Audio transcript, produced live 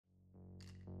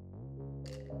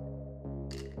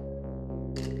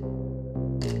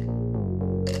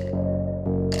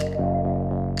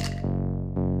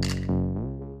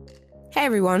Hey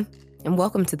everyone, and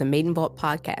welcome to the Maiden Vault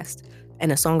podcast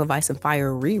and a Song of Ice and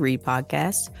Fire reread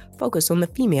podcast focused on the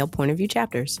female point of view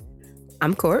chapters.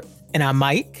 I'm Court. And I'm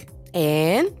Mike.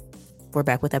 And we're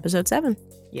back with episode 7.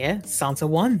 Yeah, Sansa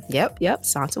won. Yep.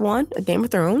 Sansa won, A Game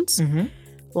of Thrones. Mm-hmm.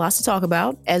 Lots to talk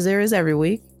about, as there is every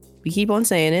week. We keep on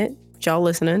saying it, but y'all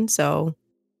listening, so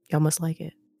y'all must like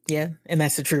it. Yeah, and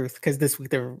that's the truth, because this week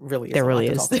there really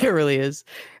is. There really is.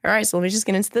 All right, so let me just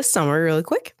get into this summary really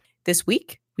quick. This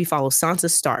week, we follow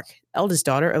Sansa Stark, eldest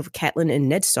daughter of Catelyn and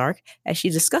Ned Stark, as she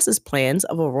discusses plans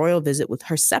of a royal visit with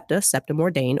her Septa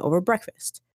Mordain over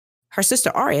breakfast. Her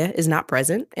sister Arya is not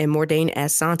present, and Mordain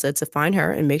asks Sansa to find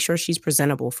her and make sure she's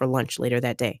presentable for lunch later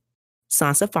that day.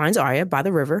 Sansa finds Arya by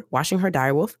the river watching her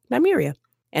direwolf, Nymeria,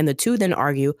 and the two then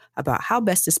argue about how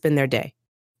best to spend their day,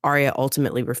 Arya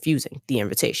ultimately refusing the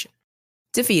invitation.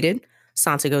 Defeated,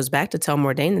 Sansa goes back to tell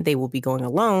Mordain that they will be going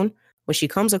alone when she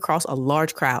comes across a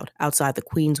large crowd outside the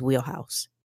Queen's wheelhouse.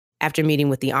 After meeting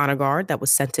with the honor guard that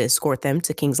was sent to escort them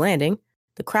to King's Landing,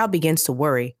 the crowd begins to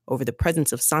worry over the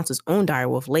presence of Sansa's own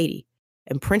direwolf lady,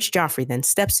 and Prince Joffrey then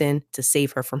steps in to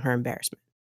save her from her embarrassment.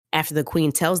 After the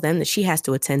Queen tells them that she has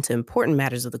to attend to important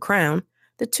matters of the crown,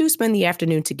 the two spend the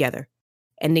afternoon together,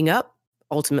 ending up,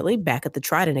 ultimately, back at the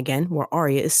Trident again, where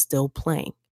Arya is still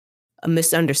playing. A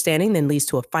misunderstanding then leads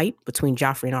to a fight between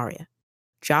Joffrey and Arya.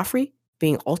 Joffrey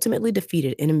being ultimately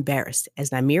defeated and embarrassed as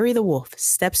Nymeria the Wolf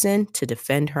steps in to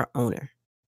defend her owner.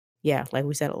 Yeah, like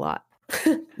we said, a lot.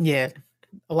 Yeah,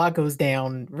 a lot goes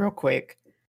down real quick.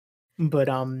 But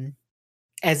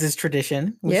as is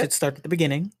tradition, we should start at the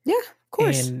beginning. Yeah, of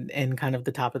course. And kind of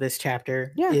the top of this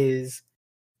chapter is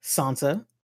Sansa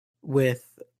with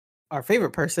our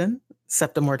favorite person,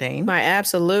 Septa Mordain. My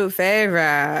absolute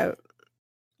favorite.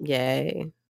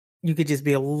 Yay. You could just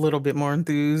be a little bit more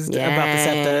enthused about the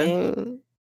Septa.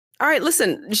 All right,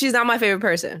 listen, she's not my favorite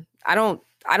person. I don't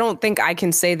think I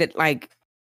can say that, like,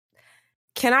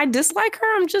 can I dislike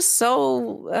her? I'm just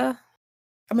so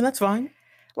I mean, that's fine.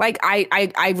 Like,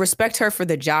 I respect her for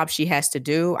the job she has to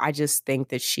do. I just think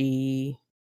that she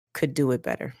could do it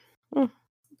better.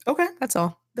 Okay. That's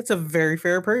all. That's a very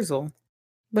fair appraisal.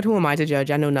 But who am I to judge?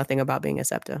 I know nothing about being a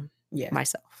Septa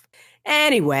myself.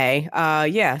 Anyway,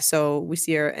 so we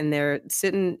see her and they're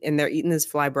sitting and they're eating this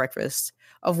fly breakfast,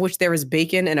 of which there is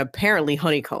bacon and apparently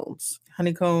honeycombs.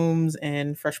 Honeycombs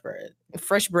and fresh bread.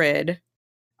 Fresh bread.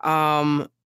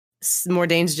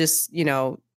 Mordain's just,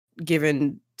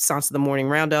 giving Sansa the morning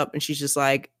roundup, and she's just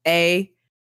like,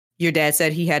 your dad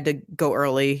said he had to go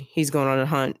early. He's going on a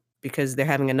hunt because they're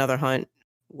having another hunt,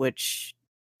 which...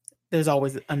 There's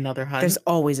always another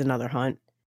hunt.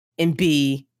 And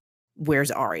B, where's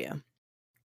Arya?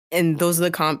 And those are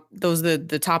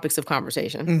the topics of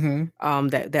conversation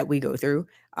that we go through.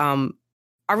 I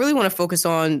really want to focus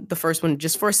on the first one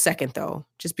just for a second, though,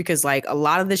 just because like a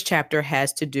lot of this chapter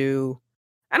has to do,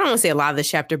 I don't want to say a lot of this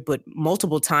chapter, but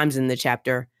multiple times in the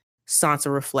chapter,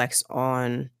 Sansa reflects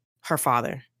on her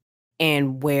father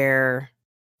and where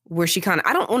she kind of,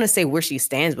 I don't want to say where she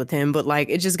stands with him, but like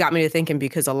it just got me to thinking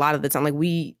because a lot of the time, like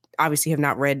we obviously have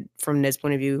not read from Ned's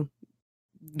point of view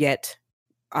yet.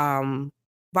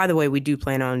 By the way, we do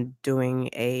plan on doing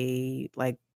a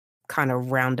like kind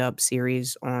of roundup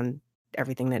series on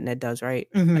everything that Ned does, right?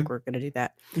 Like we're going to do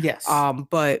that. Yes.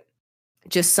 But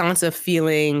just Sansa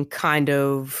feeling kind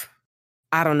of,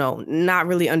 I don't know, not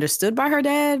really understood by her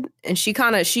dad. And she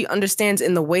understands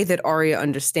in the way that Arya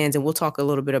understands. And we'll talk a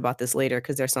little bit about this later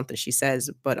because there's something she says.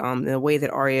 But the way that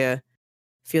Arya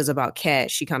feels about Cat,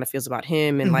 she kind of feels about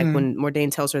him. And like when Mordain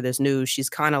tells her this news, she's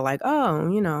kind of like,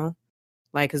 oh,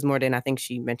 like, because Mordain, I think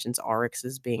she mentions Oryx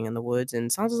as being in the woods. And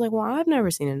Sansa's like, well, I've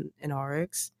never seen an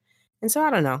Oryx. And so I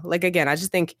don't know. Like, again, I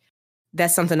just think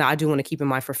that's something that I do want to keep in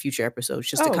mind for future episodes,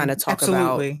 just to kind of talk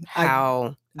about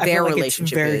how their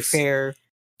relationship is. It's very fair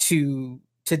to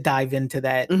dive into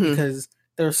that because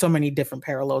there are so many different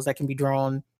parallels that can be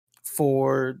drawn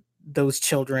for those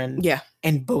children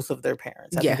and both of their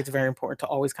parents. I think it's very important to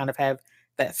always kind of have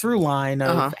that through line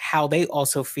of how they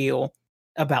also feel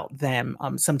about them.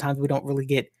 Sometimes we don't really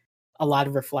get a lot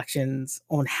of reflections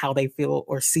on how they feel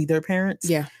or see their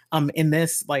parents. In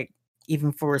this, like,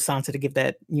 even for Sansa to give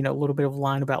that, little bit of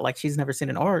line about like she's never seen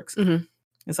an Oryx.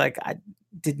 It's like,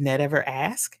 did Ned ever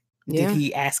ask? Did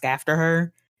he ask after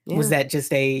her? Was that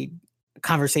just a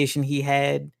conversation he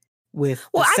had with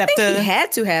the Septa? I think he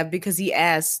had to have because he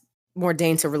asked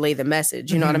Mordain to relay the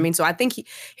message. You know what I mean? So I think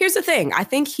here's the thing. I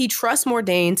think he trusts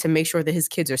Mordain to make sure that his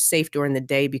kids are safe during the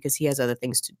day because he has other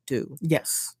things to do.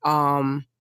 Yes.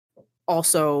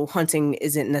 Also, hunting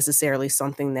isn't necessarily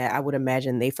something that I would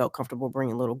imagine they felt comfortable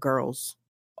bringing little girls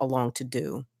along to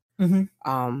do.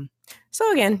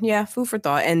 So again, food for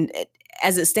thought. And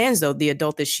as it stands, though, the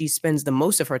adult that she spends the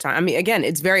most of her time. I mean, again,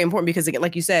 it's very important because,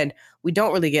 like you said, we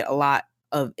don't really get a lot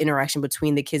of interaction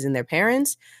between the kids and their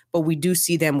parents, but we do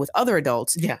see them with other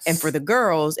adults. Yes. And for the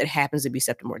girls, it happens to be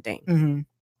Septa Mordain. Mm-hmm.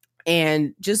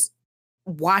 And just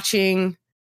watching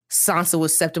Sansa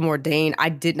with Septa Mordain, I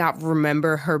did not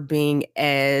remember her being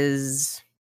as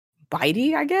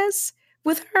bitey, I guess,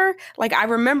 with her. Like, I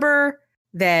remember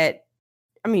that,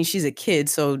 I mean, she's a kid,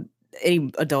 so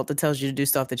any adult that tells you to do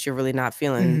stuff that you're really not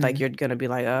feeling, like, you're going to be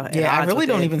like, yeah, I really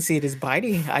don't even see it as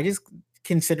bitey. I just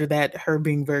consider that her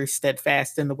being very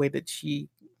steadfast in the way that she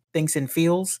thinks and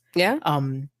feels. Yeah.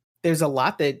 There's a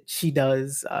lot that she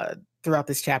does throughout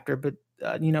this chapter, but,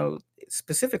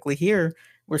 specifically here,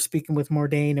 we're speaking with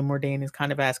Mordain, and Mordain is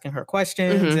kind of asking her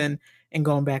questions and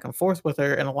going back and forth with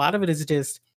her. And a lot of it is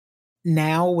just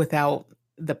now without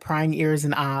the prying ears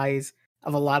and eyes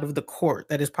of a lot of the court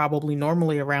that is probably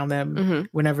normally around them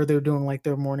whenever they're doing like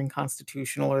their morning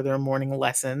constitutional or their morning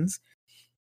lessons.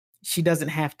 She doesn't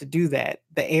have to do that.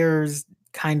 The airs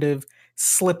kind of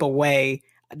slip away.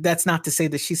 That's not to say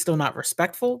that she's still not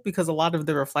respectful, because a lot of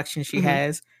the reflection she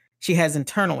has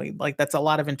internally. Like, that's a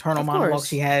lot of internal monologue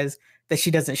she has that she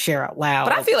doesn't share out loud.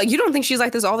 But I feel like you don't think she's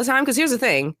like this all the time, because here's the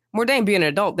thing. Mordain being an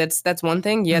adult, that's one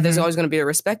thing. Yeah, there's always going to be a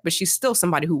respect, but she's still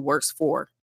somebody who works for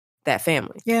that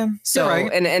family. Yeah. So,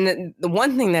 right. and the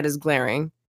one thing that is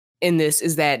glaring in this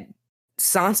is that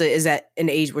Sansa is at an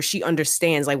age where she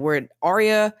understands, like, where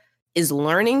Arya is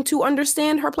learning to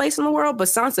understand her place in the world, but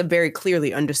Sansa very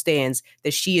clearly understands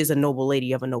that she is a noble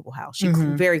lady of a noble house. She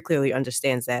very clearly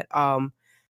understands that.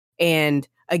 And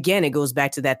again, it goes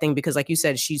back to that thing, because like you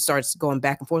said, she starts going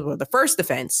back and forth with her. The first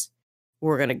defense,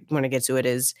 we're gonna get to it,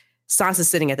 is Sansa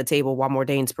sitting at the table while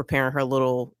Mordain's preparing her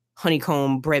little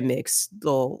honeycomb bread mix,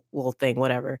 little thing,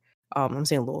 whatever. I'm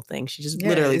saying little thing. She's just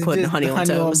literally putting honey on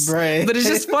toast. But it's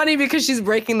just funny because she's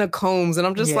breaking the combs, and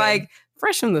I'm just like,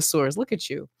 fresh from the source. Look at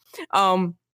you.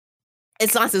 And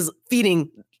Sansa's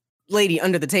feeding lady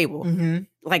under the table,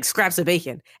 like scraps of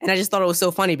bacon. And I just thought it was so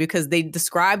funny because they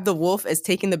described the wolf as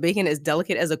taking the bacon as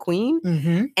delicate as a queen.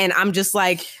 And I'm just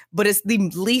like, but it's the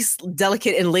least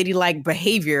delicate and ladylike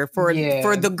behavior for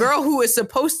the girl who is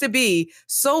supposed to be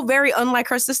so very unlike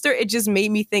her sister. It just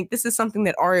made me think this is something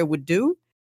that Arya would do.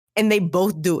 And they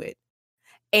both do it.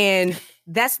 And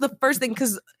that's the first thing,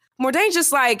 because Mordain's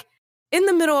just like in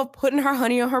the middle of putting her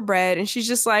honey on her bread, and she's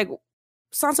just like,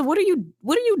 Sansa, what are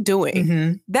you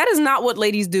doing? That is not what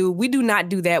ladies do. We do not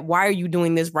do that. Why are you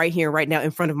doing this right here, right now,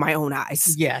 in front of my own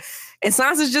eyes? Yes. And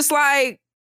Sansa's just like,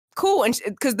 cool. And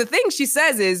because the thing she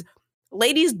says is,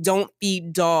 ladies don't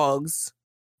feed dogs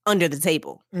under the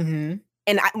table.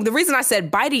 And the reason I said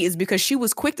bitey is because she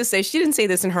was quick to say, she didn't say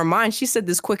this in her mind. She said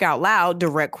this quick out loud,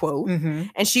 direct quote.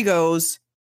 And she goes,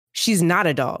 she's not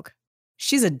a dog.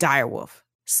 She's a direwolf,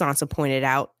 Sansa pointed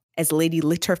out as Lady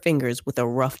licked her fingers with a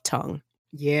rough tongue.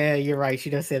 Yeah, you're right. She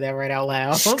does say that right out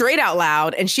loud. Straight out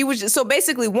loud. And she was just, so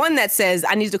basically, one that says,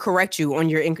 I need to correct you on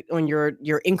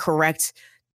your incorrect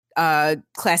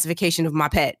classification of my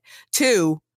pet.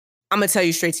 Two, I'm going to tell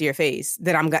you straight to your face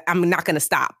that I'm not going to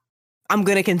stop. I'm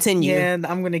going to continue. Yeah,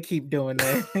 I'm going to keep doing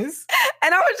this.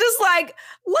 And I was just like,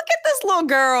 look at this little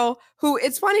girl who,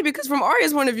 it's funny because from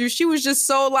Arya's point of view, she was just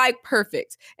so like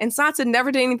perfect. And Sansa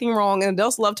never did anything wrong. And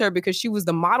adults loved her because she was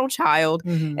the model child.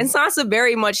 And Sansa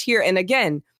very much here. And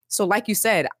again, so like you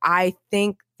said, I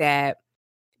think that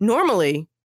normally,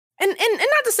 and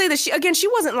not to say that she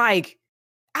wasn't like,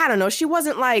 I don't know, she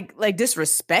wasn't like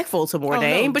disrespectful to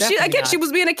Mordain. But she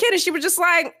was being a kid, and she was just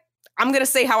like, I'm going to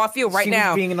say how I feel right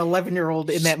now. Being an 11-year-old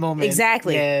in that moment.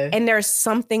 Exactly. Yeah. And there's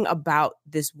something about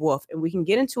this wolf, and we can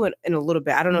get into it in a little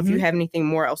bit. I don't know if you have anything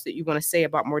more else that you want to say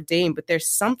about Mordain, but there's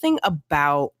something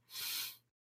about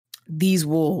these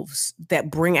wolves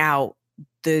that bring out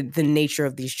the nature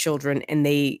of these children, and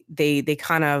they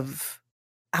kind of,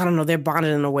 I don't know, they're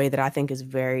bonded in a way that I think is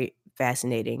very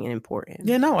fascinating and important.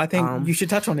 Yeah, no, I think you should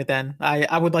touch on it then.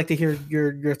 I would like to hear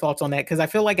your thoughts on that, because I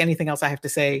feel like anything else I have to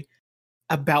say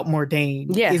about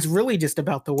Mordain is really just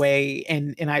about the way,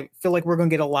 and I feel like we're going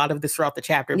to get a lot of this throughout the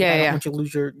chapter, but I don't want you to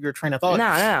lose your train of thought.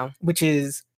 No. Which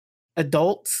is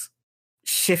adults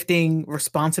shifting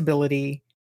responsibility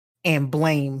and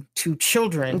blame to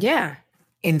children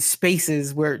in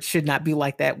spaces where it should not be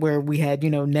like that, where we had,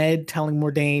 Ned telling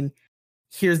Mordain,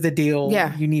 here's the deal,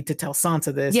 you need to tell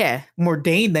Sansa this.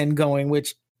 Mordain then going,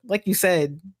 which, like you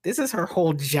said, this is her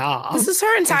whole job. This is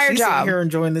her entire job. Sitting here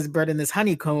enjoying this bread and this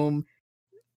honeycomb.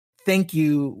 Thank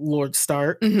you, Lord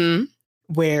Stark,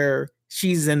 where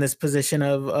she's in this position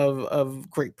of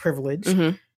great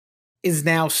privilege, is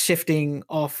now shifting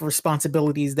off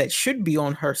responsibilities that should be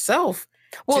on herself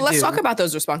Well, let's talk about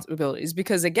those responsibilities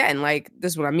because, again, like,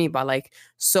 this is what I mean by, like,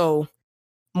 so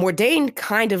Mordain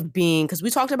kind of being, because we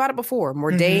talked about it before,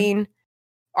 Mordain,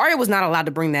 Arya was not allowed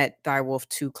to bring that direwolf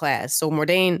to class. So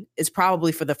Mordain is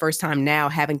probably for the first time now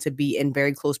having to be in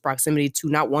very close proximity to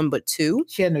not one, but two.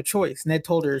 She had no choice. Ned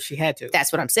told her she had to.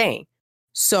 That's what I'm saying.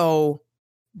 So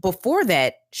before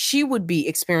that, she would be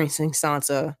experiencing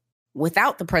Sansa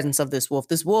without the presence of this wolf.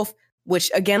 This wolf, which,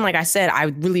 again, like I said, I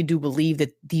really do believe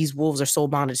that these wolves are soul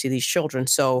bonded to these children.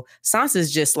 So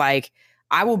Sansa's just like,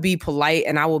 I will be polite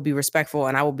and I will be respectful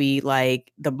and I will be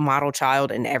like the model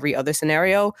child in every other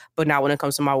scenario, but not when it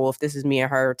comes to my wolf. This is me and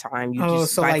her time. You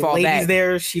just so like fall ladies back.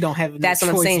 There, she don't have. No that's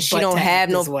what I'm saying. She don't have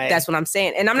no. That's what I'm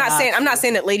saying. And I'm not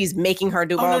saying that ladies making her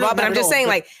do blah blah blah. But I'm just saying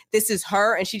like this is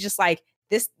her, and she just like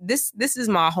this is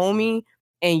my homie,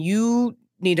 and you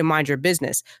need to mind your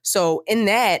business. So in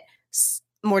that,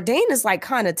 Mordain is like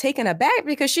kind of taken aback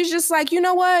because she's just like, you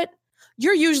know what?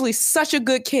 You're usually such a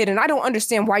good kid, and I don't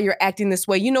understand why you're acting this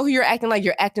way. You know who you're acting like?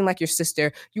 You're acting like your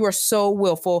sister. You are so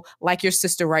willful, like your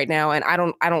sister right now, and I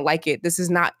don't like it. This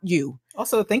is not you.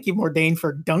 Also, thank you, Mordain,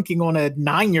 for dunking on a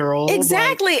 9-year-old.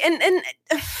 Exactly, like... and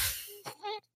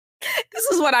this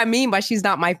is what I mean by she's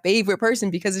not my favorite person,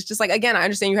 because it's just like, again, I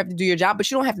understand you have to do your job, but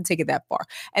you don't have to take it that far.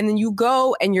 And then you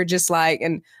go and you're just like,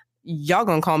 and y'all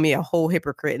gonna call me a whole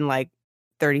hypocrite in like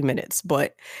 30 minutes.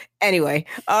 But anyway,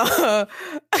 I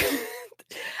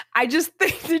just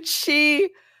think that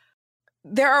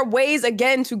there are ways,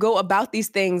 again, to go about these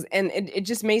things. And it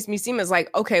just makes me seem as like,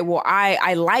 okay, well,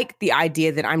 I like the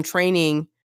idea that I'm training,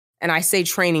 and I say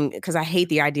training because I hate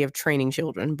the idea of training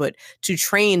children, but to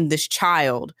train this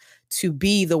child to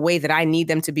be the way that I need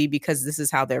them to be because this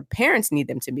is how their parents need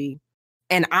them to be.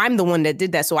 And I'm the one that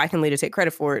did that, so I can later take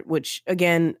credit for it, which,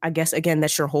 again, I guess,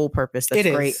 that's your whole purpose. That's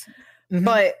great. Mm-hmm.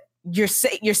 But you're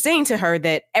saying to her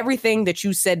that everything that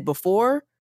you said before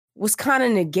was kind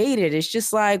of negated. It's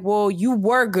just like, well, you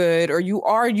were good, or you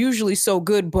are usually so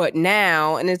good, but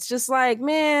now, and it's just like,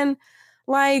 man,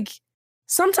 like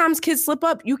sometimes kids slip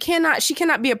up. She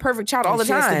cannot be a perfect child all the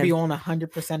time. She has to be on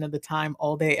 100% of the time,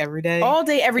 all day, every day. All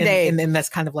day, every day. And then that's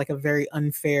kind of like a very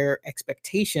unfair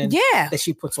expectation that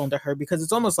she puts onto her, because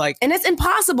it's almost like, and it's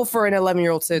impossible for an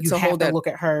 11-year-old to hold that. Look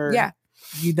at her. Yeah.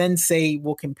 You then say,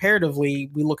 well, comparatively,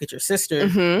 we look at your sister,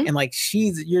 and like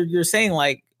you're saying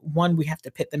like, one, we have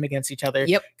to pit them against each other.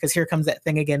 Yep. Because here comes that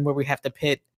thing again where we have to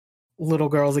pit little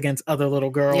girls against other little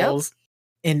girls.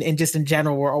 Yep. And just in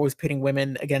general, we're always pitting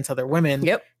women against other women.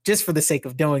 Yep. Just for the sake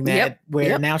of doing that.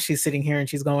 Where now she's sitting here and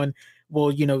she's going,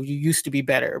 well, you know, you used to be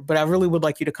better. But I really would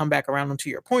like you to come back around onto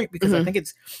your point, because I think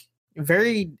it's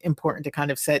very important to kind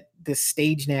of set this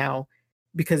stage now,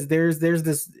 because there's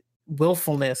this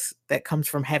willfulness that comes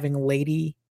from having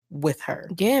Lady with her.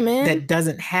 Yeah, man. That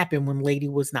doesn't happen when Lady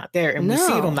was not there. And we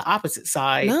see it on the opposite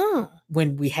side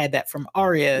when we had that from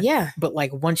Arya. Yeah. But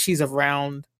like once she's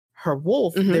around her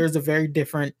wolf, there's a very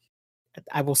different,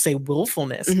 I will say,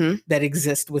 willfulness that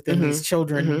exists within these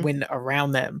children when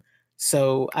around them.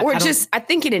 So I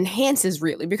think it enhances,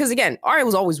 really, because again, Arya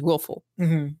was always willful.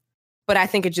 But I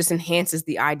think it just enhances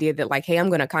the idea that like, hey, I'm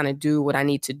going to kind of do what I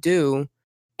need to do.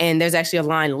 And there's actually a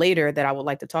line later that I would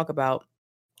like to talk about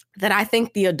that I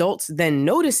think the adults then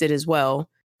notice it as well,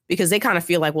 because they kind of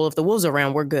feel like, well, if the wolves are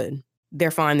around, we're good.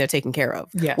 They're fine. They're taken care of.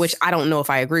 Yes. Which I don't know if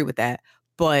I agree with that,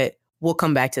 but we'll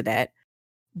come back to that.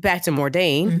 Back to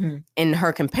Mordain and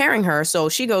her comparing her. So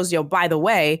she goes, yo, by the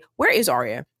way, where is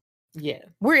Arya? Yeah.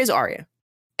 Where is Arya?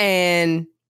 And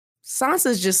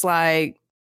Sansa's just like,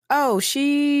 oh,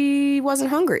 she wasn't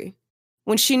hungry.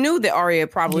 When she knew that Arya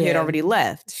probably had already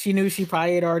left. She knew she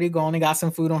probably had already gone and got some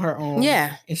food on her own.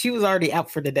 Yeah. And she was already out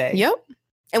for the day. Yep.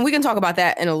 And we can talk about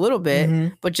that in a little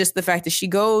bit. But just the fact that she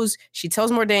goes, she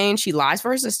tells Mordain, she lies for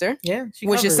her sister. Yeah.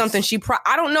 Which is something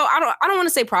I don't know. I don't want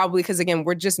to say probably, because again,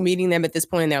 we're just meeting them at this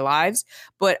point in their lives.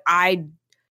 But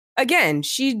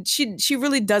she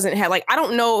really doesn't have, like, I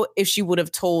don't know if she would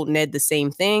have told Ned the same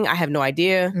thing. I have no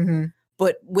idea.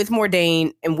 But with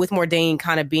Mordain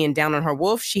kind of being down on her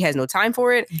wolf, she has no time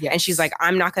for it. Yes. And she's like,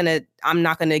 I'm not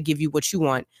gonna give you what you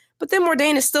want. But then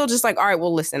Mordain is still just like, all right,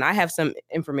 well, listen, I have some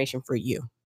information for you.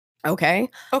 Okay.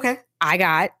 I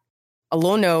got a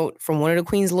little note from one of the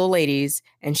Queen's little ladies,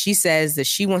 and she says that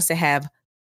she wants to have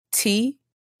tea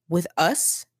with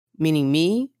us, meaning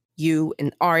me, you,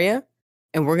 and Arya.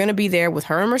 And we're going to be there with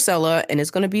her and Marcella, and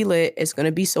it's going to be lit. It's going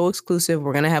to be so exclusive.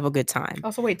 We're going to have a good time.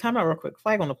 Also, wait, time out real quick.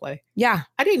 Flag on the play. Yeah.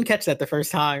 I didn't catch that the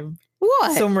first time.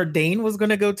 What? So Mordane was going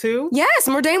to go too? Yes,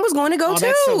 Mordane was going to go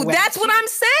too. That's what I'm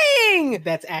saying.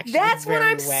 That's actually That's what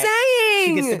I'm whack. saying.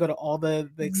 She gets to go to all the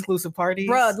exclusive parties.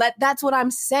 Bro, that's what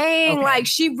I'm saying. Okay. Like,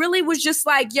 she really was just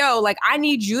like, yo, like, I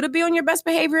need you to be on your best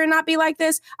behavior and not be like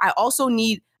this. I also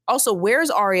where's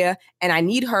Arya? And I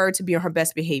need her to be on her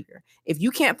best behavior. If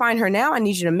you can't find her now, I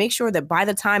need you to make sure that by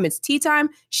the time it's tea time,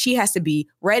 she has to be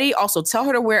ready. Also, tell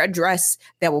her to wear a dress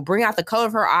that will bring out the color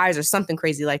of her eyes or something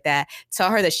crazy like that. Tell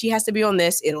her that she has to be on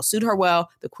this. It'll suit her well.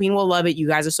 The queen will love it. You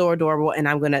guys are so adorable. And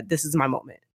this is my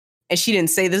moment. And she didn't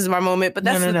say this is my moment, but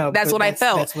that's what I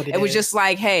felt. That's what it was just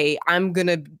like, hey, I'm going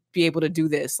to be able to do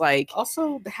this. Like,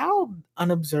 also, how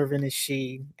unobservant is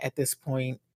she at this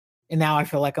point? And now I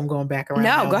feel like I'm going back around.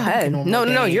 No, go ahead. No,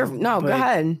 go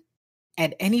ahead.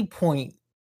 At any point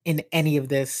in any of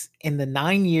this, in the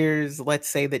 9 years, let's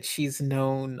say that she's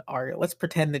known Arya. Let's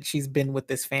pretend that she's been with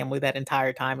this family that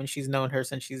entire time and she's known her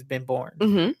since she's been born.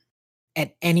 Mm-hmm.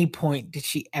 At any point, did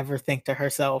she ever think to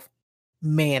herself,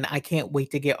 man, I can't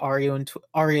wait to get Arya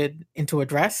into a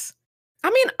dress? I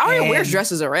mean, Arya wears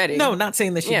dresses already. No, not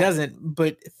saying that she doesn't,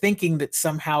 but thinking that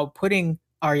somehow putting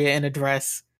Arya in a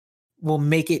dress will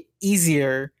make it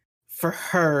easier for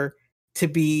her to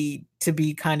be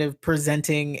kind of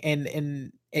presenting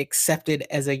and accepted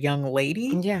as a young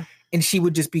lady. Yeah. And she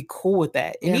would just be cool with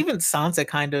that. And even Sansa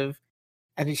kind of,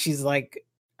 I mean, she's like,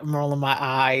 I'm rolling my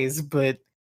eyes, but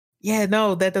yeah,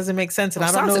 no, that doesn't make sense. And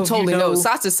I don't know. Sansa totally knows.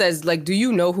 Sansa says, like, do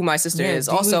you know who my sister is?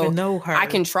 Do you even know her? I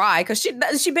can try. Because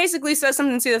she basically says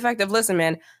something to the effect of, listen,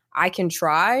 man, I can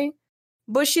try,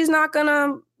 but she's not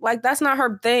gonna, like, that's not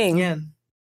her thing. Yeah.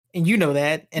 And you know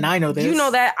that, and I know this. You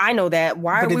know that, I know that.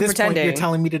 Why are we pretending? Point, you're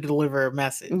telling me to deliver a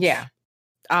message. Yeah.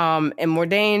 And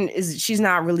Mordane she's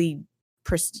not really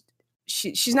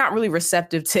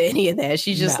receptive to any of that.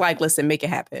 She's just like, listen, make it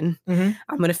happen. Mm-hmm.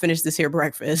 I'm gonna finish this here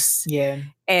breakfast. Yeah.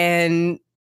 And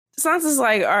Sansa's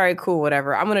like, all right, cool,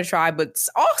 whatever. I'm gonna try. But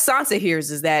all Sansa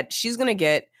hears is that she's gonna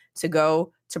get to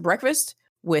go to breakfast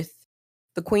with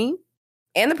the queen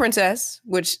and the princess,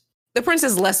 which the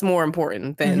princess is less more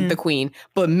important than the queen,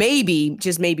 but maybe,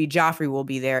 just maybe, Joffrey will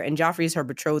be there. And Joffrey is her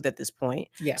betrothed at this point.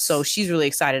 Yes. So she's really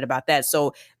excited about that.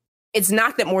 So it's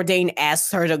not that Mordane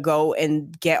asks her to go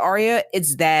and get Arya.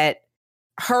 It's that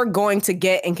her going to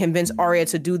get and convince Arya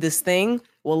to do this thing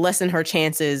will lessen her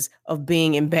chances of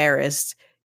being embarrassed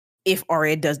if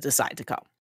Arya does decide to come.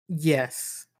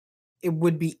 Yes. It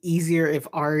would be easier if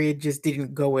Arya just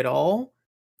didn't go at all.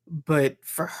 But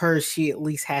for her, she at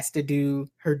least has to do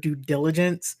her due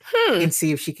diligence and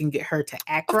see if she can get her to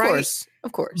act right.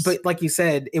 Of course. But like you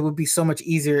said, it would be so much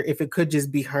easier if it could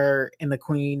just be her and the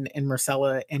queen and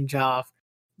Myrcella and Joff,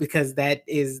 because that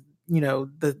is, you know,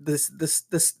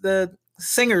 the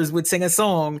singers would sing a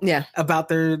song about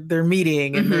their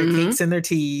meeting and their cakes and their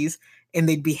teas, and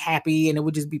they'd be happy and it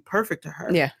would just be perfect to her.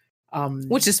 Yeah.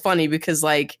 Which is funny because,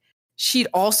 like, she'd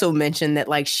also mentioned that,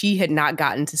 like, she had not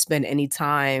gotten to spend any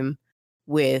time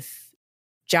with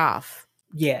Joff.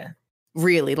 Yeah.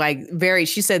 Really. Like,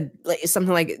 she said like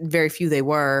something like very few they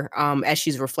were, as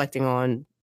she's reflecting on,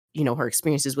 you know, her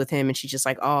experiences with him. And she's just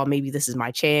like, oh, maybe this is my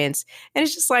chance. And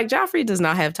it's just like, Joffrey does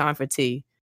not have time for tea.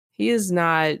 He is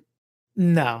not.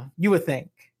 No, you would think.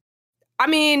 I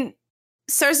mean,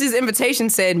 Cersei's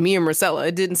invitation said me and Myrcella.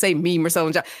 It didn't say me, Myrcella,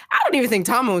 and Joff. I don't even think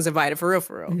Tommen was invited, for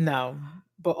real. No.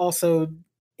 But also,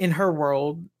 in her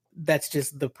world, that's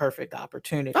just the perfect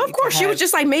opportunity. Of course, she was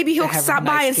just like, maybe he'll stop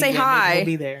by and say hi. Maybe he'll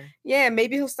be there. Yeah,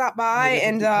 maybe he'll stop by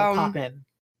and pop in.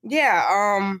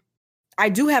 Yeah, I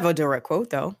do have a direct quote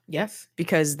though. Yes,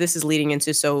 because this is leading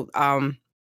into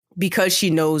because she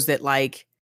knows that, like,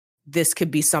 this could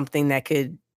be something that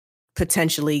could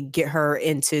potentially get her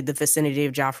into the vicinity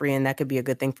of Joffrey, and that could be a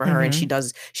good thing for her. And she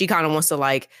kind of wants to,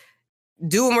 like,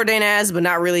 do what Mordane has, but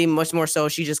not really much more so.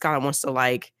 She just kind of wants to,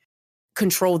 like,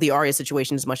 control the Arya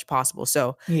situation as much as possible.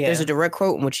 So there's a direct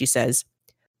quote in which she says,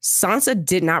 Sansa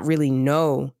did not really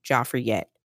know Joffrey yet,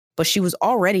 but she was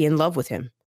already in love with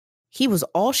him. He was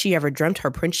all she ever dreamt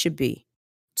her prince should be.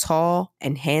 Tall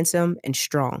and handsome and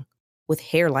strong, with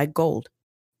hair like gold.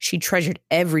 She treasured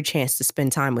every chance to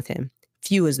spend time with him,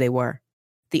 few as they were.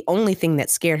 The only thing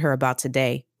that scared her about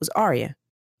today was Arya.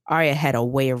 Arya had a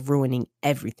way of ruining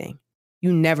everything.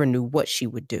 You never knew what she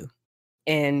would do.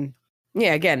 And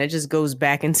yeah, again, it just goes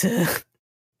back into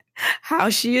how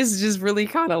she is just really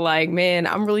kind of like, man,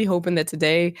 I'm really hoping that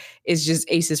today is just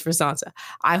aces for Sansa.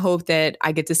 I hope that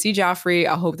I get to see Joffrey.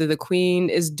 I hope that the queen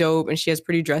is dope and she has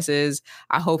pretty dresses.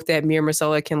 I hope that me and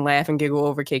Myrcella can laugh and giggle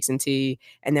over cakes and tea.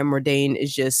 And then Mordane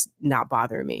is just not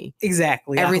bothering me.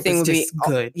 Exactly. Everything would be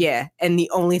good. Yeah. And the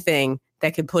only thing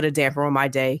that could put a damper on my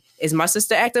day is my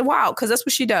sister acting wild, because that's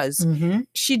what she does. Mm-hmm.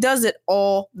 She does it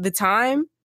all the time,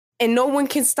 and no one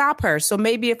can stop her. So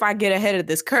maybe if I get ahead of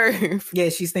this curve. Yeah,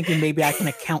 she's thinking maybe I can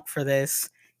account for this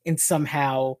and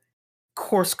somehow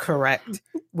course correct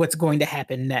what's going to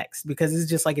happen next. Because it's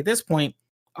just like at this point,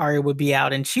 Arya would be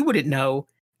out and she wouldn't know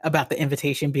about the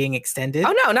invitation being extended.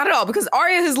 Oh, no, not at all. Because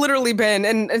Arya has literally been,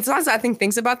 and Sansa, I think,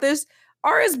 thinks about this.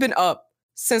 Arya's been up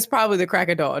since probably the crack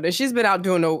of dawn. And she's been out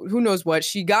doing who knows what.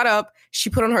 She got up,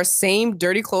 she put on her same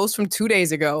dirty clothes from 2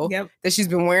 days ago that she's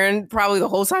been wearing probably the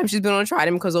whole time she's been on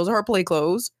Trident, because those are her play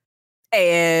clothes.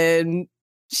 And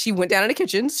she went down in the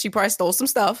kitchen. She probably stole some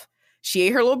stuff. She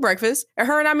ate her little breakfast. And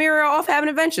her and Amira are off having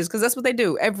adventures, because that's what they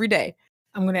do every day.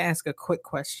 I'm going to ask a quick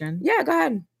question. Yeah, go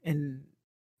ahead. And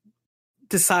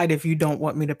decide if you don't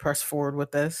want me to press forward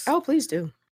with this. Oh, please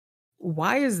do.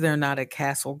 Why is there not a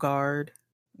castle guard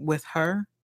with her?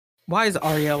 Why is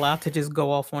Arya allowed to just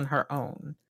go off on her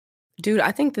own? Dude,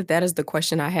 I think that is the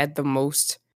question I had the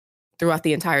most throughout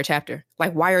the entire chapter.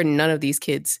 Like, why are none of these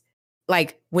kids,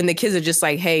 like, when the kids are just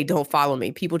like, hey, don't follow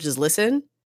me, people just listen?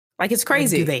 Like, it's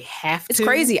crazy. Like, do they have to? It's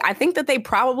crazy. I think that they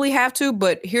probably have to,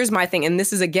 but here's my thing. And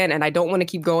this is, again, and I don't want to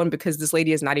keep going because this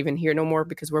lady is not even here no more,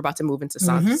 because we're about to move into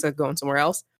Sansa, so going somewhere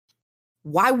else.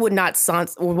 Why would not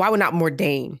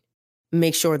Mordain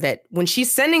make sure that when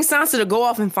she's sending Sansa to go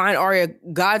off and find Arya,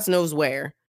 God knows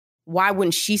where, why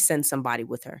wouldn't she send somebody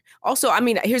with her? Also, I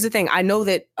mean, here's the thing. I know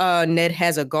that Ned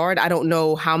has a guard. I don't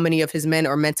know how many of his men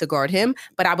are meant to guard him,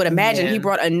 but I would imagine he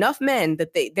brought enough men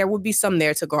that there would be some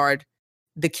there to guard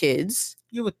the kids.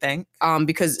 You would think.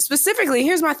 Because specifically,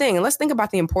 here's my thing, and let's think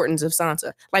about the importance of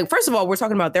Sansa. Like, first of all, we're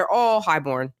talking about they're all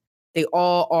highborn. They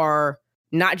all are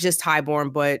not just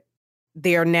highborn, but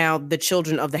they are now the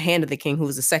children of the Hand of the King, who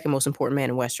is the second most important man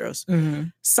in Westeros. Mm-hmm.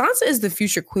 Sansa is the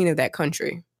future queen of that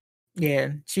country. Yeah,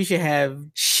 she should have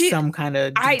some kind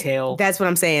of detail. That's what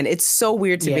I'm saying. It's so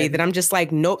weird to me that I'm just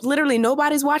like, no, literally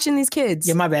nobody's watching these kids.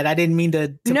 Yeah, my bad. I didn't mean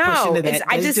to push into that.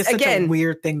 It's just such a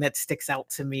weird thing that sticks out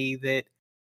to me, that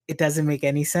it doesn't make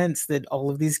any sense that all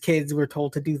of these kids were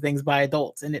told to do things by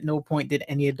adults, and at no point did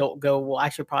any adult go, well, I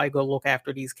should probably go look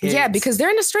after these kids. Yeah, because they're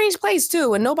in a strange place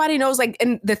too, and nobody knows. Like,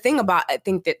 and the thing about, I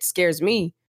think, that scares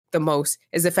me the most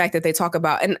is the fact that they talk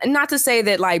about, and not to say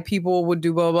that like people would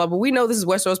do blah blah, but we know this is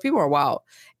Westeros. People are wild,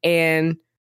 and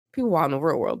people wild in the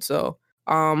real world. So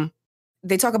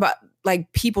they talk about like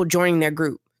people joining their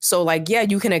group. So like, yeah,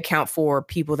 you can account for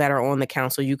people that are on the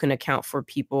council. You can account for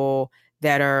people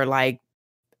that are like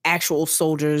actual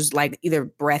soldiers, like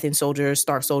either Baratheon soldiers,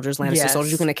 Stark soldiers, Lannister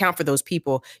soldiers. You can account for those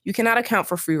people. You cannot account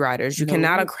for free riders. You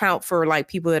cannot account for like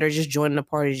people that are just joining the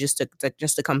party just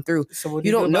to come through. So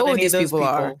you don't know what these people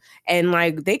are, and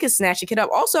like they could snatch a kid up.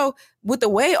 Also, with the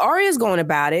way Arya's going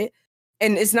about it,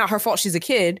 and it's not her fault, she's a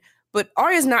kid, but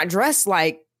Arya's not dressed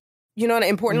like, you know,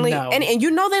 importantly, and you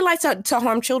know they like to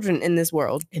harm children in this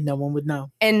world, and no one would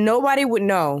know, and nobody would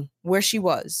know where she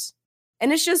was,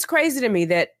 and it's just crazy to me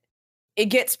that it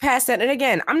gets past that. And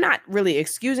again, I'm not really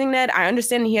excusing Ned. I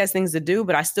understand he has things to do,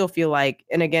 but I still feel like,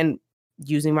 and again,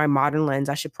 using my modern lens,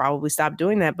 I should probably stop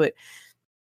doing that. But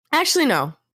actually,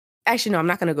 no, I'm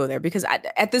not going to go there, because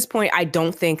at this point, I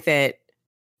do think that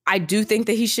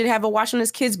he should have a watch on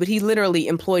his kids, but he literally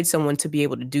employed someone to be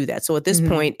able to do that. So at this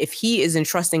point, if he is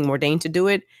entrusting Mordain to do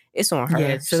it, it's on her.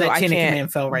 Yeah, so that chain of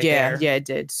command fell right there. Yeah, it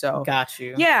did. So got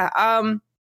you. Yeah,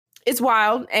 it's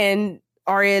wild, and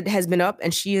Arya has been up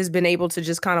and she has been able to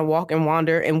just kind of walk and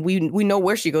wander, and we know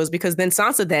where she goes, because then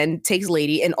Sansa then takes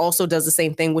Lady and also does the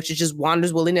same thing, which is just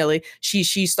wanders willy-nilly. She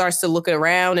starts to look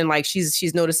around, and like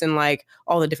she's noticing like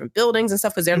all the different buildings and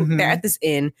stuff, because they're at this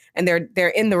inn, and they're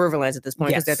in the Riverlands at this point,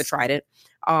 because they're at the Trident,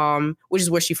 which is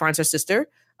where she finds her sister.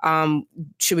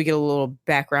 Should we get a little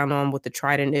background on what the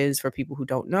Trident is for people who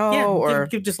don't know? Yeah, or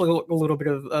give just a little bit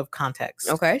of context.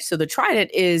 Okay, so the Trident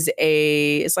is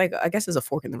it's like, I guess it's a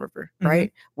fork in the river,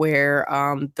 right? Where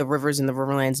the rivers and the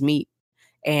Riverlands meet.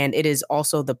 And it is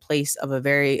also the place of a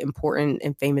very important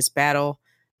and famous battle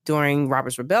during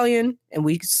Robert's Rebellion. And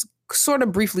we sort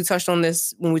of briefly touched on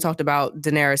this when we talked about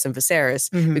Daenerys and Viserys,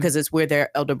 because it's where their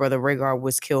elder brother Rhaegar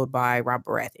was killed by Robert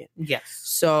Baratheon. Yes.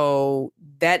 So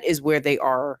that is where they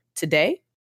are today.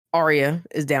 Arya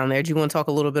is down there. Do you want to talk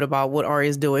a little bit about what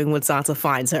Arya is doing when Sansa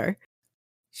finds her?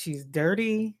 She's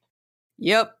dirty.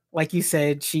 Yep. Like you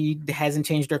said, she hasn't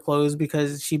changed her clothes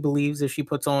because she believes if she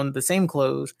puts on the same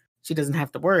clothes, she doesn't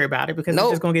have to worry about it, because it's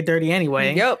just going to get dirty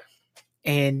anyway. Yep.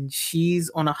 And she's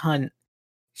on a hunt.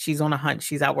 She's on a hunt.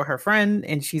 She's out with her friend,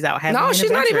 and she's out having an adventure.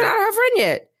 adventure. Not even out with her friend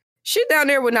yet. She down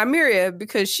there with Nymeria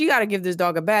because she got to give this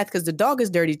dog a bath because the dog is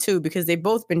dirty too because they've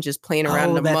both been just playing around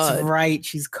in the mud. That's right.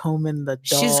 She's combing the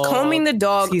dog. She's combing the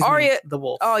dog. Excuse Arya, me, the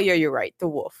wolf. Oh, yeah, you're right. The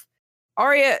wolf.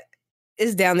 Arya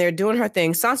is down there doing her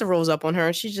thing. Sansa rolls up on her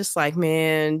and she's just like,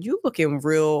 man, you looking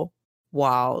real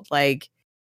wild. Like,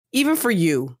 even for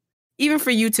you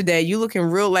today, you looking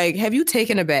real, like, have you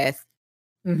taken a bath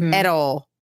at all?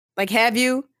 Like, have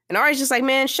you? And Arya's just like,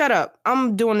 man, shut up.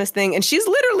 I'm doing this thing. And she's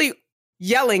literally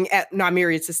yelling at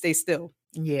Nymeria to stay still.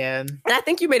 Yeah. And I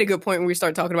think you made a good point when we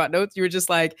started talking about notes. You were just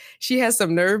like, she has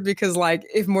some nerve because, like,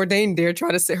 if Mordain dared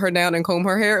try to sit her down and comb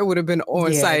her hair, it would have been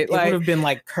on site. It would have been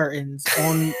like curtains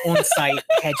on site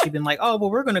had she been like, oh, well,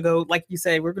 we're going to go, like you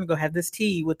said, we're going to go have this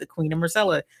tea with the Queen and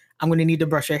Myrcella. I'm going to need to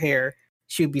brush her hair.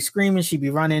 She'd be screaming. She'd be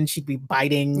running. She'd be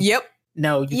biting. Yep.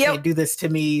 No, you can't do this to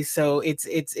me. So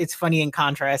it's funny in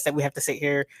contrast that we have to sit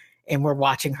here and we're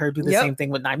watching her do the same thing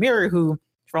with Nymeria, who,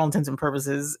 for all intents and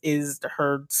purposes, is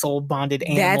her soul bonded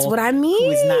animal. That's what I mean.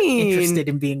 Who is not interested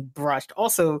in being brushed.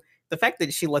 Also, the fact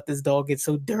that she let this dog get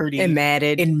so dirty and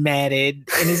matted, and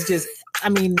it's just, I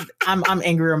mean, I'm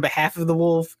angry on behalf of the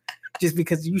wolf, just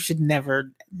because you should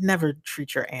never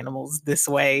treat your animals this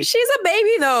way. She's a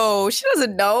baby though. She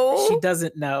doesn't know. She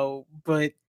doesn't know,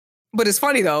 but it's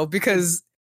funny though because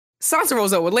Sansa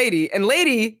rolls up with Lady, and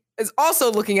Lady is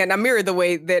also looking at Nymeria the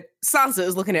way that Sansa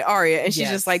is looking at Arya, and she's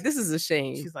just like, this is a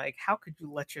shame. She's like, how could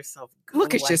you let yourself go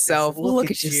look at like yourself this?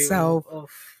 Look at yourself.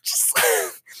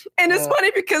 And it's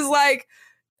funny because, like,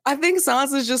 I think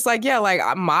Sansa's just like, yeah, like,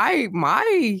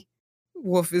 my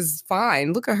wolf is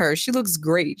fine. Look at her. She looks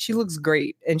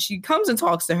great. And she comes and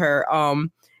talks to her.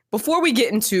 Before we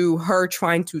get into her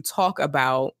trying to talk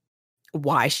about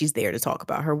why she's there to talk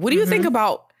about her, what do you think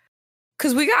about,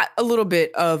 because we got a little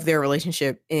bit of their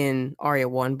relationship in Arya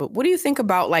 1, but what do you think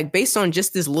about, like, based on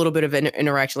just this little bit of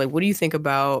interaction, like, what do you think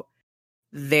about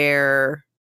their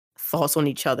thoughts on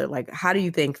each other? Like, how do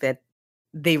you think that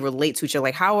they relate to each other?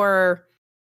 Like, how are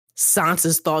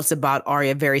Sansa's thoughts about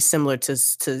Arya very similar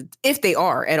to if they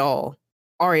are at all,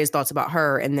 Arya's thoughts about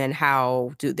her, and then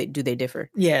how do they differ?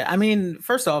 Yeah, I mean,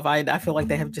 first off, I feel like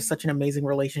they have just such an amazing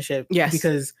relationship. Yes.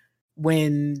 Because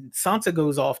when Sansa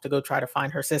goes off to go try to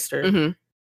find her sister,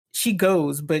 she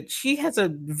goes, but she has a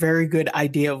very good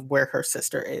idea of where her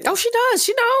sister is. Oh, she does.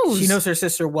 She knows. She knows her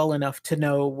sister well enough to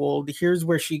know, well, here's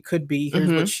where she could be.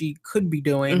 Here's what she could be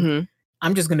doing.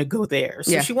 I'm just going to go there.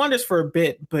 So she wanders for a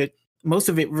bit, but most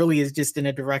of it really is just in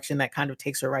a direction that kind of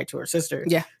takes her right to her sister.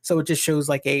 Yeah. So it just shows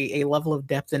like a level of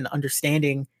depth and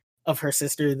understanding of her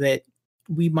sister that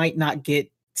we might not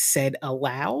get said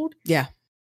aloud. Yeah.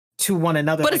 To one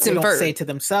another, but like it's they inferred. Don't say to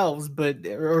themselves,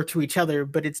 or to each other,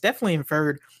 but it's definitely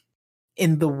inferred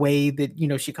in the way that, you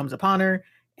know, she comes upon her,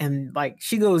 and like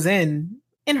she goes in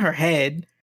her head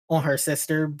on her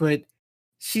sister, but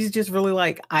she's just really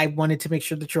like, I wanted to make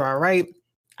sure that you're all right.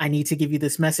 I need to give you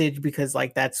this message because,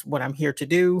 like, that's what I'm here to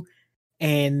do,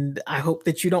 and I hope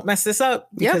that you don't mess this up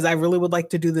because I really would like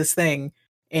to do this thing.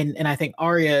 And I think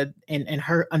Arya and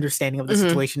her understanding of the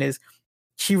situation is,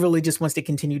 she really just wants to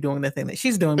continue doing the thing that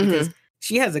she's doing because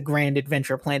she has a grand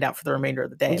adventure planned out for the remainder of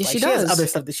the day. Yeah, like, she has other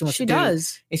stuff that she wants to do.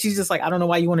 And she's just like, I don't know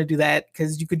why you want to do that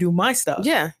because you could do my stuff.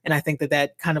 Yeah. And I think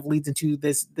that kind of leads into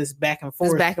this back and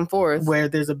forth. Where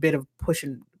there's a bit of push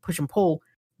and pull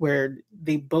where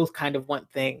they both kind of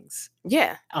want things.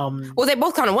 Yeah. Well, they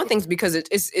both kind of want things because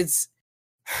it's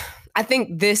I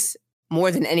think this,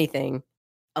 more than anything,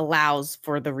 allows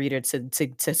for the reader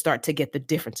to start to get the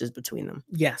differences between them.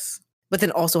 Yes. But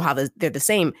then also how they're the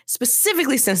same,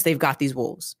 specifically since they've got these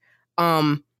wolves.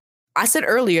 I said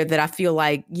earlier that I feel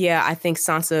like, I think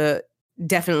Sansa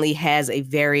definitely has a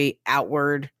very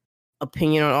outward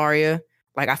opinion on Arya.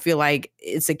 Like, I feel like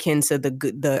it's akin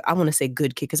to I want to say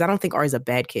good kid, because I don't think Arya's a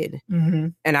bad kid.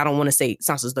 And I don't want to say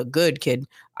Sansa's the good kid.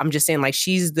 I'm just saying, like,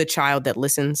 she's the child that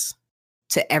listens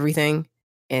to everything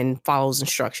and follows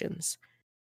instructions.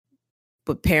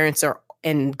 But parents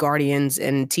and guardians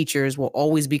and teachers will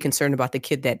always be concerned about the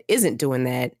kid that isn't doing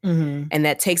that. And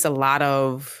that takes a lot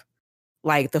of,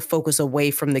 like, the focus away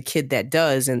from the kid that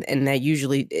does. And that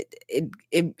usually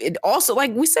it also,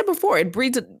 like we said before, it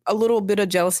breeds a little bit of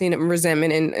jealousy and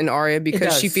resentment in Arya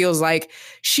because she feels like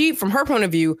from her point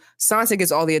of view, Sansa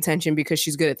gets all the attention because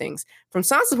she's good at things. From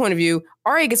Sansa's point of view,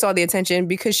 Arya gets all the attention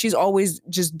because she's always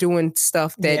just doing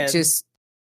stuff that just,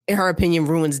 in her opinion,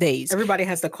 ruins days. Everybody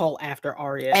has to call after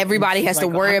Arya. Everybody has to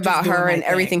worry about her and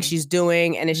everything she's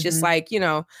doing. And it's just like,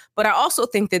 but I also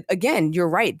think that, again, you're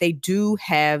right. They do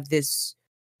have this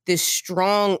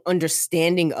strong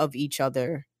understanding of each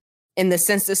other, in the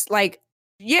sense that's like,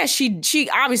 yeah, she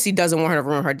obviously doesn't want her to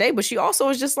ruin her day, but she also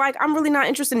is just like, I'm really not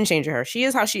interested in changing her. She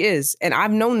is how she is, and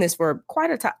I've known this for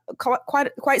quite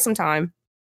some time.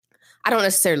 I don't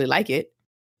necessarily like it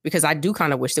because I do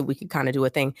kind of wish that we could kind of do a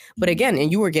thing. But again,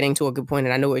 and you were getting to a good point,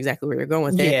 and I know exactly where you're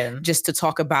going with it. Just to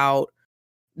talk about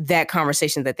that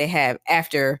conversation that they have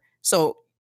after. So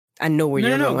I know where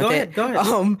you're going with it. Go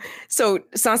ahead. So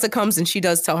Sansa comes and she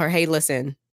does tell her, hey,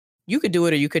 listen, you could do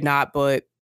it or you could not, but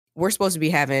we're supposed to be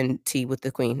having tea with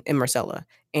the Queen and Marcella.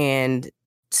 And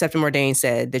Septim Ordain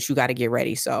said that you got to get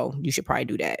ready. So you should probably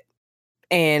do that.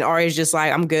 And Arya's just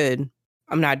like, I'm good.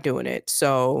 I'm not doing it.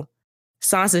 So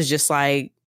Sansa's just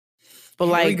like, but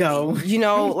here like, we go. You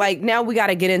know, like now we got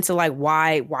to get into like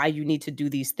why you need to do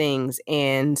these things.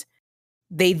 And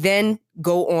they then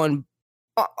go on.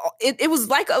 It was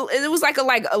like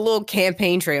a little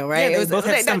campaign trail, right? Yeah, it was both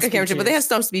like a campaign trail, but they have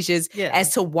stump speeches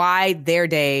as to why their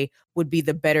day would be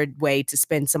the better way to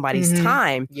spend somebody's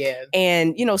time. Yeah.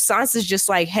 And, you know, Sansa's just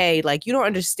like, hey, like, you don't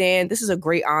understand. This is a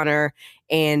great honor.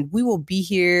 And we will be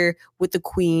here with the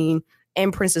Queen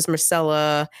and Princess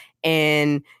Marcella.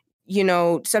 And, you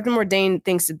know, Septim Ordain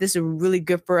thinks that this is really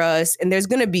good for us. And there's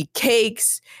going to be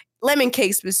cakes, lemon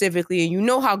cakes specifically. And you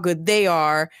know how good they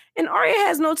are. And Arya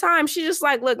has no time. She's just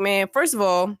like, look, man, first of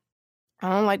all, I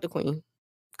don't like the Queen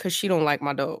because she don't like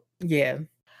my dog. Yeah.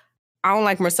 I don't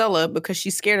like Marcella because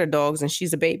she's scared of dogs and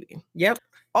she's a baby. Yep.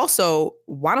 Also,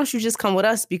 why don't you just come with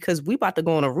us because we about to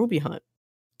go on a ruby hunt?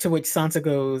 To which Sansa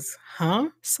goes, huh?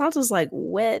 Sansa's like,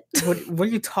 what? What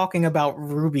are you talking about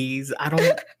rubies? I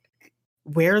don't...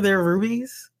 Where are there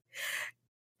rubies?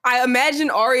 I imagine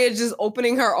Arya just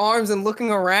opening her arms and looking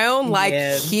around like,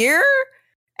 here?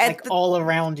 Like all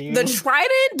around you. The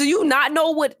Trident? Do you not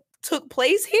know what took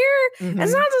place here? And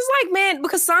Sansa's like, man,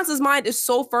 because Sansa's mind is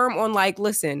so firm on like,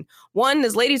 listen, one,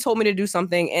 this lady told me to do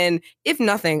something, and if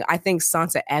nothing, I think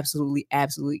Sansa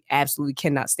absolutely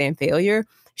cannot stand failure.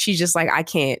 She's just like, I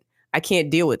can't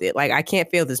deal with it. Like, I can't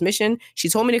fail this mission. She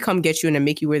told me to come get you and to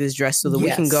make you wear this dress so that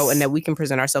we can go and that we can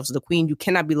present ourselves to the Queen. You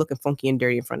cannot be looking funky and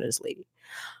dirty in front of this lady.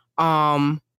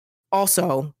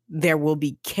 Also, there will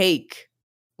be cake.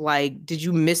 Like, did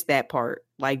you miss that part?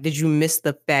 Like, did you miss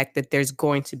the fact that there's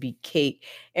going to be cake?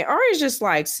 And Arya's just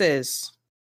like, sis.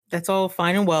 That's all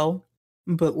fine and well,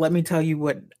 but let me tell you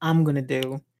what I'm going to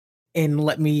do. And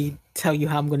let me tell you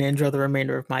how I'm going to enjoy the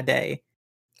remainder of my day.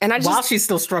 And while she's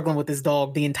still struggling with this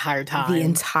dog the entire time.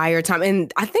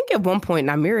 And I think at one point,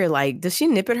 Nymeria, like, does she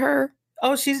nip at her?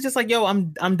 Oh, she's just like, yo,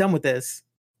 I'm done with this.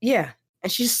 Yeah.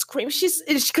 And she's screaming.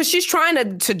 Because she's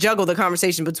trying to juggle the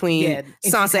conversation between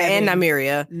Sansa and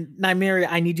Nymeria. Nymeria,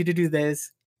 I need you to do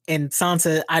this. And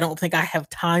Sansa, I don't think I have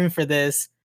time for this.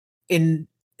 And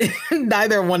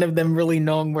neither one of them really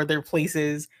knowing where their place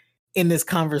is in this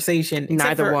conversation.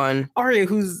 Neither one. Arya,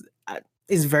 who's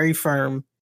is very firm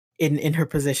in her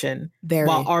position.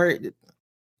 While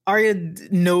Arya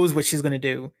knows what she's going to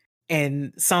do.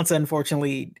 And Sansa,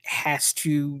 unfortunately, has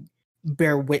to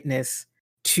bear witness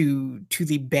to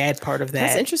the bad part of that.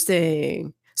 That's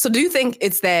interesting. So do you think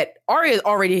it's that Arya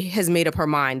already has made up her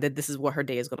mind that this is what her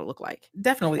day is going to look like?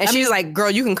 Definitely. And she's like, girl,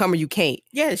 you can come or you can't.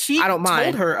 Yeah, I don't mind.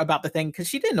 Told her about the thing because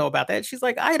she didn't know about that. She's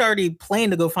like, I had already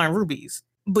planned to go find rubies.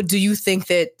 But do you think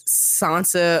that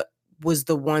Sansa was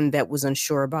the one that was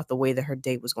unsure about the way that her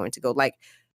day was going to go? Like,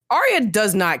 Arya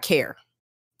does not care.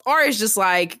 Arya's just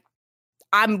like,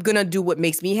 I'm going to do what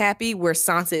makes me happy, where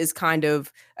Sansa is kind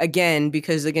of,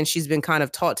 because she's been kind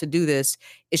of taught to do this,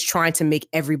 is trying to make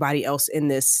everybody else in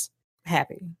this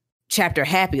chapter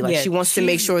happy. Like, she wants to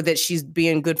make sure that she's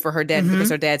being good for her dad because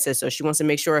her dad says so. She wants to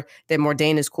make sure that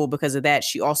Mordain is cool because of that.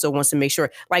 She also wants to make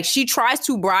sure, like, she tries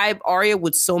to bribe Arya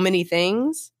with so many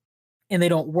things. And they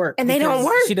don't work.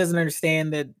 She doesn't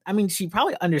understand that. I mean, she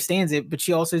probably understands it, but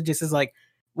she also just is like,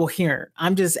 well, here,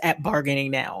 I'm just at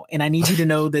bargaining now. And I need you to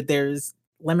know that there's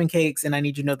lemon cakes and I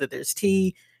need you to know that there's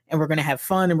tea and we're going to have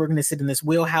fun and we're going to sit in this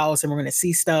wheelhouse and we're going to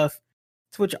see stuff.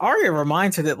 To which Arya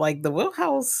reminds her that, like, the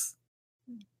wheelhouse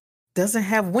doesn't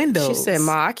have windows. She said,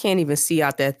 Ma, I can't even see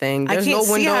out that thing. There's no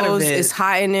windows. It's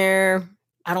high in there.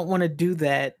 I don't want to do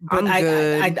that. But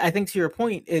I think to your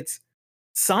point, it's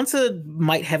Sansa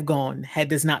might have gone had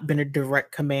this not been a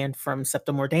direct command from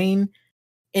Septim Ordain.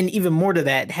 And even more to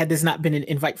that, had this not been an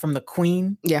invite from the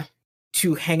Queen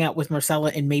to hang out with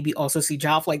Marcella and maybe also see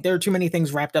Joff. Like, there are too many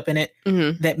things wrapped up in it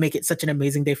that make it such an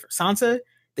amazing day for Sansa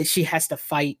that she has to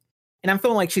fight. And I'm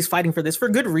feeling like she's fighting for this for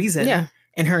good reason. Yeah.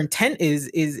 And her intent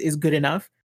is good enough.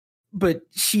 But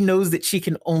she knows that she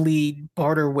can only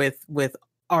barter with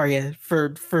Arya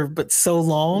for but so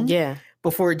long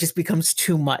before it just becomes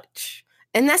too much.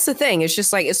 And that's the thing. It's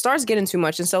just like, it starts getting too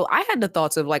much. And so I had the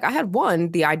thoughts of like, I had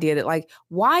the idea that like,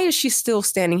 why is she still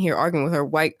standing here arguing with her?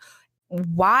 Like,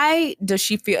 why does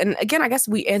she feel, and again, I guess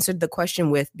we answered the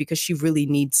question with, because she really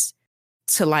needs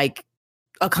to like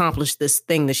accomplish this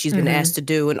thing that she's been asked to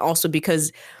do. And also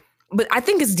because, but I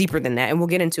think it's deeper than that. And we'll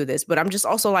get into this, but I'm just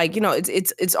also like,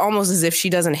 it's almost as if she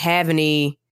doesn't have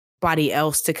anybody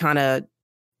else to kind of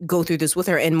go through this with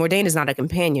her. And Mordain is not a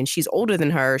companion. She's older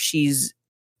than her. She's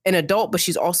an adult, but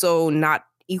she's also not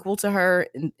equal to her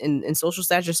in social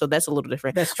stature. So that's a little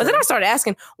different. But then I started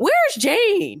asking, where's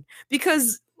Jane?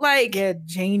 Because like, yeah,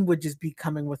 Jane would just be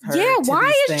coming with her. Yeah,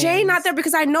 why is Jane not there?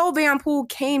 Because I know Van Poole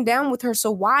came down with her. So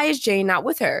why is Jane not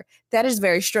with her? That is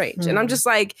very strange. And I'm just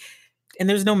like, and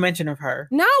there's no mention of her.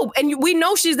 No, and we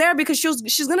know she's there because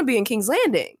she's going to be in King's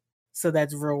Landing. So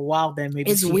that's real wild. Then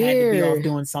maybe she had to be off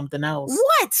doing something else.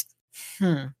 What?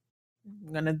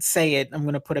 I'm gonna say it. I'm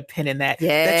gonna put a pin in that.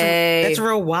 Yay. That's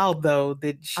real wild though,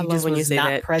 that she just was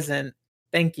not present.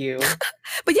 Thank you.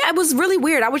 But yeah, it was really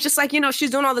weird. I was just like, she's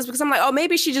doing all this because I'm like, oh,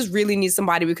 maybe she just really needs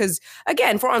somebody, because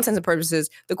again, for all intents and purposes,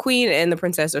 the queen and the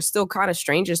princess are still kind of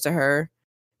strangers to her,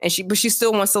 and she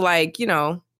still wants to like,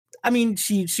 I mean,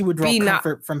 she would draw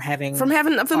comfort from having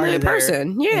a familiar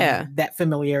person. Yeah, that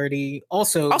familiarity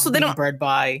also they don't bred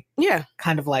by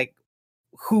kind of like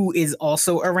who is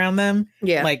also around them.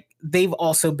 Yeah, like they've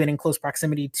also been in close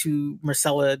proximity to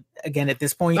Marcella again at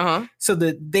this point, so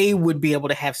that they would be able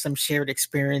to have some shared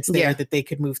experience there that they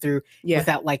could move through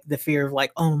without like the fear of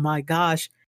like, oh my gosh,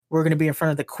 we're going to be in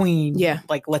front of the queen. Yeah,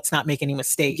 like let's not make any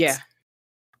mistakes. Yeah,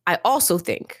 I also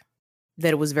think that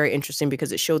it was very interesting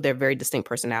because it showed their very distinct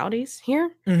personalities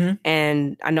here.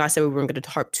 And I know I said we weren't going to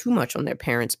harp too much on their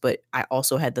parents, but I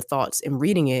also had the thoughts in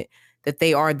reading it that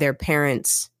they are their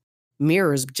parents'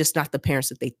 mirrors, just not the parents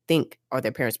that they think are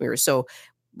their parents' mirrors. So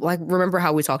like, remember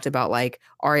how we talked about like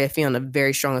Arya feeling a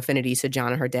very strong affinity to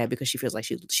Jon and her dad because she feels like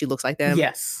she looks like them?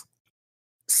 Yes.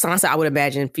 Sansa, I would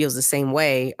imagine, feels the same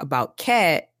way about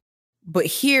Kat, but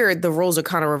here the roles are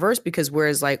kind of reversed, because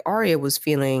whereas like Arya was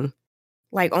feeling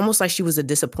like almost like she was a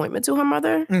disappointment to her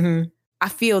mother, I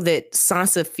feel that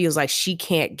Sansa feels like she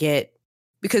can't get,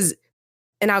 because,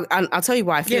 and I'll tell you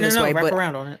why I feel this way, wrap but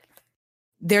around on it.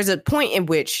 There's a point in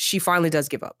which she finally does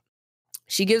give up.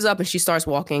 She gives up and she starts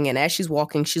walking, and as she's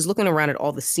walking, she's looking around at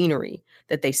all the scenery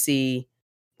that they see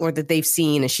or that they've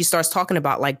seen, and she starts talking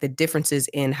about like the differences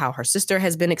in how her sister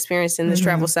has been experiencing this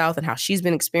travel south and how she's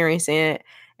been experiencing it,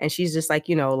 and she's just like,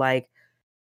 like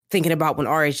thinking about when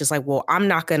Arya's just like, well, I'm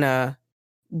not gonna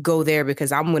go there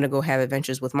because I'm gonna go have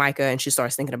adventures with Micah, and she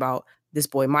starts thinking about this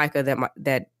boy Micah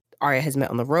that Arya has met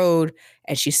on the road,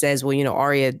 and she says, well,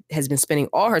 Arya has been spending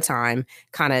all her time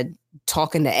kind of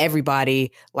talking to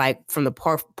everybody, like from the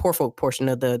poor folk portion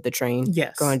of the train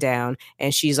going down,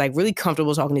 and she's like really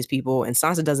comfortable talking to these people, and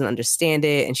Sansa doesn't understand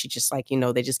it, and she just like,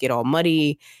 they just get all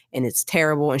muddy, and it's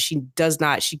terrible, and she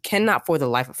cannot for the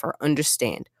life of her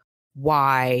understand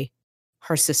why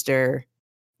her sister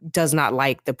does not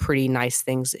like the pretty nice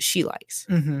things that she likes.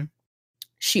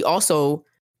 She also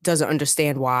doesn't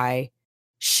understand why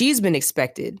she's been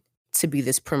expected to be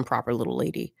this prim, proper little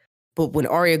lady. But when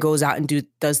Arya goes out and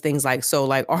does things like, so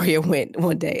like Arya went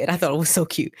one day, and I thought it was so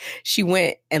cute. She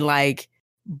went and like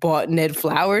bought Ned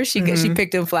flowers. She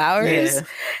picked him flowers,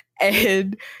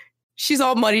 and she's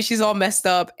all muddy. She's all messed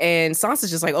up. And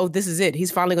Sansa's just like, oh, this is it. He's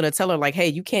finally going to tell her like, hey,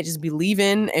 you can't just be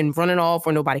leaving and running off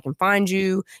where nobody can find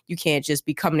you. You can't just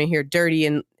be coming in here dirty.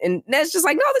 And Ned's just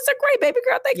like, no, this is great, baby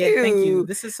girl. Thank you. Thank you.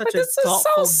 This is such a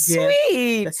thoughtful gift.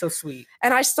 Sweet. That's so sweet.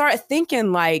 And I start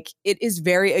thinking like, it is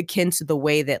very akin to the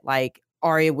way that like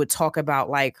Arya would talk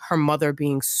about like her mother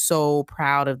being so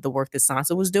proud of the work that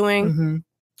Sansa was doing,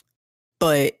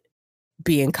 but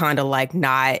being kind of like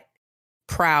not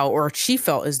proud, or she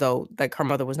felt as though like her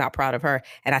mother was not proud of her.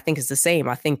 And I think it's the same.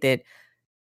 I think that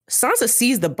Sansa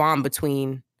sees the bond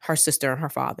between her sister and her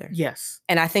father. Yes.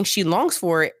 And I think she longs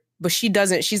for it, but she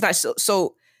doesn't, she's not,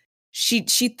 so she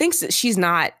thinks that she's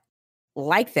not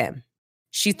like them.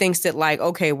 She thinks that like,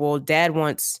 okay, well, dad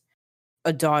wants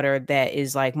a daughter that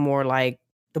is like more like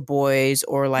the boys,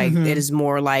 or like that is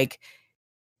more like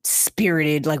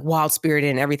spirited, like wild spirited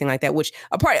and everything like that, which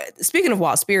speaking of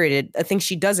wild spirited, a thing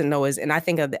she doesn't know is, and I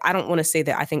don't want to say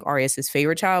that I think Arya is his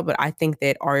favorite child, but I think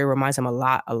that Arya reminds him a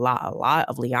lot of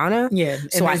Lyanna. Yeah.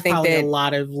 So I think that a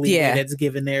lot of leeway that's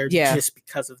given there just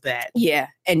because of that. Yeah.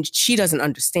 And she doesn't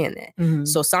understand that.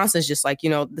 So Sansa's just like,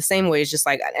 the same way it's just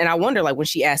like, and I wonder like when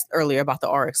she asked earlier about the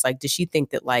Arcs, like, did she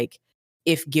think that like,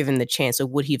 if given the chance, or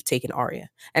would he have taken Arya?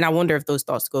 And I wonder if those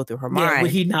thoughts go through her mind. Would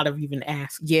he not have even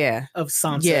asked of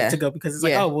Sansa to go? Because it's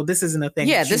like, oh, well, this isn't a thing.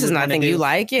 Yeah, this is not a thing you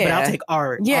like. Yeah. But I'll take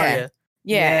Arya.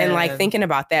 Yeah, and like thinking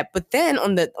about that. But then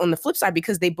on the flip side,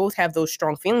 because they both have those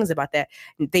strong feelings about that,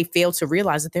 they fail to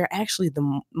realize that they're actually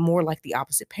the more like the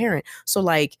opposite parent. So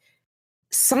like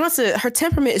Sansa, her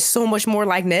temperament is so much more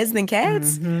like Ned's than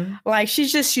Kat's. Mm-hmm. Like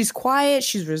she's quiet,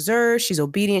 she's reserved, she's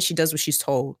obedient, she does what she's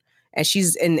told. And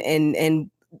she's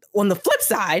and on the flip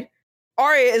side,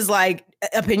 Arya is like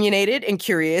opinionated and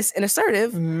curious and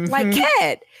assertive, like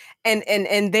Kat.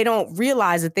 And they don't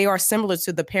realize that they are similar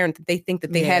to the parent that they think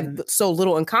that they have so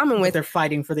little in common with. They're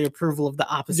fighting for the approval of the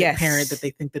opposite parent that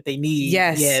they think that they need.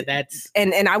 Yes. Yeah, that's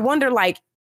and I wonder, like,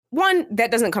 one,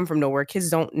 that doesn't come from nowhere. Kids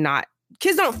don't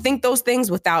think those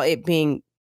things without it being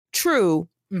true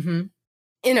in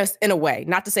a way.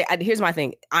 Not to say, here's my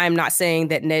thing. I'm not saying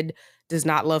that Ned does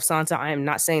not love Sansa. I am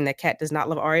not saying that Kat does not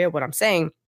love Arya. What I'm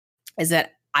saying is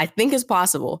that I think it's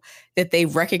possible that they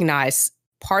recognize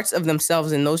parts of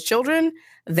themselves in those children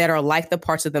that are like the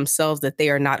parts of themselves that they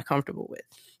are not comfortable with.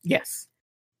 Yes.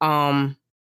 And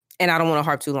I don't want to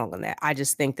harp too long on that. I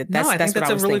just think that that's what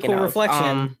I was a really thinking cool of.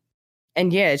 Reflection.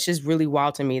 And yeah, it's just really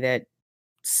wild to me that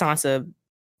Sansa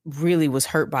really was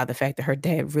hurt by the fact that her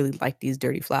dad really liked these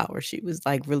dirty flowers. She was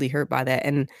like really hurt by that.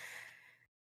 And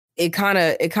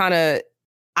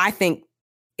I think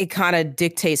it kind of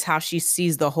dictates how she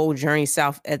sees the whole journey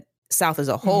south as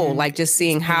a whole. Like just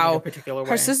seeing how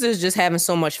her sister's just having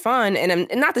so much fun. And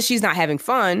not that she's not having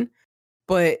fun,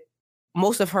 but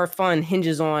most of her fun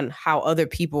hinges on how other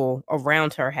people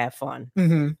around her have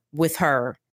fun with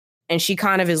her. And she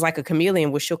kind of is like a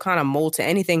chameleon, which she'll kind of mold to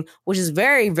anything, which is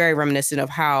very, very reminiscent of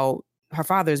how her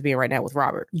father is being right now with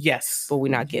Robert. Yes. But we're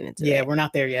not getting into that. Yeah, we're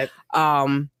not there yet.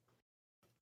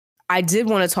 I did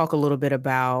want to talk a little bit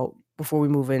about, before we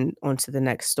move on to the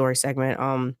next story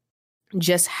segment,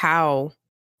 just how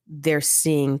they're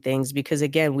seeing things. Because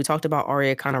again, we talked about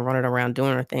Arya kind of running around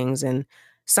doing her things, and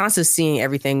Sansa's seeing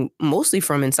everything mostly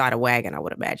from inside a wagon, I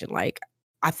would imagine. Like,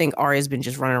 I think Arya's been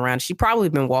just running around. She'd probably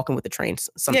been walking with the train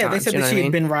sometimes. Yeah, they said that she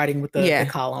had been riding with the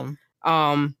column.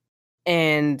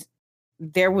 And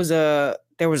there was a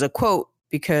quote,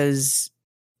 because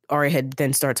Arya had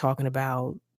then started talking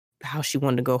about how she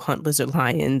wanted to go hunt lizard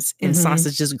lions, and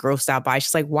Sansa's just grossed out by it.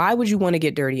 She's like, why would you want to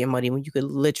get dirty and muddy when you could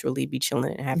literally be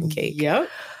chilling and having cake? Yep.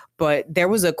 But there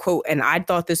was a quote, and I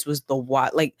thought this was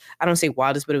I don't say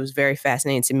wildest, but it was very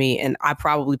fascinating to me. And I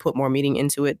probably put more meaning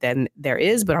into it than there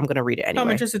is, but I'm going to read it anyway. I'm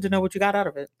interested to know what you got out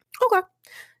of it. Okay.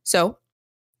 So,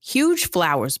 huge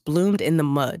flowers bloomed in the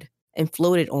mud and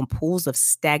floated on pools of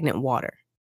stagnant water.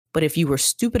 But if you were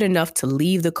stupid enough to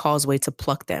leave the causeway to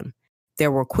pluck them, there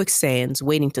were quicksands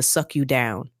waiting to suck you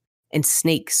down, and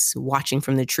snakes watching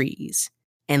from the trees,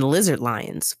 and lizard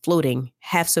lions floating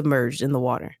half submerged in the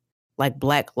water, like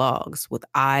black logs with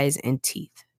eyes and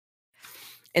teeth.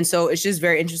 And so it's just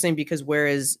very interesting, because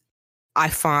whereas I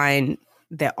find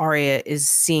that Arya is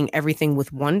seeing everything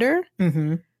with wonder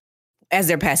as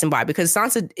they're passing by, because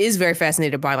Sansa is very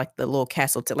fascinated by like the little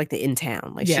castle, like the in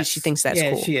town. Like she thinks that's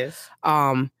cool. Yeah, she is.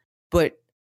 But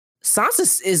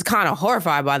Sansa is kind of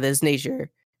horrified by this nature.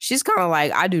 She's kind of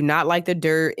like, I do not like the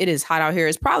dirt. It is hot out here.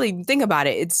 It's probably, think about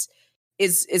it.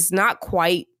 It's not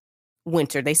quite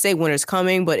winter. They say winter's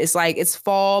coming, but it's like it's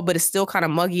fall, but it's still kind of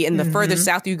muggy. And the further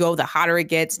south you go, the hotter it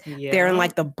gets. Yeah. They're in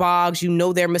like the bogs. You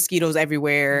know, there are mosquitoes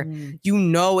everywhere. You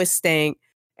know, it stank.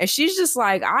 And she's just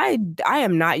like, I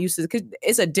am not used to it, because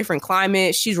it's a different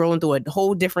climate. She's rolling through a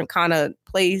whole different kind of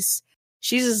place.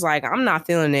 She's just like, I'm not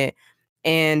feeling it.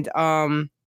 And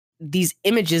these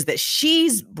images that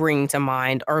she's bringing to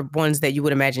mind are ones that you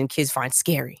would imagine kids find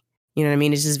scary. You know what I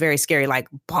mean? It's just very scary, like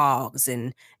bogs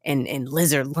and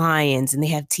lizard lions, and they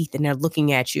have teeth and they're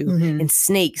looking at you, and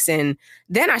snakes. And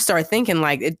then I started thinking,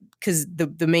 like, because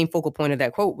the main focal point of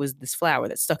that quote was this flower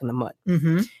that's stuck in the mud.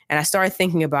 And I started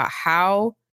thinking about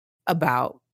how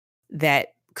that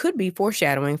could be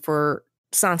foreshadowing for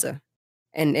Sansa,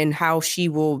 and how she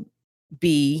will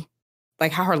be,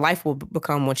 like how her life will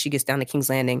become when she gets down to King's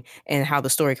Landing, and how the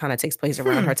story kind of takes place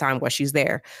around her time while she's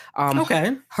there.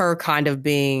 Her kind of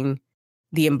being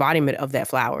the embodiment of that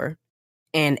flower,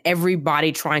 and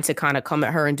everybody trying to kind of come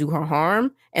at her and do her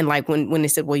harm. And like when they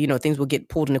said, well, you know, things will get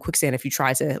pulled into quicksand if you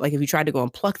tried to go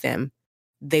and pluck them,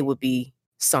 they would be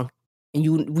sunk,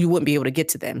 and we wouldn't be able to get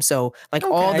to them. So like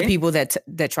all the people that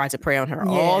tried to prey on her,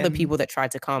 all the people that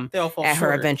tried to come at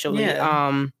her eventually,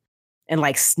 and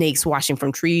like snakes watching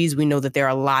from trees. We know that there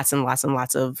are lots and lots and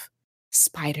lots of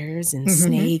spiders and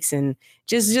snakes and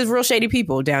just real shady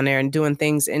people down there and doing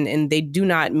things. And they do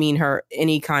not mean her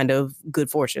any kind of good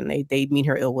fortune. They mean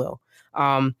her ill will.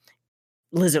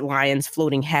 Lizard lions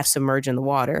floating half submerged in the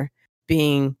water,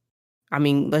 being I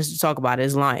mean, let's talk about it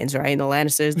as lions, right? And the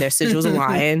Lannisters, their sigil's a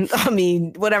lion. I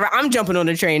mean, whatever. I'm jumping on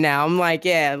the train now. I'm like,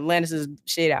 yeah, Lannisters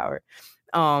shade hour.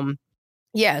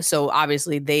 Yeah, so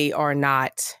obviously they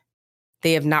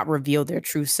have not revealed their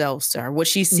true selves to her. What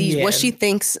she sees, what she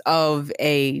thinks of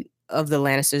the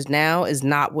Lannisters now is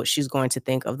not what she's going to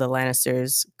think of the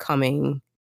Lannisters coming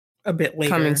a bit later.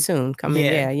 Coming soon.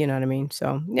 You know what I mean?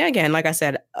 So, yeah, again, like I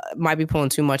said, might be pulling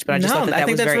too much, but I just thought that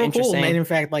was very interesting. Cool. And in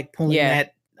fact, like pulling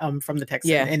that from the text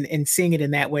and seeing it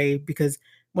in that way, because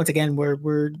once again,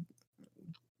 we're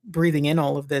breathing in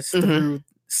all of this through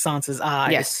Sansa's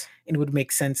eyes. Yes. And it would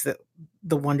make sense that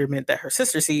the wonderment that her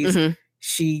sister sees,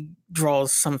 she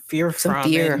draws some fear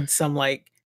from and some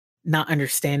like not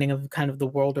understanding of kind of the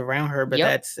world around her. But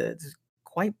that's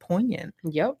quite poignant.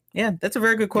 Yep. Yeah, that's a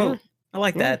very good quote. I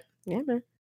like that. Yeah, man.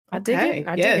 I dig it.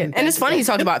 And it's funny he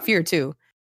talked about fear too,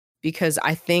 because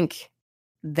I think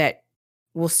that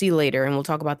we'll see later, and we'll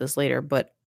talk about this later,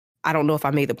 but I don't know if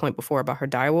I made the point before about her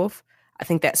direwolf. I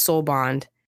think that soul bond,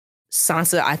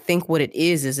 Sansa, I think what it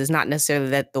is not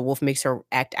necessarily that the wolf makes her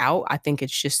act out. I think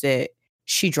it's just that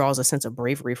she draws a sense of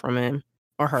bravery from him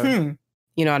or her.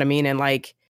 You know what I mean? And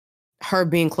like her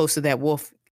being close to that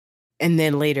wolf, and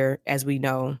then later, as we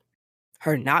know,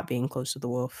 her not being close to the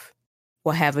wolf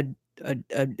will have an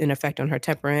effect on her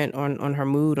temperament, on her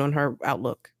mood, on her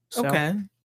outlook. So, okay.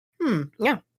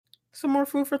 Yeah. Some more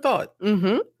food for thought.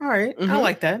 All right. I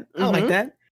like that. I like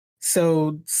that.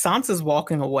 So Sansa's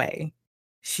walking away.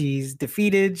 She's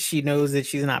defeated. She knows that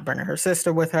she's not bringing her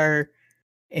sister with her,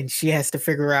 and she has to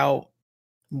figure out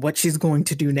what she's going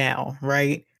to do now,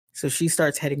 right? So she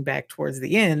starts heading back towards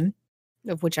the inn.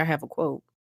 Of which I have a quote.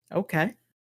 Okay.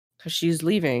 Because she's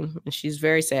leaving, and she's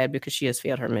very sad because she has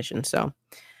failed her mission. So,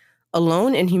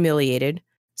 alone and humiliated,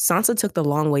 Sansa took the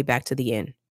long way back to the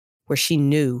inn, where she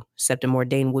knew Septim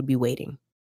Ordain would be waiting.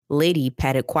 Lady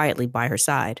padded quietly by her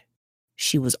side.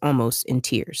 She was almost in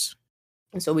tears.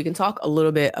 And so we can talk a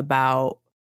little bit about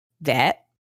that.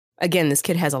 Again, this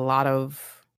kid has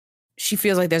she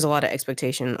feels like there's a lot of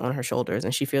expectation on her shoulders,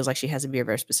 and she feels like she has to be a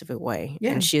very specific way.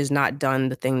 Yeah. And she has not done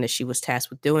the thing that she was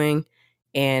tasked with doing.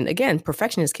 And again,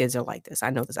 perfectionist kids are like this. I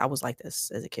know this. I was like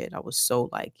this as a kid. I was so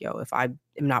like, yo, if I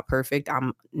am not perfect,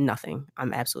 I'm nothing.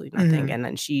 I'm absolutely nothing. And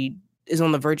then she is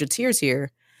on the verge of tears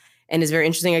here. And it's very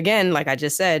interesting, again, like I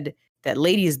just said, that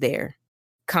Lady is there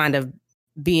kind of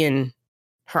being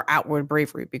her outward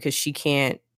bravery, because she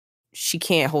can't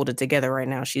hold it together right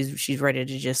now. She's ready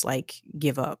to just like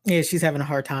give up. Yeah, she's having a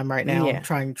hard time right now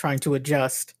trying to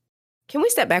adjust. Can we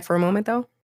step back for a moment though?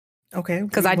 Okay.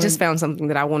 Because I just found something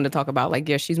that I wanted to talk about. Like,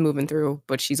 yeah, she's moving through,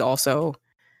 but she's also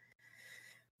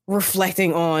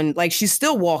reflecting on, like, she's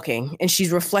still walking and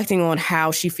she's reflecting on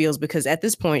how she feels, because at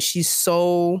this point she's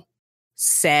so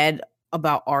sad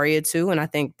about Arya too. And I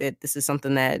think that this is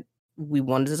something that we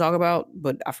wanted to talk about,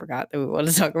 but I forgot that we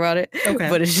wanted to talk about it. Okay.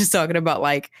 But it's just talking about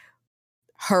like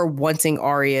her wanting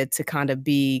Arya to kind of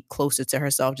be closer to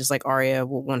herself, just like Arya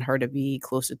would want her to be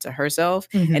closer to herself.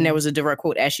 And there was a direct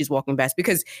quote as she's walking past,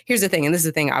 because here's the thing, and this is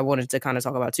the thing I wanted to kind of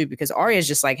talk about too, because Arya is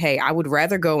just like, hey, I would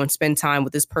rather go and spend time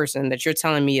with this person that you're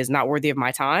telling me is not worthy of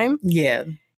my time. Yeah.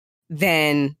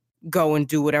 Than go and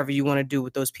do whatever you want to do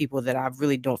with those people that I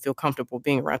really don't feel comfortable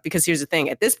being around. Because here's the thing,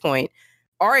 at this point,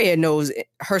 Arya knows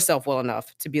herself well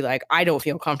enough to be like, I don't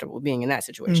feel comfortable being in that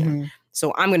situation.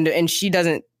 So I'm going to, and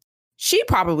she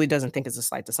probably doesn't think it's a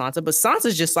slight to Sansa, but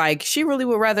Sansa's just like, she really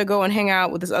would rather go and hang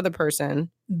out with this other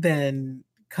person than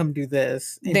come do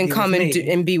this. Than come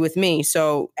and be with me.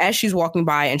 So as she's walking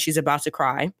by and she's about to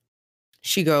cry,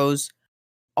 she goes,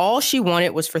 all she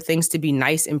wanted was for things to be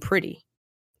nice and pretty,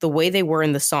 the way they were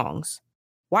in the songs.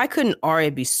 Why couldn't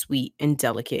Arya be sweet and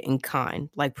delicate and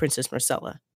kind like Princess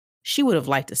Marcella? She would have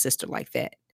liked a sister like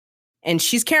that. And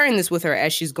she's carrying this with her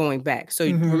as she's going back. So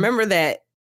remember that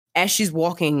as she's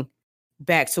walking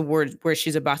back toward where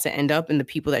she's about to end up and the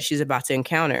people that she's about to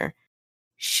encounter,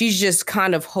 she's just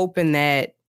kind of hoping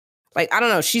that, like, I don't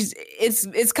know,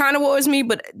 it's kind of what was me,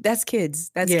 but that's kids.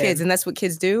 That's kids, and that's what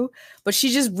kids do. But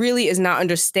she just really is not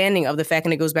understanding of the fact,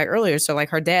 and it goes back earlier. So like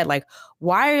her dad, like,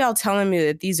 why are y'all telling me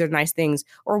that these are nice things?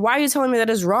 Or why are you telling me that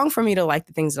it's wrong for me to like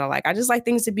the things that I like? I just like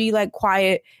things to be like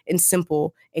quiet and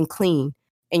simple and clean.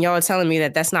 And y'all are telling me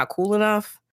that that's not cool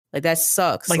enough? Like, that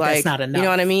sucks. Like that's not enough. You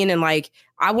know what I mean? And like,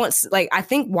 I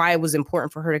think why it was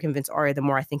important for her to convince Arya, the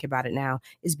more I think about it now,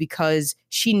 is because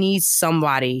she needs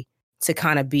somebody to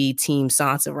kind of be Team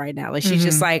Sansa right now. Like, she's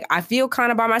just like, I feel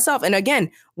kind of by myself. And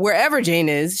again, wherever Jane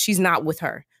is, she's not with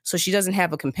her. So she doesn't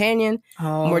have a companion.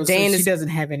 Mordane she doesn't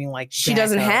have any like she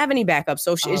doesn't have any backup.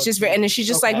 So it's just very, and then she's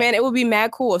just like, man, it would be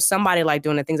mad cool if somebody like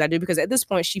doing the things I do, because at this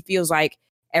point she feels like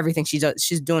everything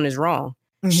she's doing is wrong.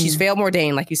 She's failed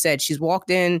Mordain, like you said. She's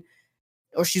walked in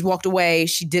or she's walked away.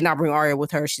 She did not bring Arya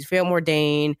with her. She's failed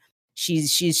Mordain. She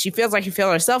feels like she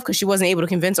failed herself because she wasn't able to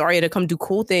convince Arya to come do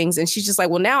cool things. And she's just like,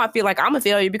 well, now I feel like I'm a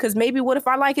failure because maybe what if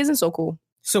I like isn't so cool?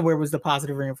 So where was the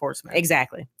positive reinforcement?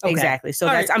 Exactly. Okay. Exactly. So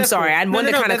I'm sorry. Cool. I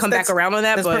wanted to kind of come back around on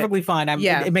that. That's perfectly fine.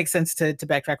 It makes sense to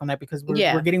backtrack on that because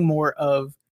we're getting more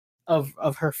of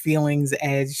her feelings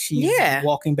as she's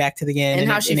walking back to the inn,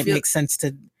 and it makes sense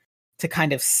to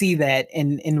kind of see that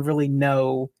and really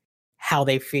know how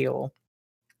they feel.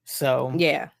 So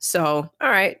all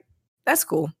right, that's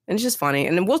cool, and it's just funny,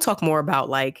 and then we'll talk more about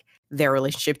like their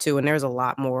relationship too. And there's a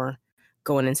lot more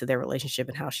going into their relationship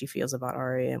and how she feels about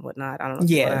Arya and whatnot. I don't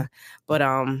know. But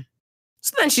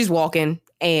so then she's walking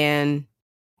and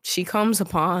she comes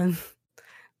upon,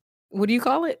 what do you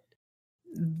call it?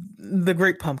 The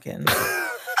Great Pumpkin.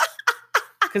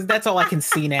 Because that's all I can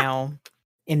see now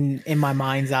in my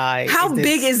mind's eye. How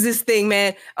big is this thing,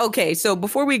 man? Okay, so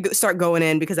before we start going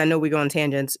in, because I know we go on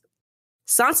tangents,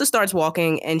 Sansa starts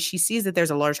walking and she sees that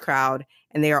there's a large crowd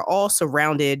and they are all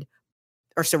surrounding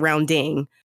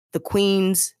the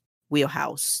Queen's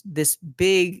wheelhouse, this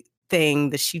big thing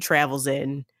that she travels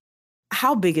in.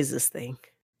 How big is this thing?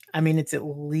 I mean, it's at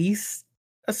least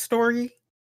a story.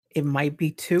 It might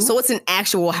be 2. So it's an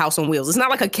actual house on wheels. It's not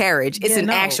like a carriage. It's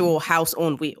actual house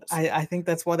on wheels. I think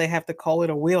that's why they have to call it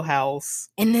a wheelhouse.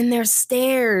 And then there's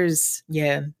stairs.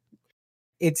 Yeah.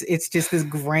 It's just this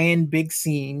grand big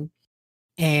scene.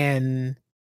 And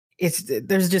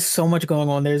there's just so much going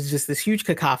on. There's just this huge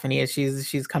cacophony as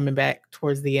she's coming back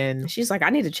towards the end. She's like,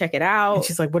 I need to check it out. And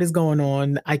she's like, what is going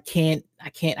on? I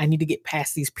need to get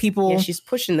past these people. Yeah, she's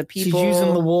pushing the people. She's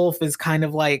using the wolf as kind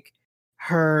of like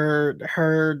her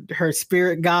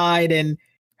spirit guide and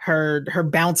her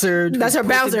bouncer. That's her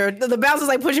bouncer. The bouncer's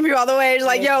like pushing people all the way. She's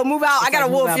like, yo, move out. I got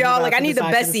a wolf, y'all. Like, I need the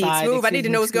best seats. Move. I need to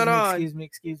know what's going on.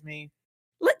 Excuse me.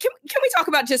 Look, can we talk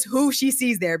about just who she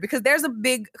sees there? Because there's a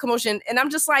big commotion. And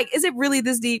I'm just like, is it really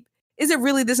this deep? Is it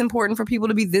really this important for people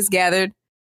to be this gathered?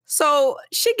 So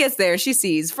she gets there. She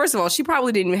sees, first of all, she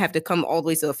probably didn't even have to come all the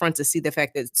way to the front to see the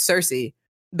fact that Cersei,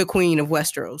 the Queen of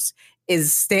Westeros,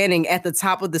 is standing at the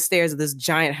top of the stairs of this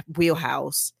giant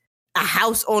wheelhouse. A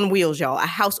house on wheels, y'all. A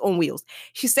house on wheels.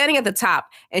 She's standing at the top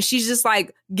and she's just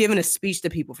like giving a speech to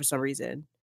people for some reason.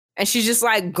 And she's just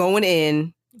like going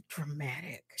in.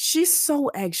 Dramatic. She's so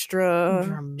extra.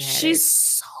 Dramatic. She's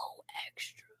so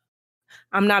extra.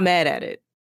 I'm not mad at it.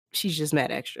 She's just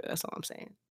mad extra. That's all I'm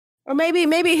saying. Or maybe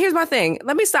here's my thing.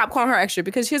 Let me stop calling her extra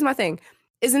because here's my thing.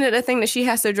 Isn't it a thing that she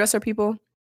has to address her people?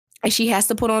 And she has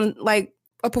to put on like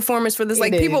a performance for this.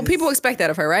 Like people expect that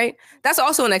of her, right? That's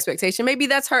also an expectation. Maybe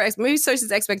that's her. Maybe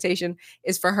Cersei's expectation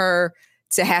is for her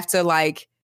to have to like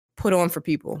put on for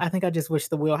people. I think I just wish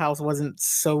the wheelhouse wasn't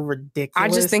so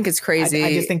ridiculous. I just think it's crazy.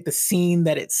 I just think the scene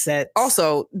that it sets.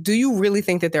 Also, do you really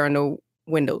think that there are no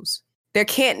windows? There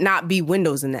can't not be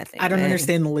windows in that thing. I don't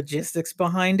understand the logistics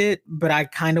behind it, but I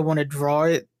kind of want to draw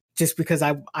it just because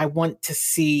I want to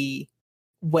see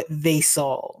what they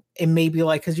saw. It may be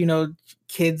like, because, you know,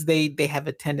 kids, they have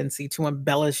a tendency to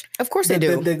embellish. Of course they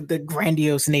do. The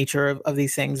grandiose nature of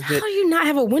these things. How do you not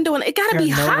have a window? It got to be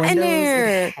hot in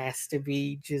there. It has to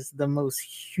be just the most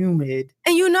humid.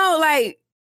 And you know, like,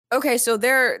 okay, so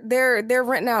they're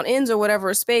renting out inns or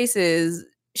whatever space is.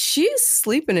 She's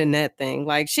sleeping in that thing.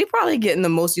 Like, she probably getting the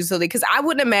most utility because I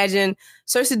wouldn't imagine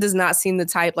Cersei does not seem the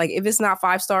type. Like, if it's not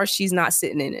 5 stars, she's not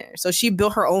sitting in there. So she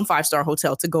built her own 5-star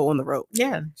hotel to go on the road.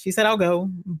 Yeah, she said, I'll go,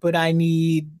 but I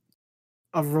need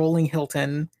a rolling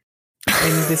Hilton,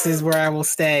 and this is where I will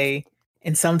stay.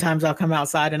 And sometimes I'll come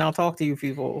outside and I'll talk to you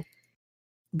people.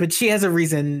 But she has a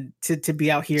reason to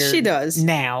be out here. She does.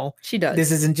 Now. She does.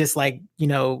 This isn't just like, you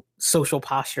know, social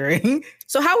posturing.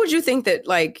 So how would you think that,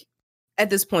 like, at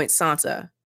this point,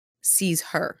 Sansa sees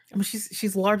her? I mean,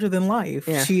 she's larger than life.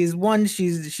 Yeah. She's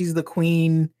the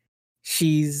queen.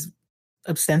 She's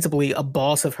ostensibly a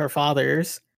boss of her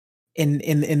father's in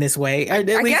this way. I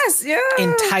guess, yeah.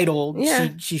 Entitled, yeah.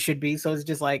 She should be. So it's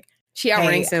just like, she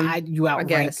outranks him. You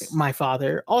outrank my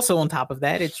father. Also, on top of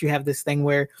that, you have this thing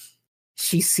where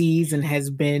she sees and has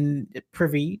been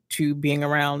privy to being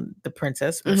around the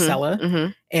princess,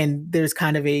 Marcella, and there's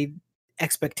kind of a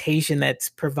expectation that's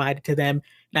provided to them.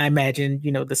 And I imagine,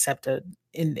 you know, the septa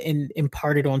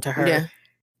imparted onto her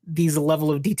these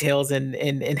level of details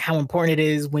and how important it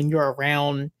is when you're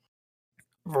around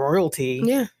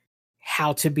royalty,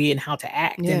 how to be and how to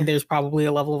act. And there's probably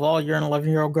a level of, oh, you're an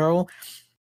 11-year-old girl.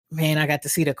 Man, I got to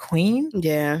see the queen.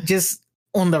 Yeah. Just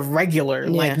on the regular,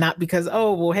 like not because,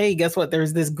 oh, well, hey, guess what?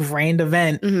 There's this grand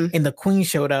event and the queen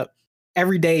showed up.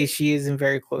 every day she is in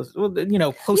very close, close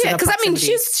enough proximity. Yeah, because I mean,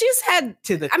 she's had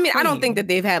to the. I mean, Queen. I don't think that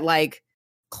they've had like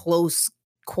close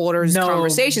quarters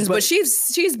conversations, but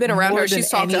she's been around her. She's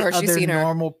talked to her. She's seen her.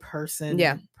 Normal person,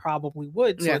 probably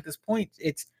would. So at this point,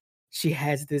 she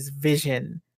has this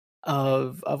vision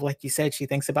of like you said, she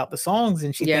thinks about the songs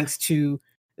and she thinks to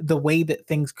the way that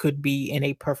things could be in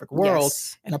a perfect world,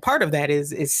 and a part of that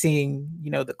is seeing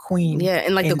the Queen,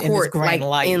 and like the court, like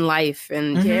life. In life,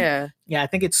 and I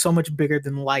think it's so much bigger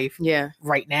than life,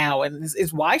 right now, and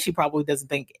is why she probably doesn't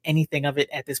think anything of it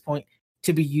at this point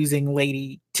to be using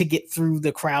Lady to get through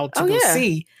the crowd to go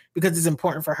see, because it's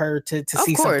important for her to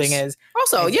see something as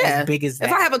big as that.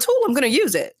 If I have a tool, I'm going to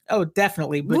use it. Oh,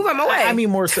 definitely. But move them away. I mean,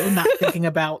 more so not thinking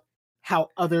about how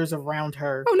others around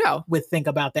her would think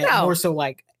about that. More so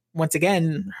like, once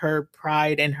again, her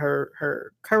pride and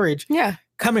her courage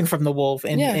coming from the wolf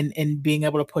and being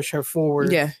able to push her forward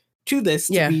to this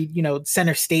to be,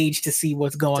 center stage to see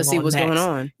what's going on. To see what's going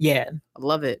on. Yeah. I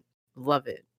love it. Love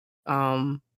it.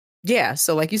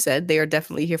 So like you said, they are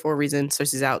definitely here for a reason.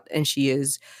 Cersei's out and she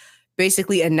is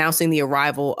basically announcing the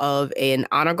arrival of an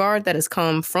honor guard that has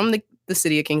come from the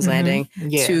city of King's Landing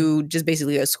to just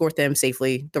basically escort them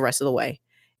safely the rest of the way.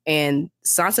 And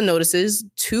Sansa notices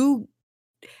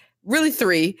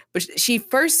three, but she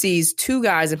first sees two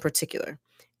guys in particular.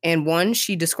 And one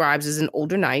she describes as an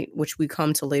older knight, which we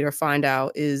come to later find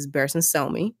out is Barristan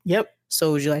Selmy. Yep.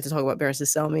 So would you like to talk about Barristan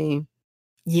Selmy?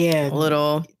 Yeah. A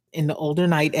little. In the older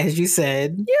knight, as you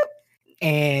said. Yep.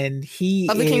 And he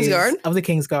of the Kingsguard. Of the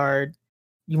Kingsguard.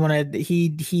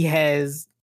 He has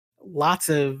lots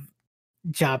of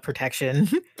job protection.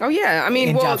 Oh yeah. I mean,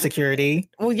 and job security.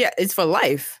 Well, yeah, it's for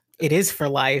life. It is for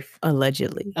life.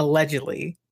 Allegedly.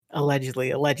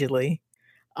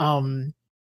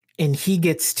 And he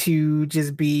gets to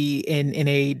just be in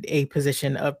a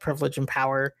position of privilege and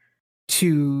power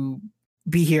to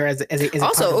be here as a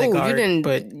also part of the guard, you didn't,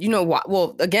 but you know what?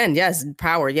 Well, again, yes,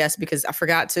 power, yes, because I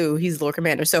forgot too. He's Lord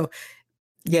Commander. So,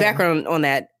 background on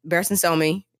that: Barristan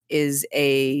Selmy is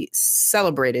a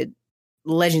celebrated,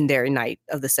 legendary knight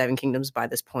of the Seven Kingdoms by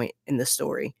this point in the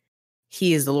story.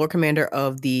 He is the Lord Commander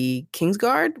of the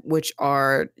Kingsguard, which there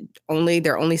are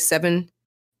only 7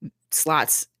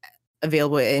 slots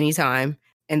available at any time,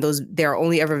 and there are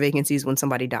only ever vacancies when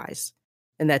somebody dies.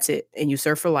 And that's it. And you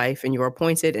serve for life, and you're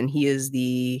appointed. And he is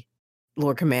the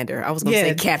Lord Commander. I was going to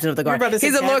say Captain of the Guard.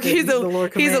 He's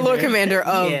the Lord Commander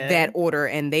of that order,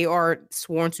 and they are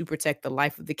sworn to protect the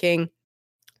life of the king.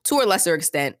 To a lesser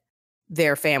extent,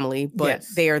 their family, but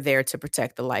they are there to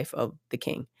protect the life of the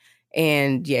king.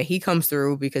 And he comes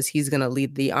through because he's going to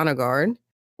lead the honor guard,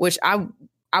 which I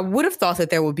would have thought that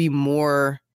there would be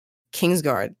more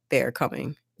Kingsguard there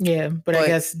coming. Yeah, but I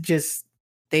guess just.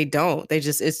 They don't.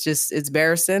 It's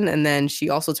Barristan. And then she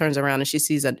also turns around and she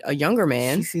sees a younger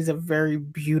man. She sees a very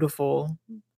beautiful,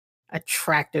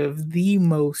 the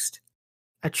most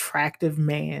attractive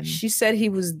man. She said he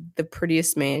was the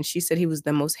prettiest man. She said he was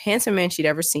the most handsome man she'd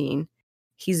ever seen.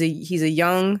 He's a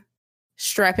young,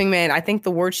 strapping man. I think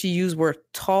the words she used were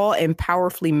tall and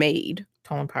powerfully made.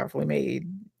 Tall and powerfully made.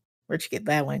 Where'd you get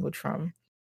that language from?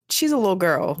 She's a little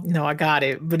girl. No, I got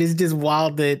it. But it's just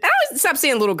wild that... Stop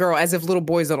saying little girl as if little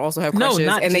boys don't also have crushes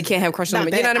and they can't have crushes on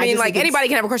them. You know what I mean? Like, anybody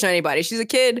can have a crush on anybody. She's a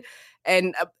kid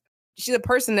and she's a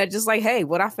person that just like, hey,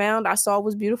 what I saw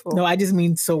was beautiful. No, I just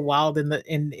mean so wild in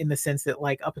the sense that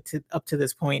like up to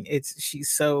this point, she's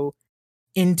so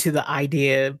into the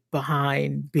idea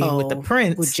behind being with the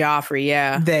prince. With Joffrey,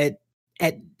 that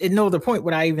at no other point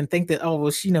would I even think that,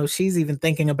 she's even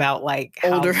thinking about like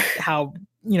how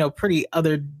pretty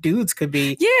other dudes could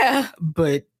be. Yeah.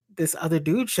 But this other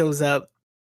dude shows up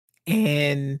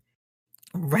and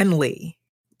Renly.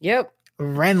 Yep.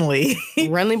 Renly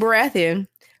Baratheon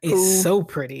is so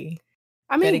pretty.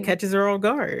 I mean, that he catches her off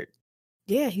guard.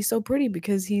 Yeah, he's so pretty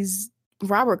because he's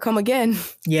Robert come again.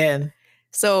 Yeah.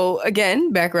 So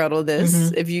again, background on this.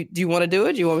 Mm-hmm. Do you want to do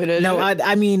it? Do you want me to? No,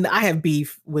 I mean, I have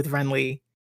beef with Renly,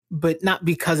 but not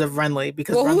because of Renly.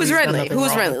 Because who is Renly?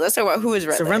 Who's Renly? Let's talk about who is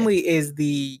Renly. So Renly is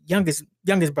the youngest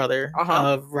brother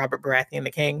of Robert Baratheon,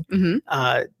 the king.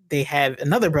 Mm-hmm. They have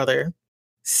another brother,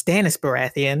 Stannis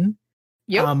Baratheon.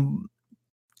 Yep.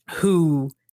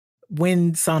 Who,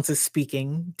 when Sansa's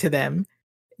speaking to them,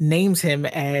 names him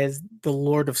as the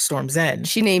Lord of Storm's End.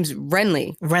 She names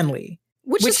Renly.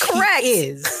 Which is correct. He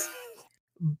is.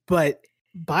 But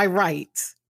by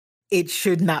rights, it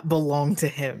should not belong to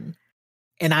him.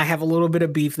 And I have a little bit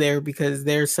of beef there because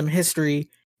there's some history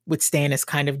with Stannis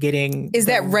kind of getting. Is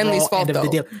that Renly's fault though? The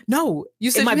deal. No, you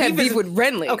said you had beef with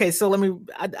Renly. Okay, so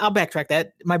I'll backtrack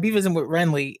that. My beef isn't with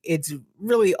Renly. It's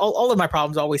really all of my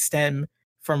problems always stem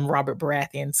from Robert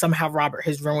Baratheon. Somehow Robert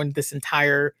has ruined this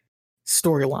entire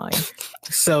storyline.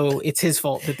 So it's his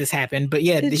fault that this happened. But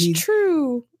yeah, it's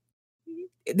true.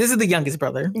 This is the youngest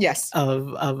brother. Yes.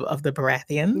 Of the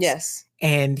Baratheons. Yes.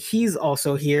 And he's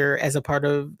also here as a part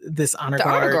of this honor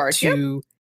guard to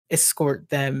escort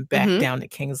them back down to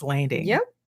King's Landing. Yep.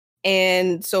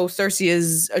 And so Cersei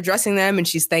is addressing them and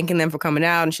she's thanking them for coming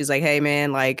out. And she's like, hey,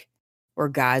 man, like, or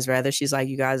guys, rather. She's like,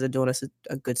 you guys are doing us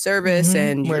a good service.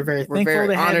 And we're very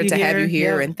honored to have you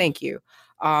here. And thank you.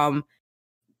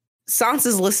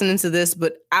 Sansa's listening to this,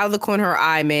 but out of the corner of her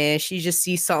eye, man, she just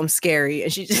sees something scary.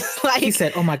 And she just like... He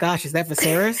said, oh my gosh, is that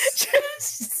Viserys?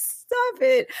 Stop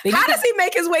it. How does he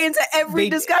make his way into every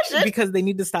discussion? Because they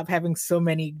need to stop having so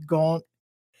many gaunt,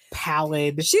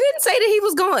 pallid... She didn't say that he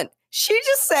was gaunt. She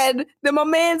just said that my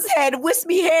man's had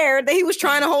wispy hair that he was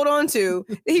trying to hold on to,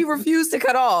 that he refused to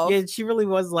cut off. Yeah, she really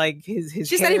was like his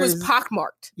She said he was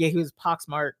pockmarked. Yeah, he was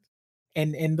pockmarked.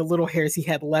 And the little hairs he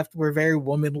had left were very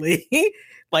womanly.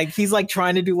 Like he's like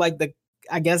trying to do like the,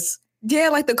 I guess... Yeah,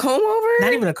 like the comb over?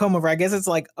 Not even a comb over. I guess it's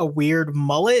like a weird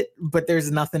mullet, but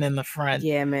there's nothing in the front.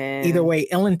 Yeah, man. Either way,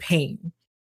 Ellen Payne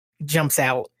jumps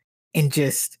out and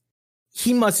just...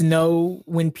 He must know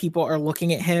when people are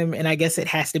looking at him, and I guess it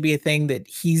has to be a thing that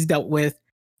he's dealt with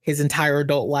his entire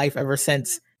adult life ever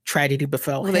since tragedy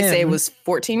befell him. They say it was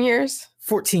 14 years?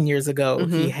 14 years ago,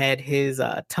 he had his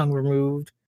tongue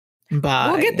removed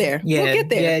by... We'll get there. Yeah, we'll get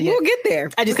there. Yeah. We'll get there.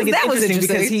 I just think it's interesting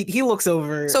because he looks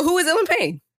over... So who is Ellen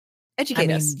Payne? Educate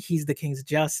us. He's the King's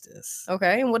Justice.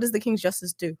 Okay, and what does the King's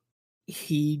Justice do?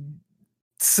 He...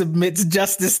 submits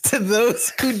justice to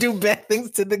those who do bad things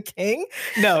to the king.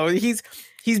 No, he's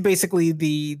basically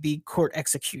the court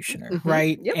executioner,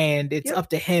 right? Yep. And it's up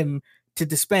to him to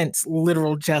dispense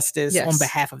literal justice on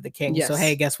behalf of the king. So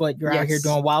hey, guess what? You're out here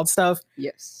doing wild stuff.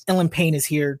 Yes. Ellen Payne is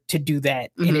here to do that.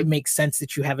 And it makes sense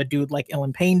that you have a dude like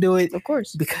Ellen Payne do it. Of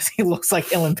course. Because he looks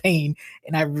like Ellen Payne.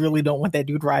 And I really don't want that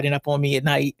dude riding up on me at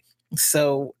night.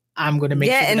 So I'm going to make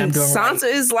sure that I'm doing Sansa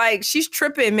right. is like, she's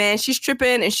tripping, man. She's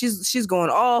tripping and she's going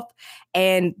off.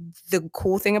 And the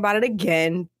cool thing about it,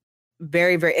 again,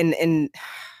 very, very, and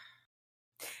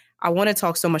I want to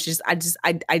talk so much.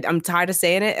 I'm tired of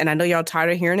saying it. And I know y'all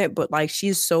tired of hearing it, but like,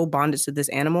 she's so bonded to this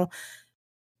animal.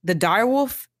 The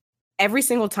direwolf, every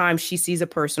single time she sees a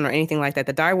person or anything like that,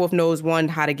 the direwolf knows, one,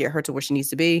 how to get her to where she needs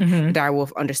to be. The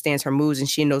direwolf understands her moves and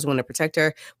she knows when to protect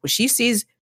her. When she sees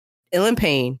Ellen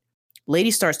Payne,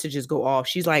 Lady starts to just go off.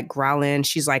 She's like growling.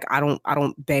 She's like, I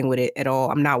don't bang with it at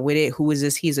all. I'm not with it. Who is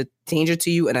this? He's a danger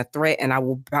to you and a threat, and I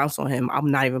will bounce on him. I'm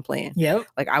not even playing. Yep.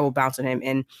 Like, I will bounce on him.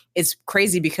 And it's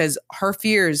crazy because her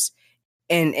fears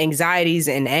and anxieties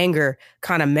and anger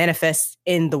kind of manifest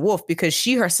in the wolf because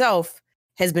she herself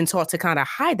has been taught to kind of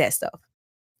hide that stuff.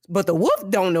 But the wolf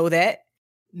don't know that.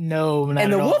 No, not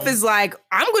and the at wolf all. is like,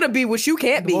 I'm going to be what you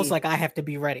can't be. The wolf's like, I have to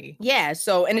be ready. Yeah.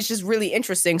 So, and it's just really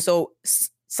interesting. So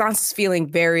Sansa's feeling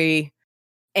very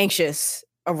anxious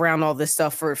around all this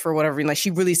stuff for whatever reason. Like,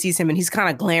 she really sees him and he's kind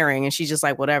of glaring and she's just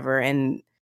like, whatever. And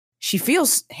she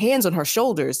feels hands on her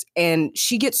shoulders and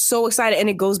she gets so excited. And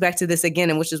it goes back to this again,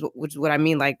 and which is what I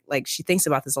mean. Like she thinks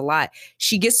about this a lot.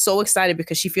 She gets so excited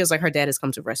because she feels like her dad has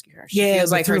come to rescue her. She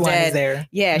feels like her dad there.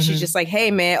 Yeah. She's just like,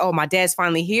 hey man, oh, my dad's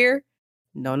finally here.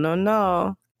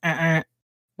 No.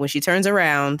 When she turns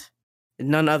around,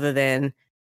 none other than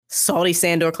salty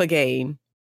Sandor Clegane.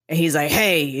 And he's like,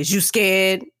 hey, is you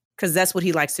scared? Because that's what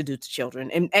he likes to do to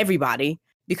children and everybody,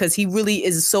 because he really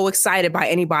is so excited by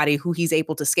anybody who he's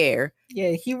able to scare.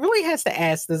 Yeah, he really has to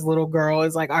ask this little girl,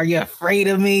 is like, are you afraid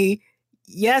of me?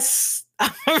 Yes,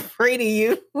 I'm afraid of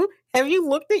you. Have you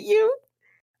looked at you?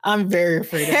 I'm very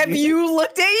afraid of you. Have you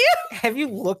looked at you? Have you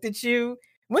looked at you?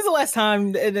 When's the last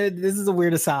time, this is a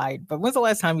weird aside, but when's the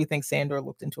last time you think Sandor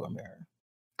looked into a mirror?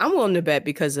 I'm willing to bet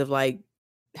because of like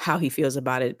how he feels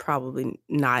about it, probably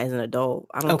not as an adult.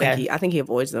 I think he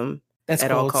avoids them. That's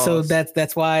at all costs. So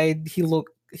that's why he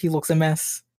looks a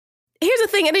mess. Here's the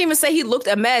thing, it didn't even say he looked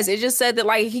a mess. It just said that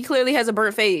like he clearly has a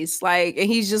burnt face. Like, and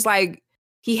he's just like,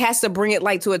 he has to bring it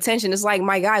like to attention. It's like,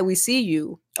 my guy, we see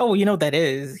you. Oh, you know what that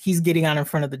is? He's getting out in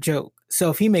front of the joke. So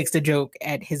if he makes the joke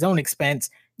at his own expense,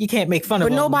 you can't make fun of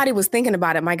him. But nobody was thinking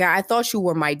about it, my guy. I thought you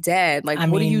were my dad. Like,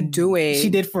 what are you doing? She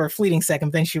did for a fleeting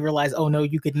second. Then she realized, oh no,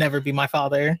 you could never be my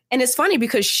father. And it's funny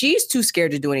because she's too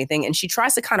scared to do anything. And she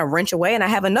tries to kind of wrench away. And I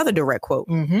have another direct quote.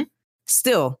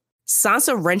 Still,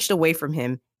 Sansa wrenched away from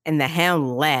him and the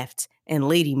hound laughed and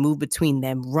Lady moved between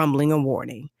them, rumbling a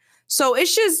warning. So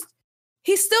it's just,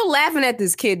 he's still laughing at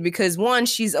this kid because one,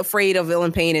 she's afraid of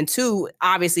Ellen Payne. And two,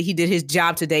 obviously he did his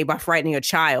job today by frightening a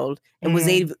child and was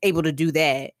able to do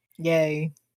that.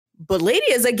 Yay. But Lady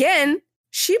is, again,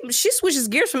 She switches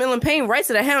gears from Ellen Payne right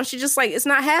to the Hound. She's just like, it's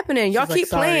not happening. Y'all keep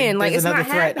playing. Like, it's not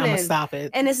happening. I'm gonna stop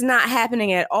it. And it's not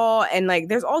happening at all. And like,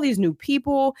 there's all these new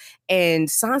people, and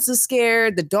Sansa's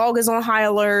scared. The dog is on high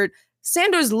alert.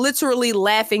 Sandor's literally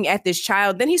laughing at this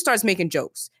child. Then he starts making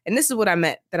jokes. And this is what I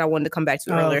meant that I wanted to come back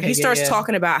to earlier. Okay, he starts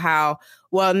talking about how,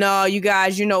 well, no, you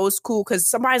guys, it's cool. Because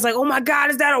somebody's like, oh my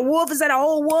God, is that a wolf? Is that a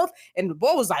whole wolf? And the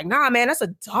boy was like, nah, man, that's a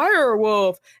dire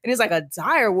wolf. And he's like, a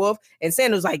dire wolf. And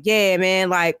Sandor's like, yeah, man,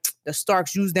 like the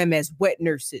Starks use them as wet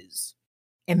nurses.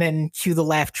 And then cue the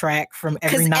laugh track from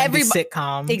every 90s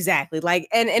sitcom. Exactly. Like,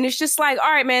 and it's just like,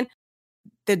 all right, man,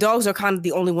 the dogs are kind of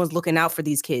the only ones looking out for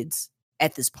these kids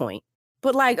at this point.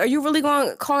 But like, are you really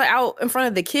going to call it out in front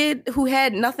of the kid who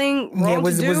had nothing wrong to do?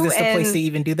 Was this the place to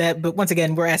even do that? But once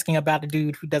again, we're asking about a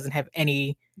dude who doesn't have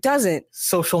any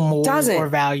social morals or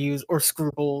values or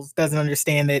scruples, doesn't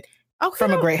understand that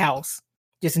from a great house,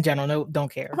 just in general, no,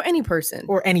 don't care. Or any person.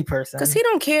 Because he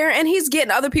don't care, and he's getting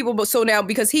other people. But so now,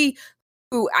 because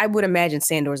who I would imagine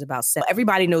Sandor's about 7.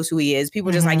 Everybody knows who he is.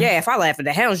 People just like, yeah, if I laugh at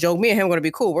the Hounds joke, me and him are going to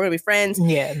be cool. We're going to be friends.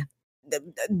 Yeah.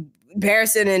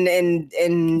 Barristan and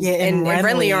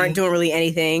Renly aren't doing really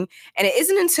anything. And it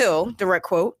isn't until, direct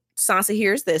quote, Sansa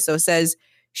hears this. So it says,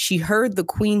 she heard the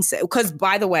queen say, because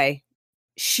by the way,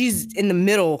 she's in the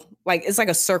middle, like it's like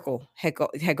a circle had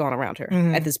gone around her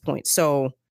at this point.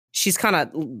 So she's kind of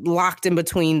locked in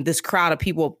between this crowd of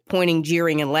people pointing,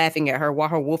 jeering, and laughing at her while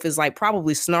her wolf is like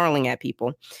probably snarling at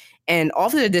people. And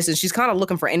off in the distance, she's kind of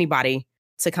looking for anybody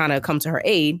to kind of come to her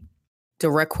aid.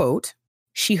 Direct quote,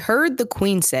 she heard the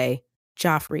queen say,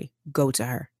 Joffrey, go to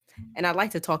her. And I'd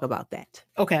like to talk about that.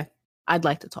 Okay. I'd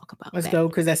like to talk about Let's go,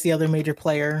 because that's the other major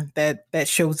player that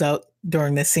shows up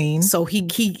during this scene. So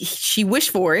she wished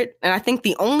for it. And I think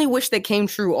the only wish that came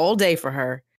true all day for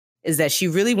her is that she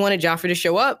really wanted Joffrey to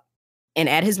show up. And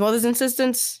at his mother's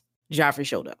insistence, Joffrey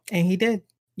showed up. And he did.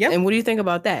 Yep. And what do you think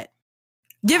about that?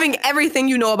 Giving everything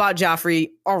you know about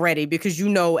Joffrey already, because you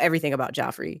know everything about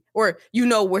Joffrey, or you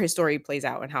know where his story plays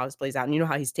out and how it plays out, and you know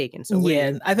how he's taken. So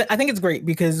yeah, I think it's great,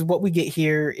 because what we get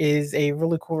here is a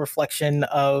really cool reflection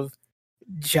of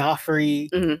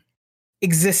Joffrey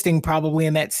existing probably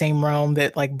in that same realm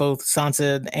that like both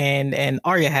Sansa and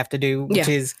Arya have to do, which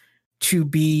is to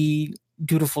be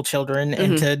dutiful children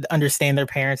and to understand their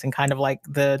parents and kind of like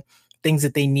the things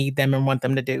that they need them and want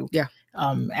them to do. Yeah.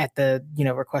 At the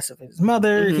request of his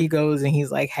mother, he goes and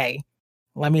he's like, hey,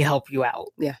 let me help you out.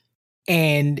 Yeah.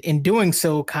 And in doing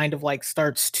so, kind of like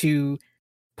starts to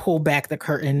pull back the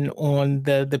curtain on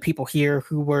the people here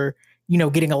who were,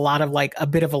 getting a lot of like a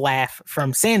bit of a laugh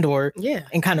from Sandor. Yeah.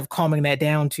 And kind of calming that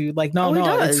down to like, no,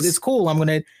 it's cool. I'm going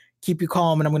to keep you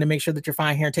calm and I'm going to make sure that you're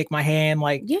fine here and take my hand.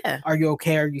 Like, are you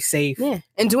okay? Are you safe? Yeah.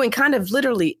 And doing kind of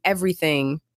literally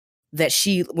everything that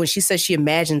when she says she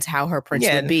imagines how her prince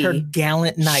would be, her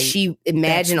gallant knight, she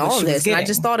imagined all of this. And I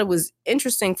just thought it was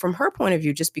interesting from her point of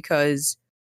view, just because,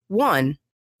 one,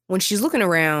 when she's looking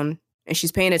around and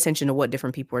she's paying attention to what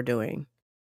different people are doing,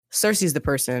 Cersei's the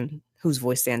person whose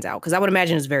voice stands out, because I would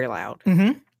imagine it's very loud.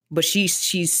 But she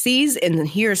sees and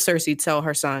hears Cersei tell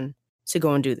her son to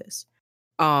go and do this.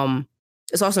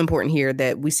 It's also important here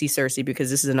that we see Cersei, because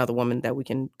this is another woman that we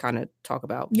can kind of talk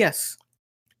about. Yes.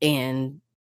 And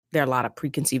there are a lot of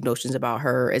preconceived notions about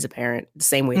her as a parent, the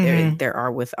same way there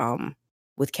are with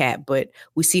Kat. But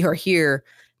we see her here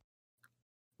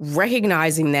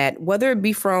recognizing that, whether it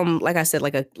be from, like I said,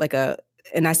 like a,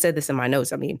 and I said this in my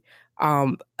notes, I mean,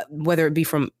 whether it be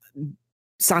from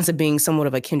Sansa being somewhat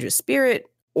of a kindred spirit,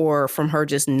 or from her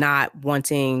just not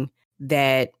wanting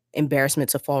that embarrassment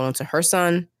to fall onto her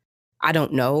son, I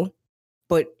don't know.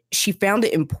 But she found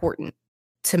it important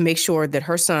to make sure that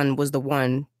her son was the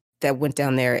one that went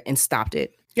down there and stopped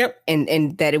it. Yep.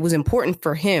 And that it was important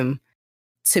for him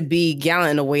to be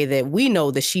gallant in a way that we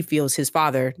know that she feels his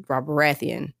father, Robert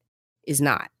Baratheon, is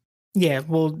not. Yeah,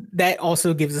 well, that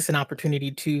also gives us an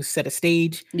opportunity to set a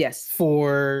stage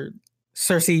for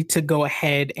Cersei to go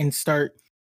ahead and start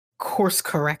course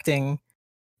correcting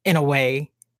in a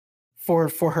way for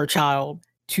her child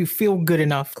to feel good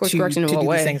enough to do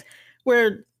these things.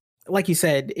 Where, like you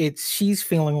said, she's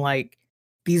feeling like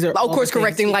these are course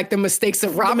correcting like the mistakes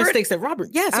of Robert. The mistakes that Robert.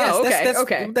 Yes.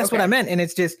 That's what I meant. And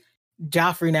it's just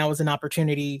Joffrey now is an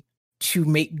opportunity to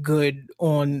make good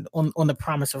on the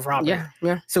promise of Robert.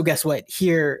 Yeah. So guess what?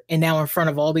 Here and now in front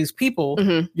of all these people,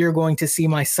 you're going to see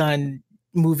my son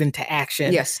move into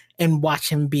action. Yes. And watch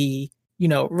him be,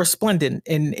 resplendent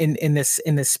in this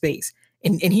space.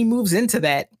 And he moves into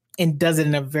that and does it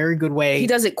in a very good way. He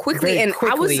does it quickly.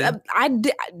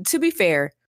 To be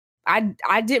fair,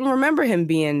 I didn't remember him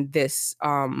being this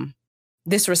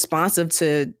this responsive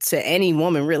to any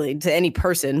woman, really, to any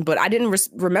person. But I didn't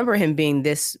remember him being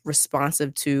this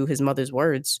responsive to his mother's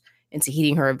words and to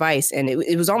heeding her advice. And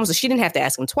it was almost, she didn't have to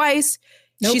ask him twice.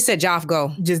 Nope. She said, Joff,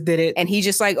 go. Just did it. And he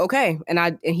just like, okay.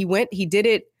 And he went, he did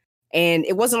it. And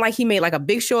it wasn't like he made like a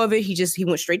big show of it. He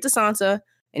went straight to Sansa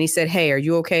and he said, hey, are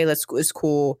you okay? It's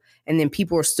cool. And then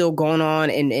people are still going on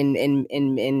and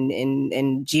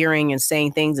jeering and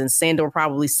saying things. And Sandor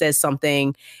probably says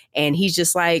something. And he's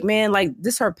just like, man, like,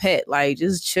 this her pet. Like,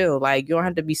 just chill. Like, you don't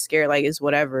have to be scared. Like, it's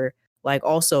whatever. Like,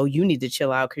 also, you need to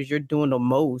chill out because you're doing the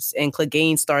most. And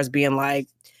Clegane starts being like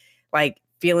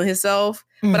feeling himself.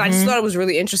 Mm-hmm. But I just thought it was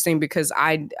really interesting because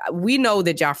we know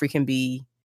that Joffrey can be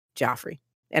Joffrey.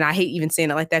 And I hate even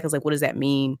saying it like that because, like, what does that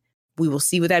mean? We will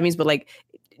see what that means. But, like,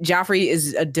 Joffrey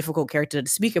is a difficult character to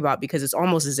speak about because it's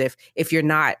almost as if you're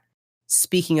not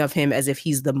speaking of him as if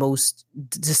he's the most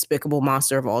despicable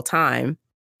monster of all time,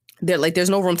 there's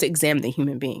no room to examine the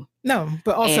human being. No,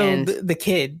 but also the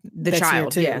kid. The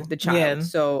child. Yeah, the child. Yeah.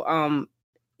 So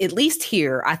at least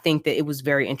here, I think that it was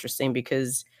very interesting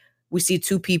because we see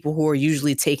two people who are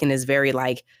usually taken as very,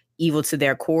 like, evil to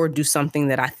their core do something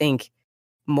that I think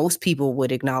most people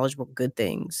would acknowledge were good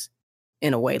things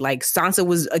in a way. Like, Sansa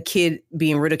was a kid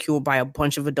being ridiculed by a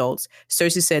bunch of adults.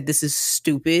 Cersei said, this is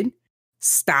stupid.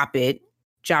 Stop it.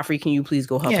 Joffrey, can you please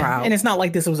go help her out? And it's not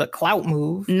like this was a clout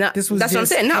move. No, this was that's what I'm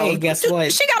saying. No, hey, guess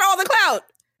what? She got all the clout.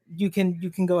 You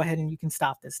can go ahead and you can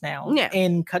stop this now. Yeah.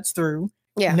 And cuts through.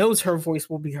 Yeah. Knows her voice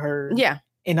will be heard. Yeah.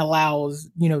 And allows,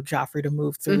 Joffrey to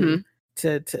move through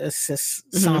to assist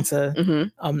Sansa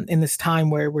in this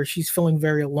time where she's feeling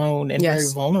very alone and very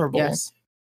vulnerable. Yes.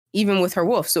 Even with her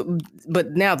wolf. So,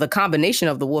 but now the combination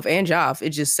of the wolf and Joff, it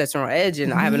just sets her on edge.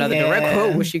 And I have another direct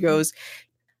quote where she goes,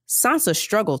 Sansa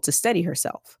struggled to steady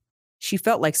herself. She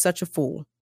felt like such a fool.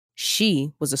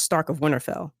 She was a Stark of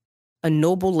Winterfell, a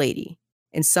noble lady,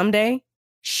 and someday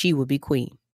she would be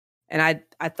queen. And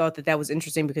I thought that was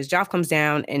interesting because Joff comes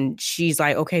down and she's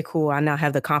like, okay, cool. I now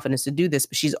have the confidence to do this.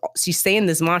 But she's saying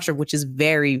this mantra, which is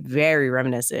very, very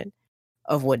reminiscent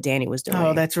of what Dany was doing.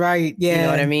 Oh, that's right. Yeah. You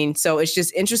know what I mean? So it's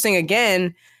just interesting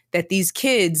again that these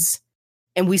kids,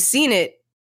 and we've seen it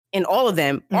in all of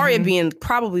them, Arya being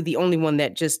probably the only one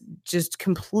that just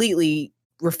completely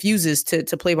refuses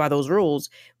to play by those rules.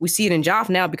 We see it in Joff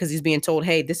now because he's being told,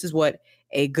 hey, this is what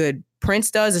a good prince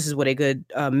does. This is what a good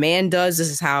man does. This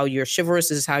is how you're chivalrous.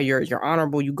 This is how you're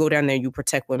honorable. You go down there, you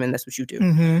protect women. That's what you do.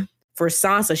 Mm-hmm. For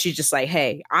Sansa, she's just like,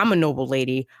 hey, I'm a noble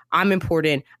lady. I'm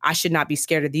important. I should not be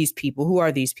scared of these people. Who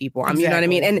are these people? You know what I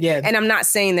mean? And I'm not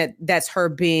saying that that's her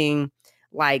being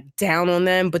like down on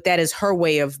them, but that is her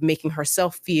way of making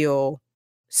herself feel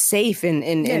safe and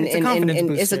it's a confidence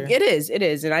booster. It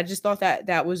is. And I just thought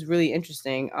that was really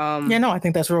interesting. I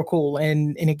think that's real cool.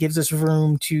 And it gives us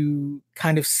room to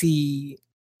kind of see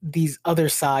these other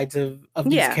sides of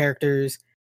these characters,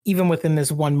 even within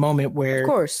this one moment where, of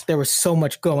course, there was so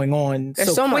much going on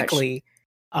so quickly,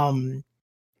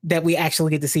 that we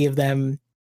actually get to see of them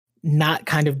not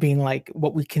kind of being like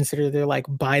what we consider their like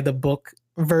by the book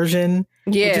version.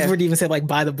 Yeah, which is weird to even say like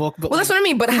by the book. But well, that's what I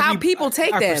mean. But how people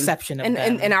take our them, perception of and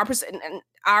them,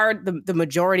 and the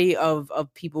majority of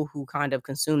people who kind of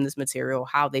consume this material,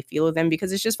 how they feel of them,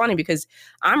 because it's just funny because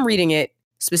I'm reading it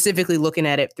specifically looking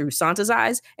at it through Sansa's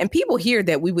eyes, and people here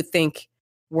that we would think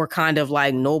were kind of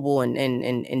like noble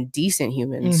and decent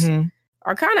humans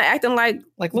are kind of acting like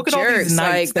look jerks. At all these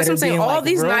knights. Like, that's what I'm saying. All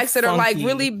these knights that are like funky.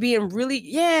 really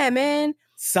being man.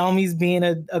 Selmy's being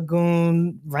a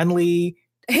goon. Renly.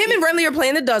 Him and Renly are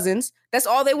playing the dozens. That's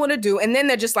all they want to do. And then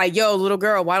they're just like, yo, little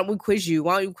girl, why don't we quiz you?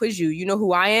 You know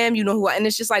who I am? You know who I am? And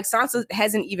it's just like Sansa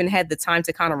hasn't even had the time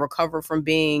to kind of recover from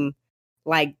being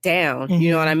like down. Mm-hmm.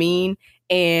 You know what I mean?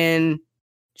 And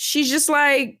she's just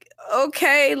like,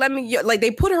 okay, let me, like,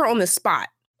 they put her on the spot.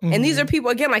 Mm-hmm. And these are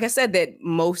people, again, like I said, that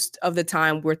most of the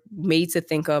time we're made to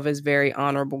think of as very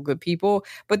honorable, good people.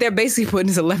 But they're basically putting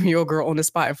this 11-year-old girl on the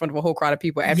spot in front of a whole crowd of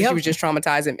people after she was just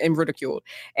traumatized and ridiculed.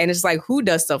 And it's like, who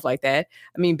does stuff like that?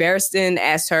 I mean, Barristan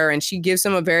asked her and she gives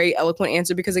him a very eloquent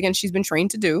answer because, again, she's been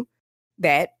trained to do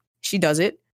that. She does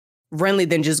it. Renly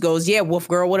then just goes, yeah, wolf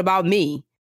girl, what about me?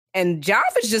 And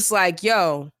Joff is just like,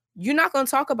 yo, you're not going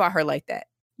to talk about her like that.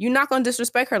 You're not going to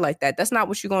disrespect her like that. That's not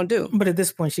what you're going to do. But at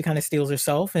this point, she kind of steals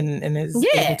herself and is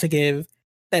able to give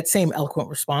that same eloquent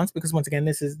response because, once again,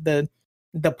 this is the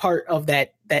part of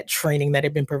that training that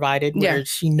had been provided where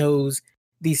she knows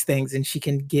these things and she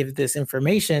can give this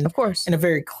information, of course, in a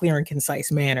very clear and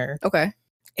concise manner. Okay.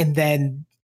 And then...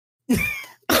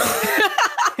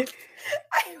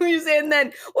 You're saying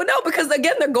then, well, no, because,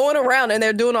 again, they're going around and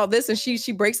they're doing all this and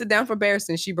she breaks it down for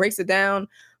Barristan. She breaks it down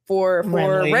for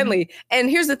Renly. And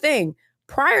here's the thing.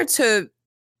 prior to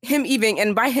him even,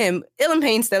 and by him, Ilham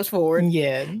Payne steps forward.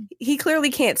 Yeah. He clearly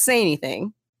can't say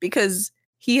anything because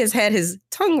he has had his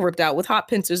tongue ripped out with hot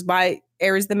pincers by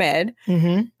Aerys the Mad.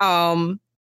 Mm-hmm.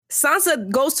 Sansa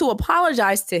goes to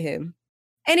apologize to him,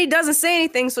 and he doesn't say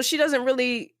anything, so she doesn't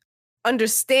really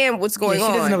understand what's going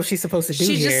on. She doesn't know what she's supposed to do.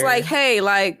 She's just like, hey,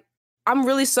 like, I'm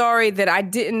really sorry that I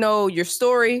didn't know your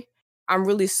story. I'm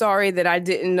really sorry that I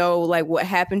didn't know, like, what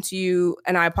happened to you,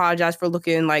 and I apologize for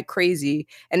looking, like, crazy.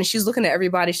 And she's looking at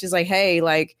everybody. She's like, hey,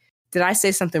 like, did I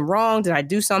say something wrong? Did I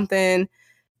do something?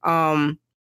 Then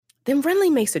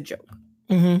Renly makes a joke.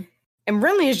 Mm-hmm. And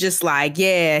Renly is just like,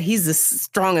 yeah, he's a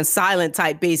strong and silent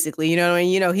type, basically. You know what I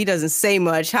mean? You know, he doesn't say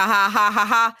much. Ha, ha, ha, ha,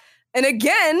 ha. And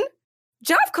again,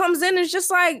 Joff comes in and is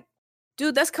just like,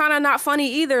 dude, that's kind of not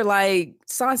funny either. Like,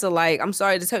 Sansa, like, I'm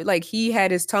sorry to tell you, like, he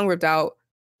had his tongue ripped out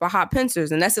by hot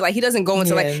pincers. And that's it. Like, he doesn't go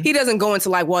into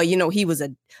like, well, you know, he was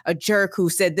a jerk who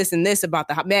said this and this about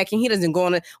the hot Mad King. He doesn't go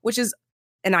into, which is,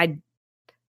 and I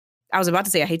was about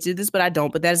to say I hate to do this, but I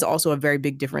don't. But that is also a very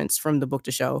big difference from the book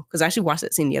to show. Because I actually watched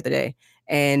that scene the other day.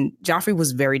 And Joffrey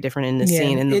was very different in this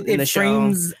scene in the show. It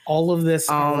frames all of this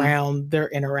around their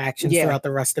interactions throughout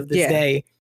the rest of this day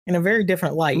in a very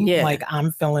different light. Yeah. Like,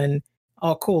 I'm feeling,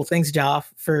 oh, cool. Thanks, Joff,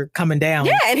 for coming down.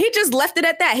 Yeah, and he just left it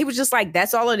at that. He was just like,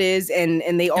 that's all it is. And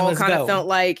they all kind of felt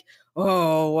like,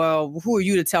 oh, well, who are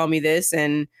you to tell me this?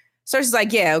 And Cersei's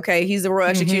like, yeah, okay, he's the royal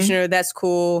executioner. That's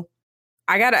cool.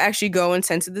 I got to actually go and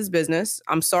tend to this business.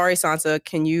 I'm sorry, Sansa.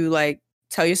 Can you, like,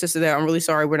 tell your sister that I'm really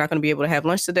sorry we're not going to be able to have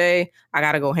lunch today? I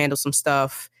got to go handle some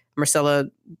stuff. Marcella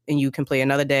and you can play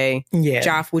another day. Yeah.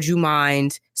 Joff, would you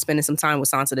mind spending some time with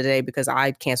Sansa today because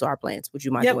I cancel our plans? Would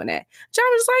you mind doing that? Joff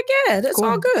was like, yeah, that's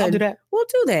all good. I'll do that. We'll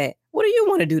do that. What do you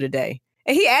want to do today?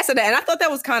 And he asked her that. And I thought that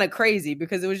was kind of crazy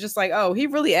because it was just like, oh, he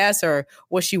really asked her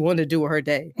what she wanted to do with her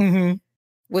day. Mm-hmm.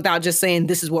 Without just saying,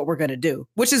 this is what we're going to do.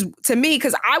 Which is, to me,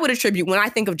 because I would attribute, when I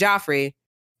think of Joffrey,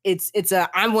 it's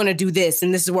I'm going to do this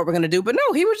and this is what we're going to do. But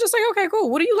no, he was just like, okay, cool.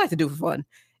 What do you like to do for fun?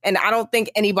 And I don't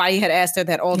think anybody had asked her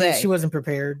that all day. She wasn't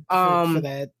prepared for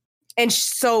that. And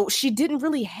so she didn't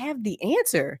really have the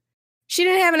answer. She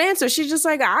didn't have an answer. She's just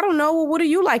like, I don't know. Well, what do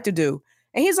you like to do?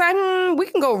 And he's like, we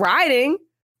can go riding,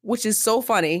 which is so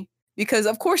funny because,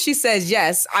 of course, she says,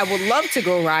 yes, I would love to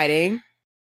go riding.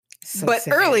 So but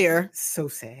sad.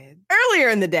 Earlier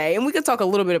in the day, and we could talk a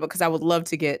little bit about, because I would love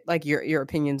to get like your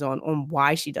opinions on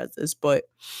why she does this. But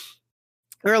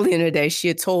early in the day, she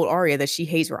had told Arya that she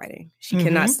hates riding. She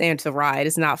cannot stand to ride.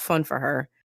 It's not fun for her.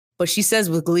 But she says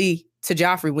with glee to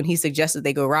Joffrey when he suggested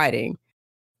they go riding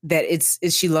that it's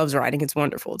she loves riding. It's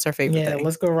wonderful. It's her favorite thing. Yeah,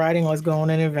 let's go riding. Let's go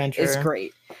on an adventure. It's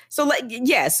great. So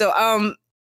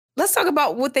let's talk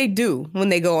about what they do when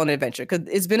they go on an adventure, because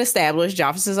it's been established.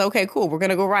 Joffrey says, okay, cool, we're going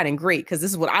to go riding. Great, because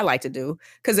this is what I like to do.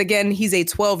 Because, again, he's a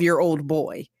 12-year-old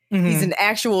boy. Mm-hmm. He's an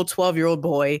actual 12-year-old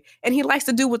boy, and he likes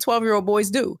to do what 12-year-old boys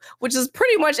do, which is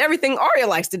pretty much everything Arya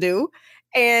likes to do.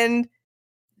 And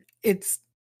it's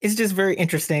just very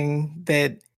interesting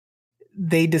that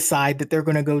they decide that they're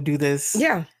going to go do this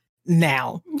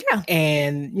now. Yeah.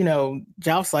 And, you know,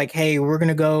 Joff's like, hey, we're going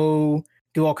to go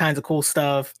do all kinds of cool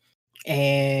stuff.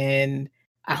 And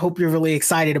I hope you're really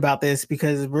excited about this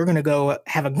because we're going to go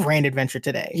have a grand adventure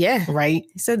today. Yeah. Right?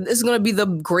 He said this is going to be the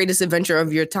greatest adventure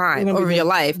of your time, of your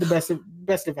life. The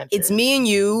best adventure. It's me and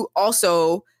you.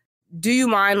 Also, do you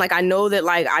mind? Like, I know that,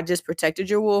 like, I just protected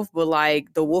your wolf, but,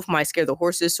 like, the wolf might scare the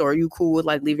horses. So are you cool with,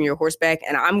 like, leaving your horse back?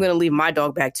 And I'm going to leave my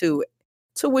dog back, too.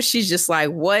 To which she's just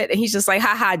like, what? And he's just like,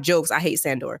 haha, jokes. I hate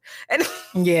Sandor. And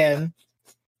yeah.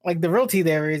 Like, the real tea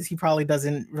there is he probably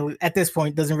doesn't really, at this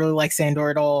point, doesn't really like Sandor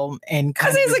at all. And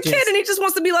because he's a kid and he just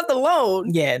wants to be left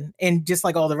alone. Yeah. And just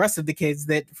like all the rest of the kids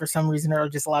that for some reason are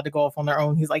just allowed to go off on their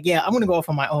own. He's like, yeah, I'm going to go off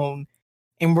on my own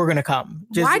and we're going to come.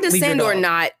 Just why does Sandor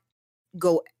not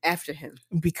go after him?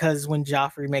 Because when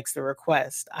Joffrey makes the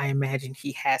request, I imagine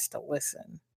he has to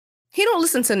listen. He don't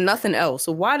listen to nothing else.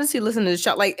 So why does he listen to the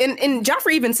shot? Like, and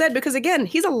Joffrey even said, because again,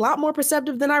 he's a lot more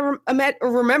perceptive than I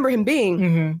remember him being.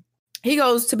 Mm-hmm. He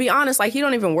goes, to be honest, like, he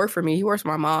don't even work for me. He works for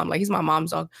my mom. Like, he's my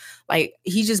mom's dog. Like,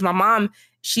 my mom,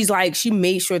 she's like, she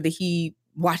made sure that he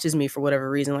watches me for whatever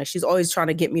reason. Like, she's always trying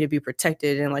to get me to be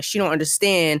protected. And, like, she don't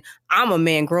understand. I'm a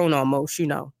man grown almost, you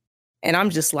know. And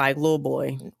I'm just like, little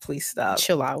boy, please stop.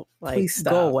 Chill out. Like, please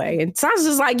stop. Go away. And Sansa's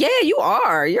just like, yeah, you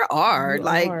are. You're hard.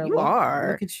 Like, you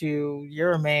are. Look at you.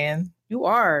 You're a man. You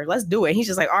are. Let's do it. And he's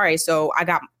just like, all right, so I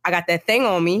got that thing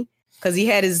on me. Because he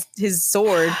had his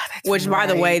sword, which, by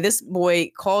the way, this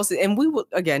boy calls it, and we will,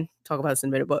 again, talk about this in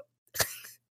a minute, but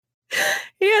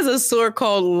he has a sword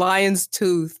called Lion's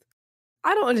Tooth.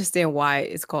 I don't understand why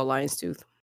it's called Lion's Tooth,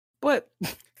 but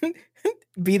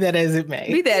Be that as it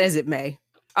may. Be that as it may.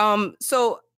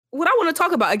 So what I want to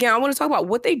talk about, again, I want to talk about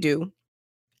what they do.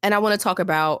 And I want to talk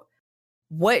about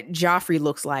what Joffrey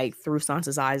looks like through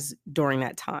Sansa's eyes during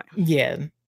that time. Yeah.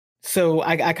 So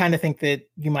I kind of think that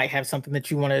you might have something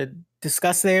that you want to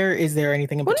discuss there. Is there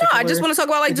anything in particular? No, I just want to talk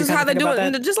about like just how they're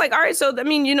doing. Just like, all right, so I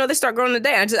mean, they start growing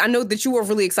today. I know that you were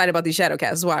really excited about these shadow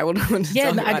casts. That's why I want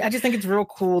to I just think it's real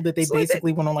cool that they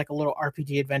basically went on like a little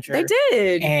RPG adventure. They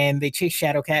did. And they chased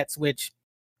shadow cats, which,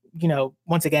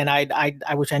 once again,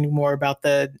 I wish I knew more about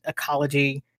the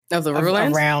ecology of the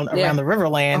Riverlands around the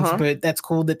Riverlands, but that's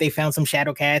cool that they found some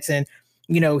shadow cats and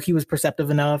he was perceptive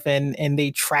enough and they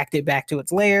tracked it back to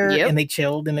its lair and they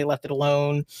chilled and they left it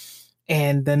alone.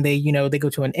 And then they go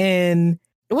to an inn.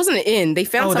 It wasn't an inn. They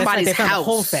found somebody's they found house. A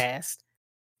hold fast.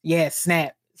 Yeah,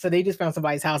 snap. So they just found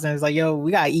somebody's house and it's like, yo,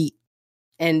 we gotta eat.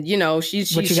 And she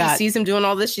sees him doing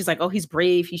all this. She's like, "Oh, he's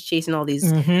brave. He's chasing all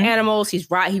these animals. He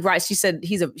rides." She said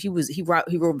he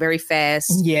rode very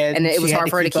fast. Yeah, and it was hard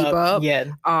for her to keep up.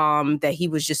 Yeah, that he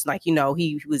was just like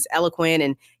he was eloquent,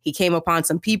 and he came upon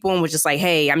some people and was just like,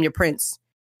 "Hey, I'm your prince.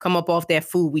 Come up off that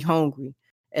food. We hungry."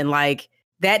 And like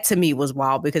that to me was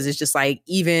wild because it's just like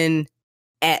even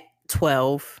at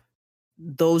 12.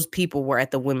 Those people were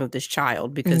at the whim of this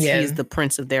child because he's the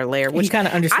prince of their lair. Which kind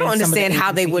of understand. I don't understand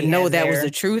how they would know that was the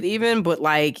truth, even. But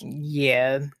like,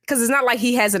 because it's not like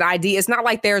he has an ID. It's not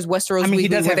like there's Westeros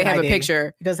Weekly where they have a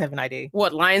picture. He does have an ID.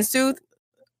 What, Lion's Tooth?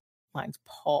 Lion's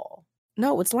Paw.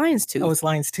 No, it's Lion's Tooth. Oh, it's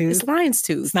Lion's Tooth. It's Lion's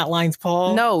Tooth. It's not Lion's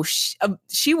Paw. No,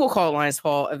 she will call it Lion's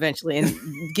Paw eventually and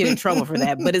get in trouble for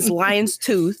that. But it's Lion's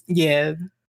Tooth. Yeah.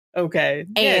 Okay.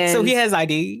 And so he has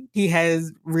ID. He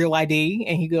has real ID,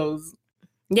 and he goes.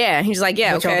 Yeah, he's like,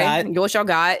 yeah, okay. What y'all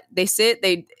got? They sit,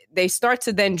 they start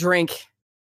to then drink.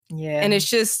 Yeah. And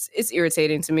it's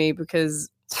irritating to me because,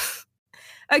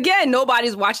 again,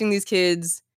 nobody's watching these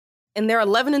kids and they're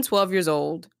 11 and 12 years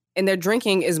old and they're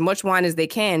drinking as much wine as they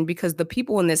can because the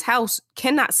people in this house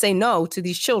cannot say no to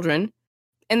these children.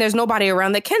 And there's nobody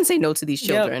around that can say no to these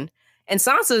children. Yep. And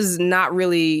Sansa's not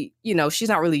really, she's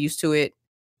not really used to it.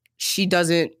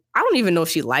 I don't even know if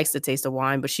she likes the taste of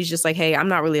wine, but she's just like, hey, I'm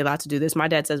not really allowed to do this. My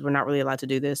dad says we're not really allowed to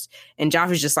do this. And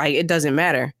Joffrey's just like, it doesn't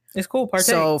matter. It's cool. Partake.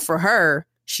 So for her,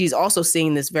 she's also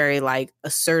seeing this very like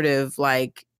assertive,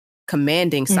 like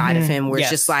commanding side of him where it's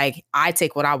just like, I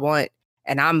take what I want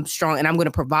and I'm strong and I'm going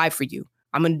to provide for you.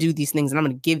 I'm going to do these things and I'm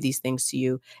going to give these things to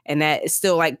you. And that is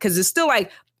still like, because it's still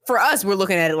like, for us, we're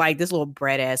looking at it like this little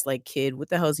brat ass like kid. What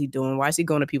the hell is he doing? Why is he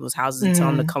going to people's houses and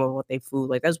telling them to come up with their food?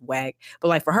 Like that's whack. But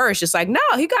like for her, it's just like, no,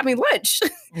 he got me lunch.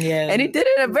 Yeah, and he did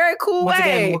it in a very cool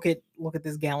way. Again, look at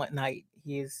this gallant knight.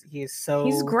 He is so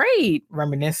he's great,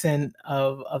 reminiscent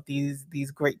of these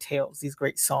great tales, these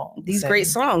great songs, great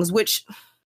songs. Which,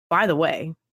 by the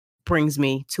way, brings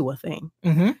me to a thing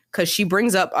because she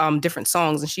brings up different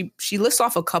songs and she lists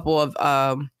off a couple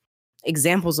of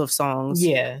examples of songs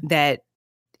that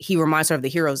he reminds her of the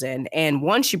heroes in. And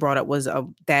one she brought up was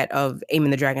that of Aemon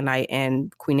the Dragon Knight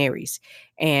and Queen Aerys.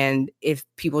 And if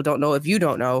people don't know, if you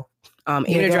don't know, Aemon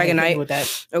the Dragon Knight.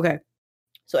 Okay.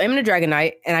 So Aemon the Dragon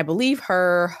Knight, and I believe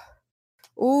her,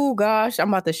 oh gosh, I'm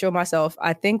about to show myself.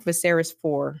 I think Viserys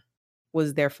IV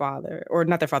was their father, or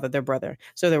not their father, their brother.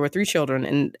 So there were 3 children.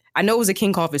 And I know it was a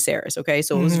king called Viserys. Okay.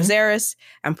 So it was Viserys.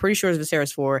 I'm pretty sure it was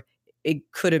Viserys IV.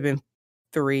 It could have been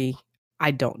 3. I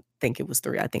don't think it was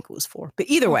 3. I think it was 4. But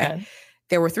either way,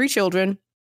 there were 3 children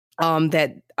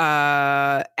that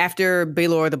after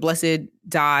Baelor the Blessed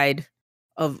died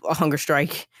of a hunger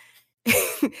strike,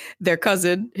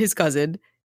 his cousin,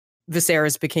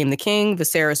 Viserys became the king.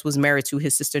 Viserys was married to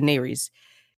his sister Naerys.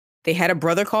 They had a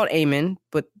brother called Aemon,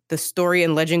 but the story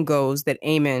and legend goes that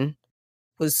Aemon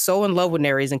was so in love with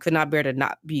Naerys and could not bear to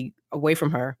not be away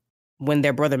from her. When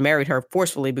their brother married her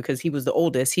forcefully because he was the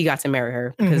oldest, he got to marry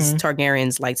her because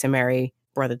Targaryens like to marry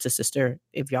brother to sister.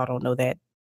 If y'all don't know that,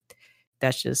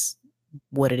 that's just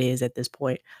what it is at this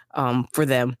point for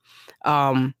them.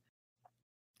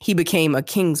 He became a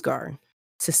Kingsguard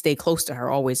to stay close to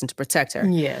her always and to protect her.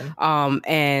 Yeah.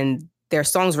 And there are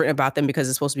songs written about them because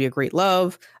it's supposed to be a great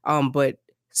love. But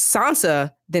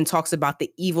Sansa then talks about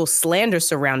the evil slander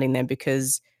surrounding them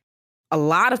because a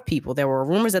lot of people, there were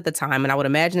rumors at the time, and I would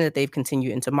imagine that they've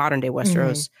continued into modern day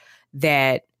Westeros,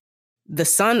 that the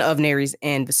son of Naerys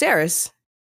and Viserys,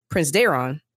 Prince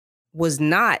Daeron, was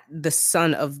not the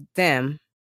son of them.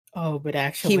 Oh, but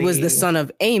actually, he was the son of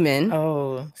Aemon.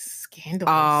 Oh,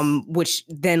 scandalous. Which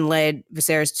then led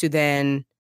Viserys to then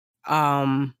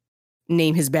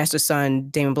name his bastard son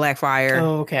Daemon Blackfyre.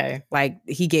 Oh, okay. Like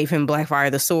he gave him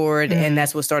Blackfyre the sword, and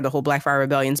that's what started the whole Blackfyre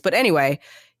rebellions. But anyway,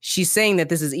 she's saying that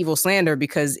this is evil slander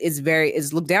because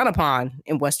it's looked down upon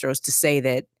in Westeros to say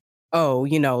that, oh,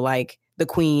 like the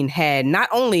queen had not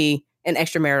only an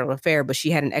extramarital affair, but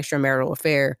she had an extramarital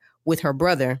affair with her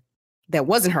brother that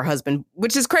wasn't her husband,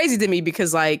 which is crazy to me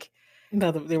because like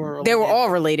no, they were all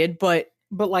related, but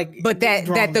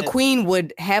that the queen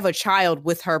would have a child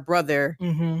with her brother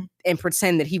and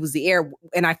pretend that he was the heir.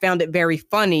 And I found it very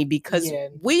funny because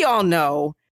we all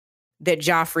know that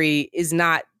Joffrey is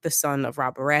not the son of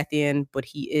Robb Baratheon, but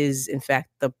he is in fact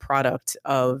the product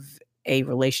of a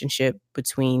relationship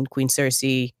between Queen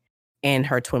Cersei and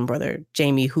her twin brother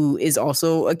Jaime, who is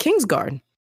also a Kingsguard.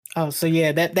 Oh, so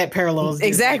yeah, that parallels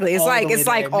exactly. Like, it's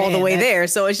like all the way there.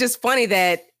 So it's just funny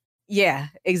that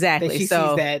exactly. That she sees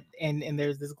that and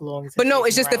there's this glowing. But no,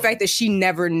 it's just the fact that she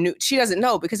never knew. She doesn't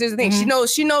know because here's the thing: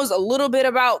 she knows a little bit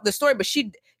about the story, but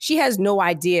she has no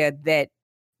idea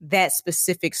that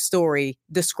specific story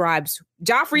describes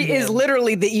Joffrey is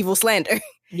literally the evil slander.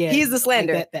 Yeah, he's the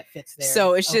slander. Like that fits there.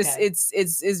 So it's just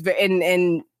it's very,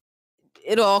 and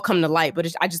it'll all come to light.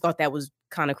 But I just thought that was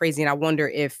kind of crazy, and I wonder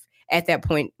if at that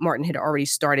point Martin had already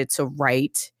started to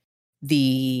write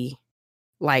the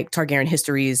like Targaryen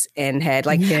histories and had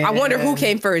like I wonder who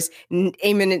came first,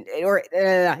 Aemon and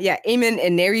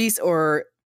Daenerys or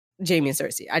Jaime and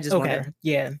Cersei. I just wonder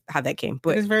how that came.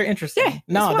 But it's very interesting. Yeah,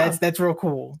 no, that's real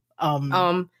cool.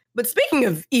 But speaking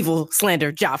of evil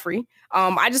slander, Joffrey,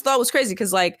 I just thought it was crazy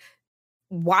because like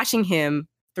watching him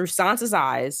through Sansa's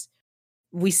eyes,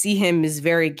 we see him as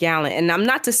very gallant. And I'm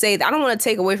not to say that I don't want to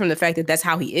take away from the fact that that's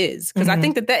how he is, because I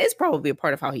think that is probably a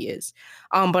part of how he is.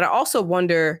 But I also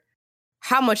wonder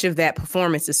how much of that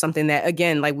performance is something that,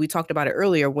 again, like we talked about it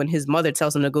earlier, when his mother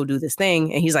tells him to go do this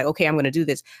thing and he's like, okay, I'm going to do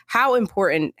this. How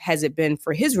important has it been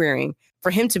for his rearing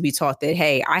for him to be taught that,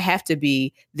 hey, I have to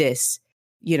be this,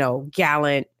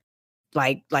 gallant,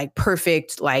 like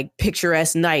perfect, like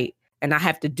picturesque knight. And I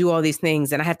have to do all these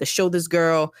things. And I have to show this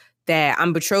girl that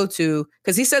I'm betrothed to,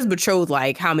 because he says betrothed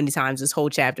like how many times this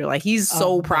whole chapter. Like he's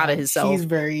so proud of himself. He's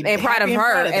very and proud of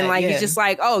her. And like, he's just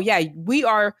like, oh yeah, we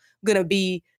are going to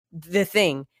be the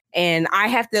thing. And I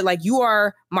have to, like, you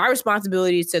are my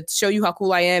responsibility to show you how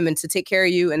cool I am and to take care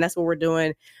of you. And that's what we're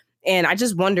doing. And I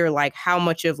just wonder like how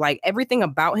much of like everything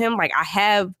about him, like I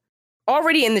have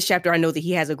already in this chapter, I know that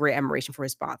he has a great admiration for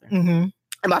his father. And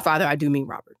by father, I do mean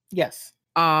Robert. Yes.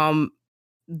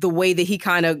 The way that he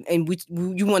kind of, and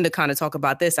you wanted to kind of talk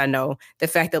about this, I know, the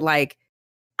fact that like,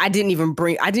 I didn't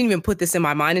even put this in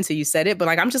my mind until you said it, but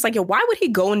like, I'm just like, yo, why would he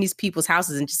go in these people's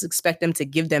houses and just expect them to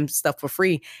give them stuff for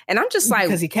free? And I'm just like,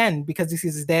 because he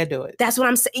sees his dad do it. That's what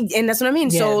I'm saying. And that's what I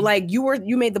mean. Yeah. So like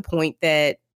you made the point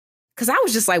that, because I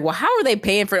was just like, well, how are they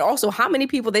paying for it? Also, how many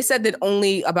people? They said that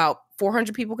only about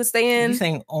 400 people could stay in. You're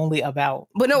saying only about.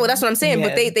 But no, that's what I'm saying. Yeah.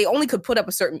 But they only could put up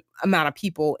a certain amount of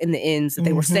people in the inns that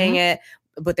they were staying at.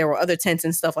 But there were other tents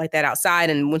and stuff like that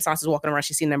outside. And when Sansa's walking around,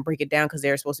 she's seen them break it down because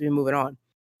they're supposed to be moving on.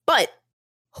 But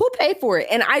who paid for it?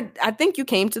 And I think you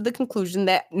came to the conclusion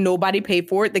that nobody paid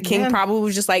for it. The king probably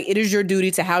was just like, it is your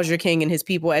duty to house your king and his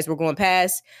people as we're going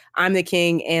past. I'm the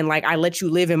king and like I let you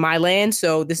live in my land.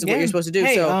 So this is what you're supposed to do.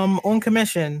 Hey, so on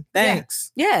commission.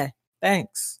 Thanks. Yeah.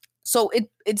 Thanks. So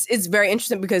it's very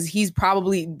interesting because he's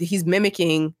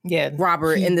mimicking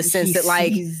Robert in the sense that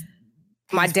like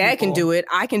my dad can do it.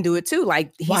 I can do it too.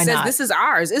 Like he says, this is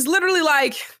ours. It's literally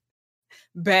like,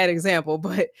 bad example,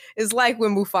 but it's like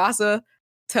when Mufasa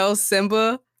tells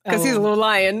Simba, because he's a little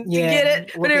lion, to get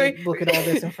it. But anyway, look at all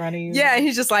this in front of you. Yeah, and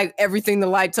he's just like, everything the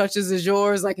light touches is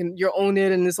yours, like, and you'll own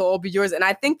it, and this will all be yours. And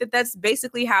I think that that's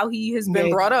basically how he has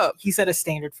been brought up. He set a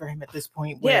standard for him at this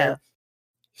point where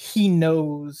he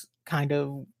knows kind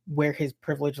of where his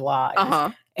privilege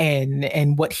lies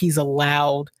and what he's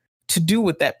allowed to do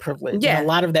with that privilege. Yeah. And a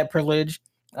lot of that privilege,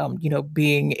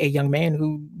 being a young man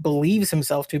who believes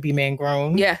himself to be man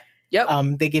grown. Yeah.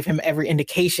 Yep. They give him every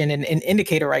indication and an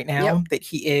indicator right now that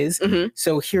he is.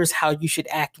 So here's how you should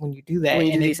act when you do that. When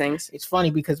you do these things. It's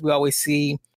funny because we always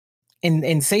see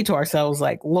and say to ourselves,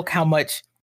 like, look how much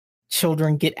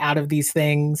children get out of these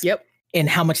things. Yep. And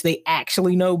how much they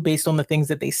actually know based on the things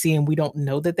that they see and we don't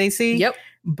know that they see. Yep.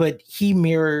 But he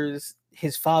mirrors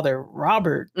his father,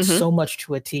 Robert, so much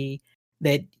to a T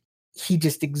that he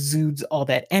just exudes all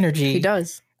that energy. He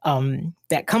does.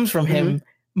 That comes from him.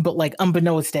 But like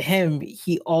unbeknownst to him,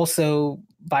 he also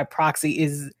by proxy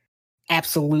is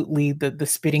absolutely the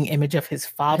spitting image of his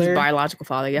father. His biological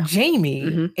father,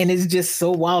 Jaime. And it's just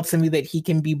so wild to me that he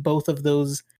can be both of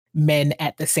those men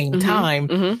at the same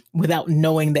time without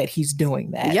knowing that he's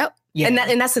doing that. Yep. Yeah.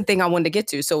 And that's the thing I wanted to get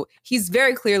to. So he's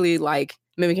very clearly like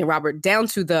mimicking Robert down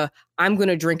to the I'm going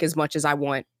to drink as much as I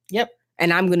want. Yep.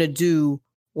 And I'm going to do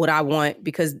what I want,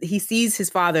 because he sees his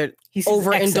father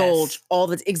overindulge all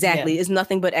the exactly. It's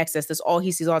nothing but excess. That's all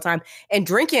he sees all the time. And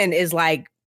drinking is like,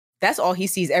 that's all he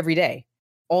sees every day,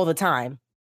 all the time,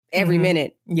 every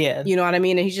minute. Yeah. You know what I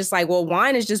mean? And he's just like, well,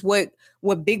 wine is just what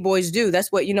big boys do.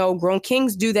 That's what, grown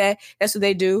kings do that. That's what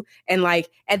they do. And like,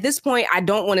 at this point, I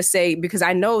don't want to say, because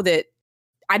I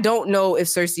don't know if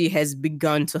Cersei has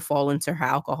begun to fall into her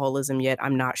alcoholism yet.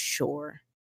 I'm not sure.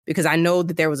 Because I know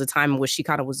that there was a time in which she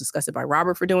kind of was disgusted by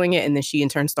Robert for doing it, and then she in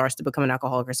turn starts to become an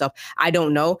alcoholic herself. I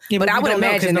don't know, but I would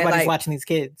imagine that nobody's watching these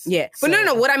kids. Yeah, but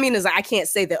no. What I mean is, I can't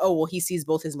say that. Oh, well, he sees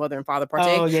both his mother and father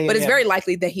partake, but it's very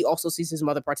likely that he also sees his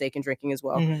mother partake in drinking as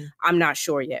well. I'm not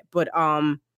sure yet, but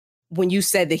when you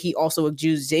said that he also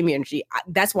exudes Jaime energy,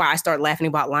 that's why I start laughing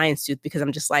about Lion's Tooth, because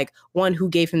I'm just like, one, who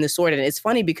gave him the sword? And it's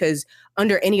funny because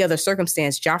under any other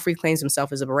circumstance, Joffrey claims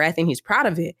himself as a Baratheon. He's proud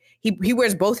of it. He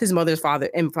wears both his mother's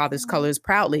father's colors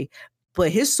proudly,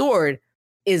 but his sword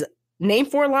is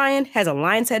named for a lion, has a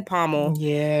lion's head pommel.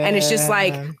 Yeah. And it's just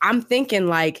like, I'm thinking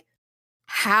like,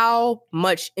 how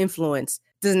much influence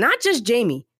does not just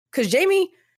Jaime, because Jaime,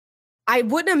 I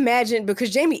wouldn't imagine,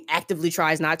 because Jaime actively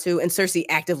tries not to, and Cersei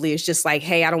actively is just like,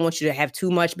 hey, I don't want you to have too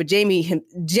much. But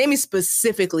Jaime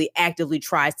specifically actively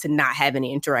tries to not have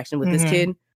any interaction with this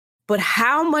kid. But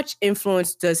how much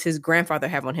influence does his grandfather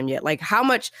have on him yet? Like, how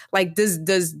much, like, does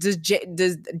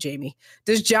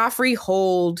Joffrey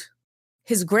hold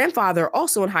his grandfather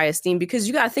also in high esteem? Because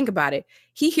you got to think about it.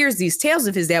 He hears these tales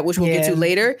of his dad, which we'll get to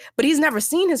later, but he's never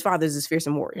seen his father as this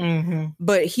fearsome warrior.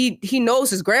 But he knows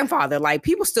his grandfather. Like,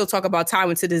 people still talk about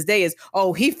Tywin to this day as,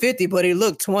 oh, he 50, but he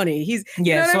looked 20. He's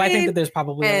I think that there's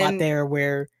probably a lot there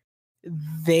where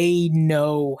they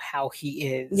know how he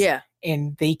is. Yeah.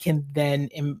 And they can then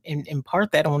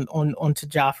impart that onto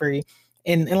Joffrey.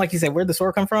 And like you said, where'd the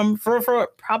sword come from? For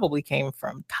probably came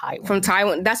from Tywin. From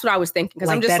Tywin. That's what I was thinking. Because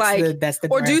I'm just that's the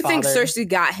or do you think Cersei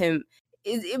got him?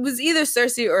 It was either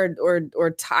Cersei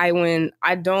or Tywin.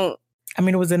 I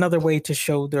mean, it was another way to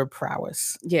show their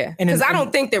prowess. Yeah. Because I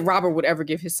don't think that Robert would ever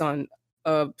give his son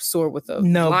a sword with a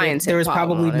lion's head. There was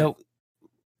probably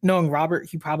knowing Robert,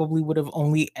 he probably would have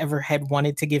only ever had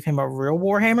wanted to give him a real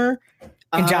warhammer.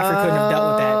 And Joffrey couldn't have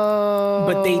dealt with that.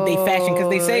 But they fashioned, because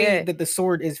they say that the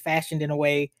sword is fashioned in a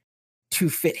way to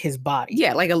fit his body.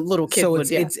 Yeah, like a little kid. So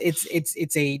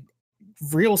it's a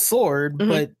real sword,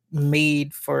 but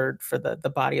made for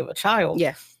the body of a child.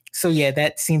 Yeah. So yeah,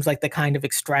 that seems like the kind of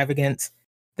extravagance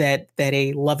that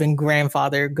a loving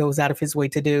grandfather goes out of his way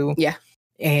to do. Yeah.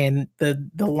 And the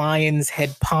lion's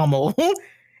head pommel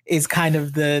is kind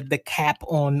of the cap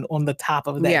on the top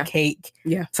of that cake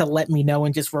to let me know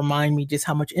and just remind me just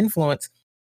how much influence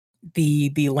the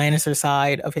Lannister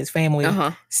side of his family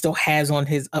still has on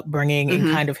his upbringing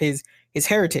and kind of his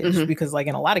heritage. Because like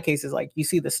in a lot of cases, like you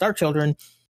see the Stark children,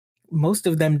 most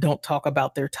of them don't talk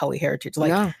about their Tully heritage.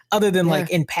 Like other than like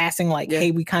in passing, like,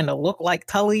 hey, we kind of look like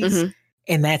Tullys.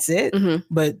 And that's it.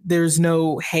 But there's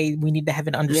no, hey, we need to have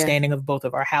an understanding of both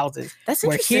of our houses. That's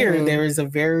where interesting. here, there is a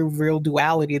very real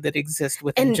duality that exists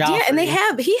within Joffrey. Yeah,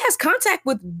 and he has contact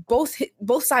with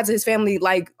both sides of his family,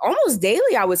 like almost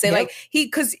daily, I would say. Like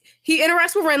because he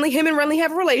interacts with Renly. Him and Renly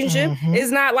have a relationship.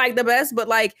 It's not like the best, but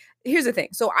like, here's the thing.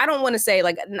 So I don't want to say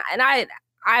like, and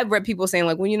I've read people saying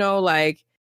like, well, like,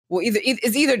 well,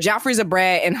 it's either Joffrey's a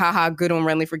brat and haha, good on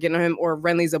Renly for getting on him, or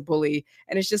Renly's a bully.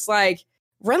 And it's just like,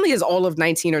 Renly is all of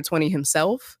 19 or 20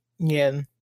 himself. Yeah.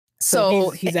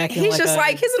 So he's acting he's just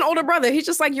like, he's an older brother. He's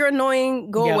just like, you're annoying.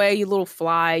 Go away, you little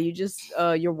fly. You just,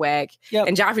 you're whack.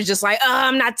 And Joffrey's just like,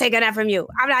 I'm not taking that from you.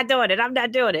 I'm not doing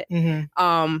it.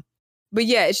 But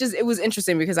yeah, it was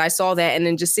interesting because I saw that, and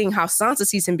then just seeing how Sansa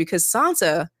sees him, because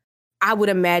Sansa, I would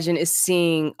imagine, is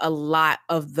seeing a lot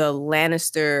of the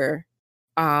Lannister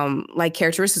like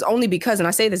characteristics, only because, and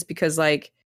I say this because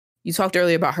like, you talked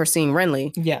earlier about her seeing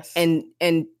Renly. Yes. And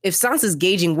if Sansa's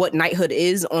gauging what knighthood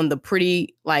is on the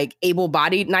pretty, like,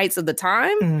 able-bodied knights of the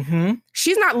time,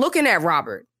 she's not looking at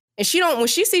Robert. And when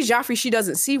she sees Joffrey, she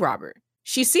doesn't see Robert.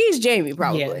 She sees Jaime,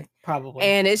 probably. Yeah, probably.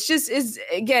 And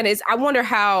I wonder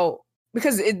how,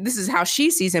 because this is how she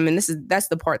sees him, and that's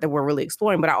the part that we're really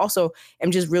exploring. But I also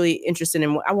am just really interested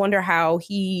in, I wonder how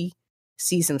he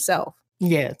sees himself.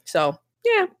 Yeah. So,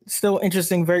 yeah. Still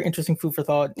interesting, very interesting food for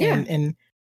thought. Yeah. And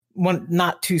one,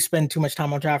 not to spend too much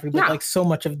time on Joffrey, but like so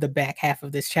much of the back half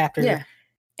of this chapter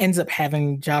ends up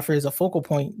having Joffrey as a focal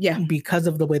point because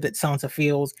of the way that Sansa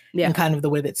feels and kind of the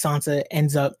way that Sansa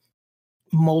ends up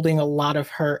molding a lot of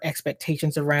her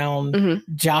expectations around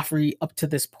Joffrey up to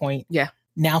this point. Yeah.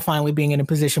 Now finally being in a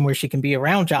position where she can be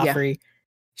around Joffrey,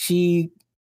 she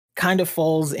kind of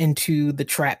falls into the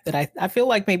trap that I feel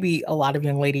like maybe a lot of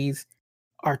young ladies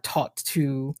are taught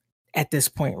to at this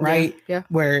point, right? Yeah.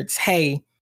 Where it's, hey,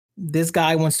 this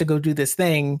guy wants to go do this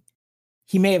thing.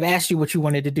 He may have asked you what you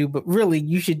wanted to do, but really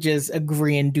you should just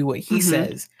agree and do what he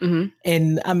says.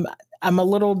 And I'm a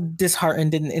little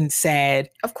disheartened and sad,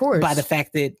 of course, by the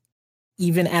fact that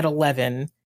even at 11,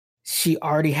 she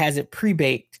already has it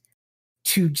pre-baked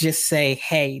to just say,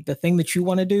 hey, the thing that you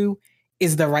want to do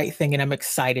is the right thing, and I'm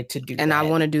excited to do and that. I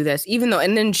want to do this, even though,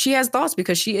 and then she has thoughts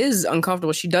because she is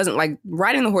uncomfortable. She doesn't like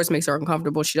riding the horse, makes her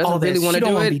uncomfortable. She doesn't really want to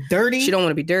do it. Be dirty. She don't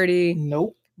want to be dirty.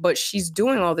 Nope. But she's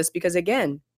doing all this because,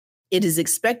 again, it is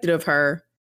expected of her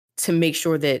to make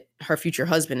sure that her future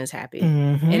husband is happy.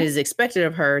 It is expected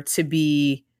of her to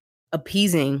be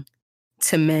appeasing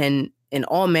to men in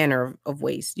all manner of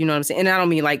ways. You know what I'm saying? And I don't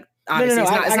mean like, obviously,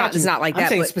 it's not like that.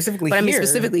 But I mean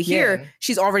specifically here,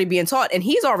 she's already being taught, and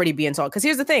he's already being taught. Because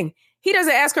here's the thing. He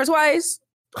doesn't ask her twice.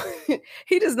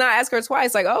 He does not ask her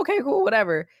twice. Like, okay, cool,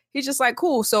 whatever. He's just like,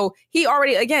 cool. So he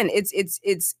already, again,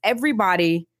 it's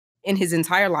everybody in his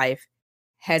entire life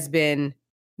has been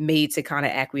made to kind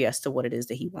of acquiesce to what it is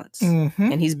that he wants.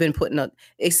 And he's been putting up,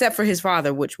 except for his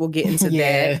father, which we'll get into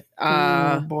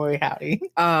that. Boy, howdy.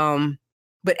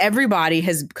 But everybody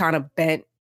has kind of bent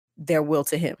their will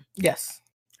to him. Yes.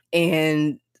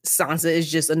 And Sansa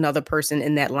is just another person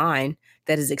in that line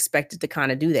that is expected to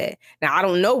kind of do that. Now, I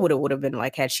don't know what it would have been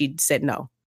like had she said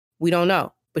no. We don't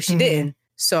know, but she didn't.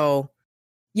 So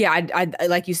yeah, I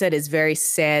like you said, it's very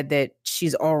sad that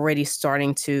she's already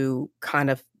starting to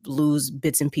kind of lose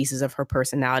bits and pieces of her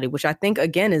personality, which I think,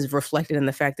 again, is reflected in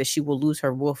the fact that she will lose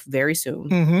her wolf very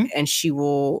soon. And she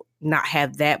will not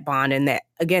have that bond and that,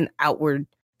 again, outward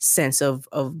sense of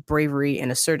bravery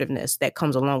and assertiveness that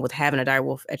comes along with having a dire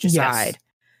wolf at your side.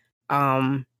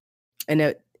 And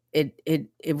it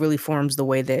really forms the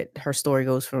way that her story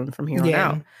goes from here on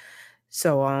out.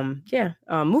 So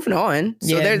moving on.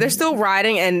 So they're still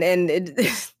riding, and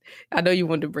I know you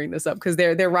wanted to bring this up because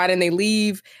they're riding, they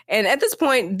leave, and at this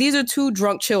point, these are two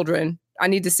drunk children. I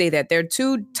need to say that they're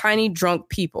two tiny drunk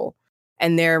people,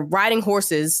 and they're riding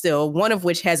horses still. One of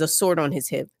which has a sword on his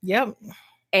hip. Yep.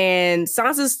 And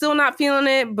Sansa's still not feeling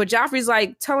it, but Joffrey's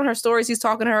like telling her stories. He's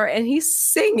talking to her, and he's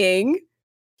singing.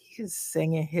 He's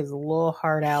singing his little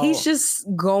heart out. He's just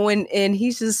going in.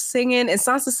 He's just singing. And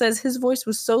Sansa says his voice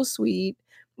was so sweet.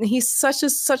 And he's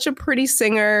such a pretty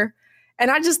singer.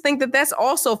 And I just think that that's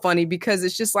also funny because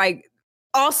it's just like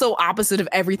also opposite of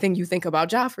everything you think about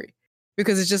Joffrey.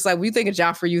 Because it's just like when you think of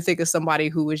Joffrey, you think of somebody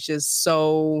who is just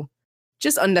so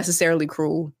just unnecessarily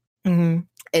cruel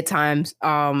at times.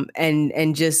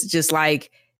 And just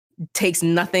like takes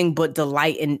nothing but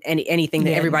delight in anything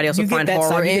that everybody else would find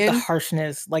horror in. You get the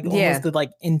harshness, like almost the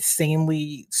like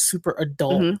insanely super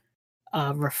adult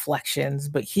reflections.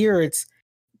 But here it's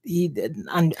here's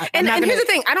the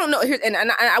thing. I don't know.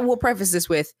 And I will preface this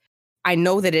with, I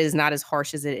know that it is not as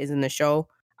harsh as it is in the show.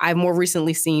 I've more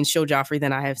recently seen show Joffrey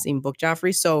than I have seen book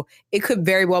Joffrey, so it could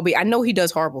very well be. I know he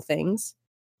does horrible things,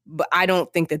 but I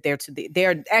don't think that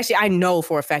they're actually, I know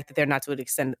for a fact that they're not to an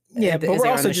extent. Yeah, but we're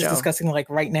also just discussing like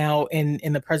right now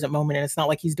in the present moment, and it's not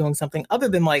like he's doing something other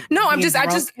than like I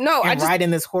just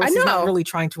riding this horse. He's not really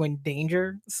trying to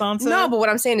endanger Sansa. No, but what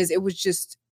I'm saying is it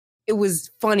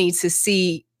was funny to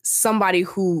see somebody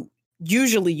who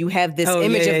usually you have this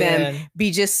image of them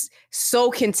be just so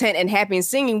content and happy and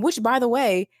singing, which by the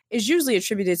way is usually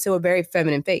attributed to a very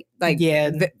feminine fate, like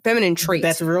feminine traits.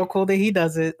 That's real cool that he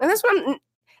does it, and that's what I'm.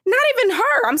 Not even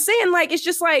her. I'm saying, like, it's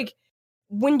just like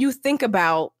when you think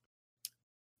about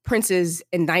princes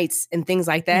and knights and things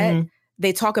like that,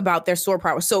 they talk about their sword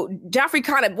power. So Joffrey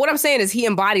kind of, what I'm saying is he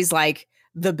embodies like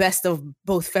the best of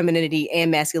both femininity and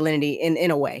masculinity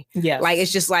in a way. Yeah. Like,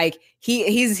 it's just like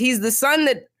he's the son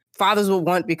that fathers would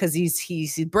want because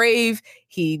he's brave.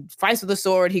 He fights with a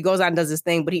sword. He goes out and does his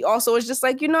thing. But he also is just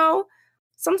like,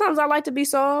 sometimes I like to be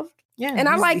soft. Yeah, and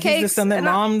I like cakes. He's the son that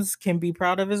moms can be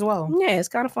proud of as well. Yeah, it's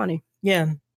kind of funny.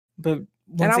 Yeah, but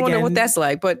I wonder what that's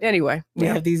like. But anyway, we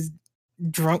have these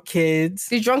drunk kids.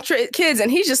 Kids,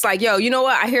 and he's just like, yo, you know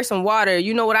what? I hear some water.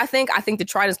 You know what I think? I think the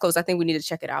trident's close. I think we need to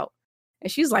check it out.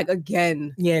 And she's like,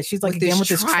 again. Yeah, she's like, again with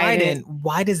this trident.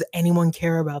 Why does anyone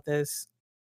care about this?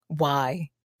 Why?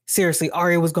 Seriously,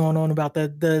 Arya was going on about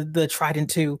the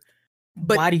trident too.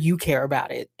 But why do you care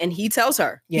about it? And he tells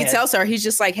her. Yeah. He tells her, he's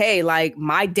just like, hey, like,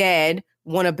 my dad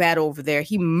won a battle over there.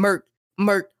 He murked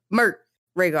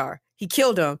Rhaegar. He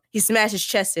killed him. He smashed his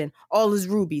chest in, all his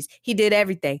rubies. He did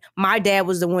everything. My dad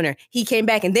was the winner. He came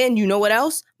back. And then, you know what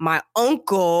else? My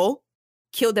uncle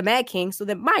killed the Mad King so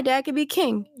that my dad could be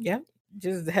king. Yeah.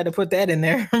 Just had to put that in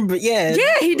there. But yeah.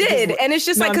 Yeah, he did. And it's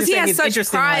just like, because he has such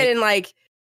pride and like,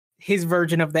 his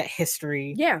version of that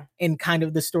history. Yeah. And kind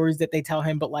of the stories that they tell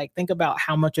him. But like, think about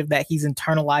how much of that he's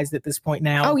internalized at this point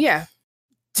now. Oh, yeah.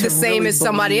 The same as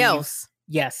somebody else.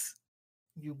 Yes.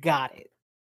 You got it.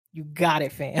 You got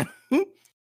it, fam.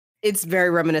 It's very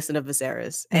reminiscent of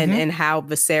Viserys and how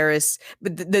Viserys,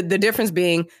 but the difference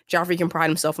being Joffrey can pride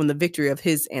himself on the victory of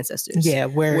his ancestors. Yeah,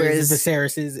 whereas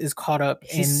Viserys is caught up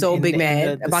he's so big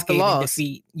mad about the loss.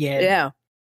 Defeat. Yeah. Yeah.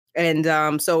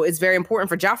 And so it's very important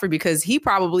for Joffrey because he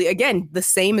probably, again, the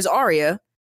same as Arya,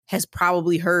 has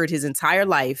probably heard his entire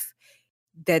life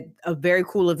that a very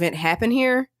cool event happened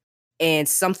here and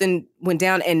something went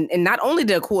down. And not only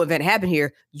did a cool event happen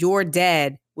here, your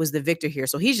dad was the victor here.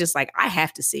 So he's just like, I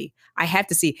have to see. I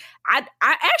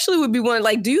actually would be wondering,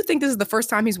 like, do you think this is the first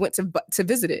time he's went to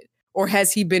visit it? Or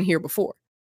has he been here before?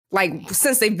 Like,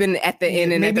 since they've been at the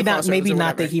inn and maybe at the not, maybe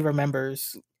not that he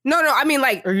remembers. No, I mean,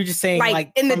 like, or you're just saying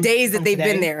like in the days that they've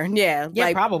been there. Yeah. Yeah,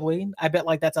 like, probably. I bet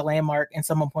like that's a landmark and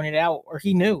someone pointed it out or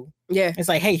he knew. Yeah. It's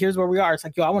like, hey, here's where we are. It's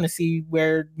like, yo, I want to see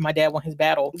where my dad won his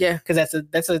battle. Yeah. Because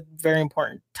that's a very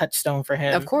important touchstone for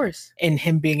him. Of course. And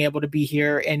him being able to be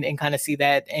here and kind of see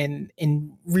that and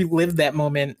relive that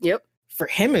moment. Yep. For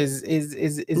him is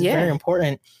very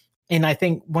important. And I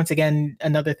think once again,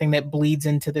 another thing that bleeds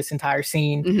into this entire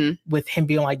scene with him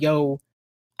being like, yo,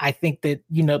 I think that,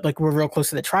 you know, like we're real close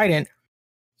to the Trident.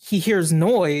 He hears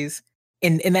noise,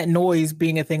 and that noise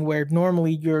being a thing where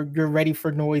normally you're ready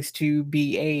for noise to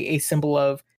be a symbol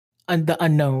of the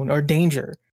unknown or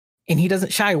danger. And he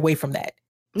doesn't shy away from that.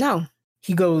 No.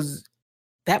 He goes,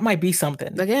 that might be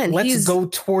something. Again, let's go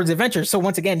towards adventure. So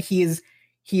once again, he is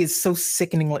so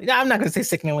sickeningly, I'm not going to say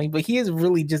sickeningly, but he is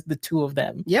really just the two of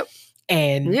them. Yep.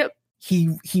 And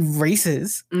he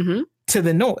races to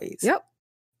the noise. Yep.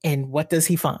 And what does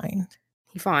he find?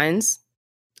 He finds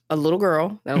a little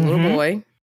girl and a little boy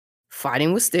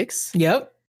fighting with sticks.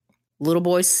 Yep. Little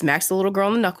boy smacks the little girl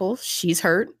in the knuckles. She's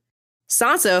hurt.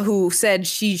 Sansa, who said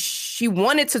she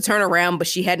wanted to turn around, but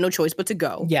she had no choice but to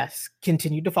go. Yes.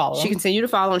 Continued to follow. She continued to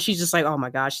follow, and she's just like, oh my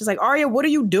gosh. She's like, Arya, what are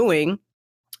you doing?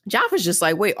 Joffrey's just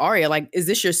like, wait, Arya, like, is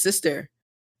this your sister?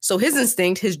 So his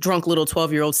instinct, his drunk little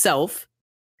 12-year-old self,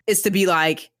 is to be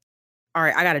like, all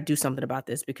right, I got to do something about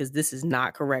this because this is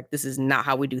not correct. This is not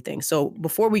how we do things. So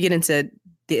before we get into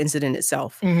the incident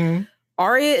itself,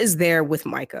 Arya is there with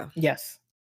Micah. Yes.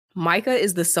 Micah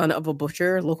is the son of a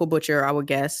butcher, local butcher, I would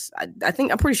guess.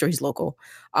 I'm pretty sure he's local.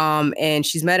 And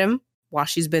she's met him while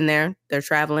she's been there. They're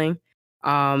traveling.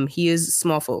 He is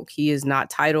small folk. He is not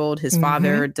titled. His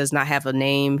father does not have a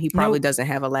name. He probably doesn't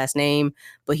have a last name,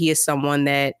 but he is someone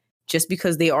that just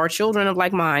because they are children of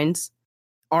like minds,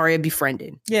 Arya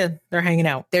befriended. Yeah, they're hanging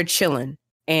out. They're chilling.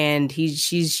 And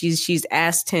she's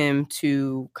asked him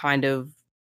to kind of,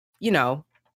 you know,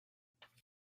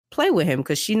 play with him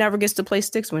because she never gets to play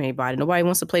sticks with anybody. Nobody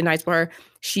wants to play nice with her.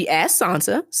 She asked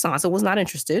Sansa. Sansa was not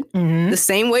interested. The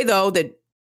same way, though, that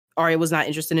Arya was not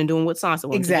interested in doing what Sansa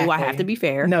wanted to do. I have to be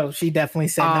fair. No, she definitely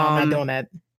said, no, I'm not doing that.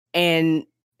 And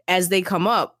as they come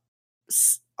up,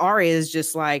 Arya is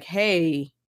just like,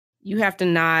 hey, you have to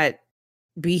not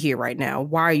be here right now.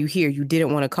 Why are you here? You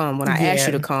didn't want to come when I asked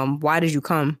you to come. Why did you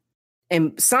come?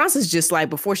 And Sansa's just like,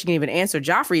 before she can even answer,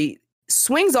 Joffrey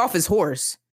swings off his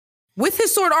horse with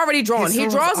his sword already drawn. He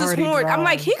draws his horn. I'm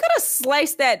like, he could have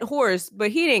sliced that horse,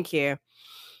 but he didn't care.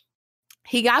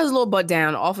 He got his little butt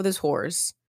down off of this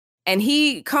horse, and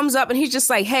he comes up and he's just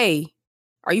like, hey,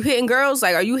 are you hitting girls?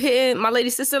 Like, are you hitting my lady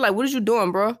sister? Like, what is you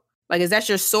doing, bro? Like, is that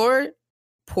your sword?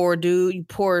 Poor dude. You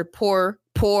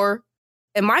poor.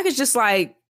 And Mike is just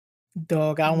like,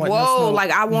 dog, I want no smoke.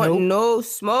 Like, I want no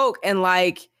smoke. And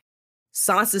like,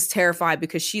 Sansa's terrified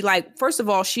because she, like, first of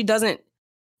all,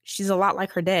 she's a lot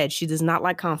like her dad. She does not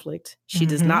like conflict. She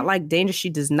does not like danger. She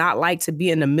does not like to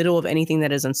be in the middle of anything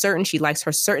that is uncertain. She likes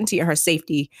her certainty and her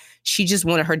safety. She just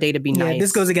wanted her day to be nice.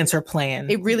 This goes against her plan.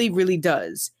 It really, really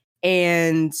does.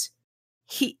 And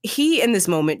he in this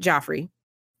moment, Joffrey,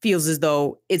 feels as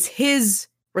though it's his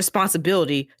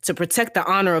responsibility to protect the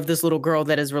honor of this little girl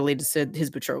that is related to his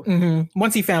betrothed.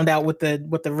 Once he found out what the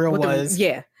real was.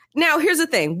 Now, here's the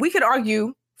thing. We could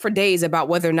argue for days about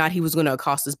whether or not he was going to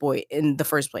accost this boy in the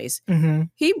first place.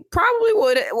 He probably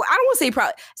would. Well, I don't want to say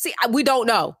probably. See, we don't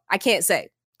know. I can't say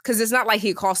because it's not like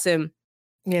he accosted him.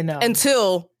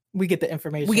 Until we get the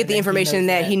information. We get the information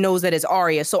that he knows that it's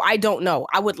Arya. So I don't know.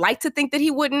 I would like to think that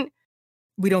he wouldn't.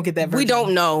 We don't get that version. We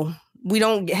don't know. We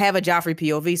don't have a Joffrey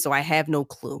POV, so I have no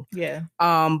clue. Yeah.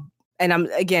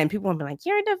 And people will be like,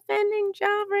 "You're defending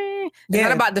Joffrey." It's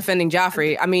not about defending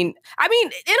Joffrey. I mean, in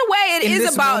a way, it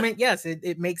is about. Moment, yes,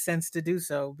 it makes sense to do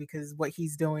so because what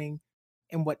he's doing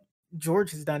and what George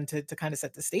has done to kind of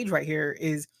set the stage right here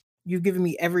is You've given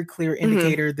me every clear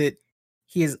indicator that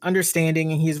he is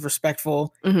understanding and he is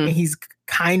respectful and he's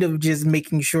kind of just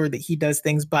making sure that he does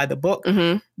things by the book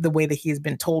the way that he has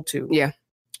been told to. Yeah.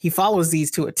 He follows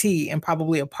these to a T, and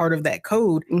probably a part of that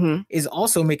code is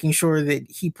also making sure that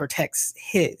he protects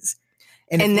his.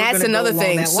 And that's another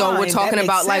thing. So we're talking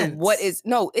about sense.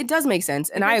 It does make sense.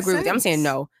 And I agree with you. I'm saying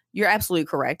no, you're absolutely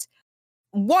correct.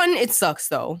 One, it sucks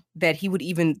though that he would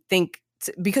even think,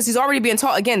 because he's already being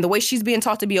taught, again, the way she's being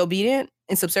taught to be obedient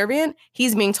and subservient,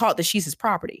 he's being taught that she's his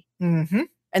property. And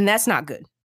that's not good.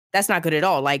 That's not good at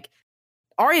all. Like,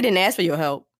 Arya didn't ask for your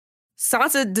help.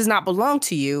 Sansa does not belong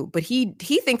to you, but he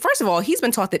thinks, first of all, he's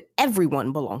been taught that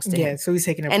everyone belongs to him. Yeah, so he's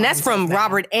taking it. And that's from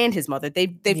Robert and his mother.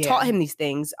 They've taught him these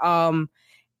things.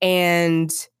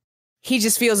 And he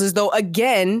just feels as though,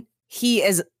 again, he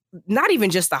is not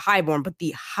even just the highborn, but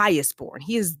the highest born.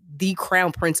 He is the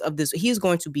crown prince of this. He is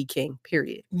going to be king,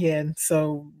 period. Yeah,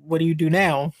 so what do you do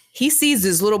now? He sees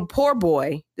this little poor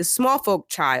boy, this small folk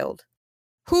child,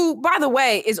 who, by the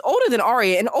way, is older than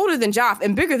Arya and older than Joff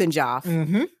and bigger than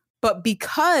Joff. But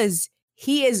because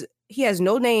he has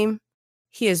no name,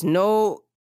 he has no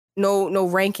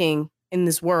ranking in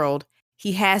this world,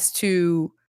 he has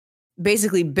to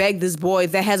basically beg this boy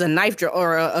that has a knife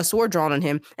or a sword drawn on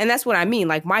him. And that's what I mean.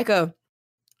 Like, Micah,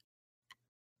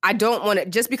 I don't want to,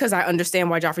 just because I understand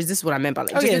why Joffrey's, this is what I meant by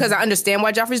that. Because I understand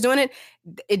why Joffrey's doing it,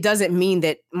 it doesn't mean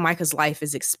that Micah's life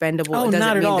is expendable. Oh, it doesn't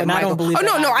not at mean all. That I don't believe that.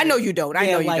 No, I know you don't. I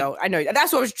know you don't. I know.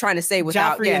 That's what I was trying to say.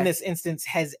 Joffrey in this instance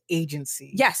has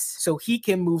agency. Yes. So he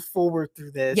can move forward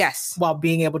through this. Yes. While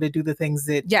being able to do the things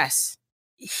that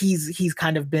he's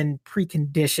kind of been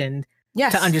preconditioned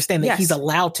to understand that he's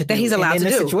allowed to do. That he's allowed to do.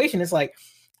 In this situation, it's like,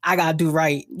 I gotta do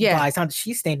right by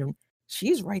Sansa.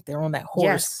 She's right there on that horse.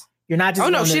 Yes. You're not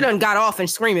just she done got off and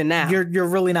screaming now. You're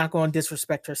really not going to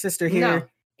disrespect her sister here. No.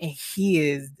 And he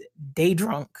is day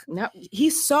drunk. No,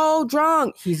 he's so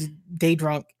drunk. He's day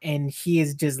drunk and he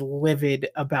is just livid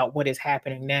about what is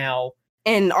happening now.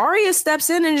 And Arya steps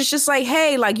in and it's just like,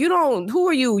 hey, like, who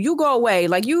are you? You go away.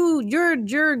 Like,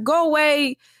 you're go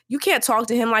away. You can't talk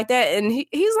to him like that. And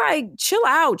he's like, chill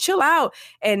out.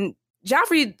 And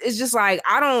Joffrey is just like,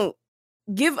 I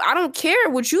don't care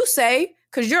what you say.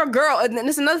 Because you're a girl, and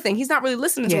that's another thing. He's not really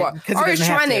listening to her. Arya's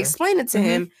trying to explain it to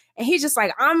him, and he's just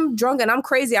like, I'm drunk and I'm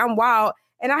crazy, I'm wild.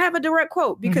 And I have a direct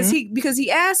quote because he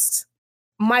asks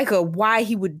Micah why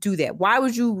he would do that. Why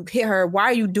would you hit her? Why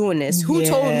are you doing this? Who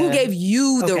gave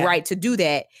you the right to do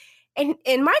that? And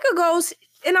Micah goes,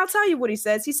 and I'll tell you what he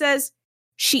says. He says,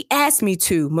 she asked me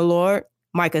to, my lord,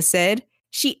 Micah said.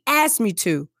 She asked me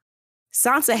to.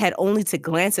 Sansa had only to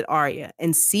glance at Arya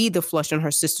and see the flush on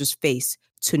her sister's face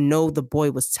to know the boy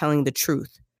was telling the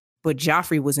truth. But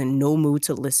Joffrey was in no mood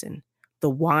to listen. The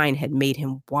wine had made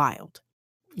him wild.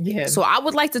 Yeah. So I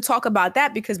would like to talk about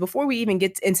that because before we even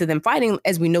get into them fighting,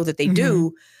 as we know that they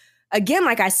do, again,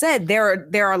 like I said, there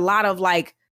are a lot of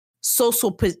like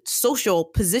social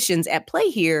positions at play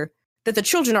here that the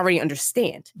children already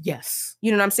understand. Yes.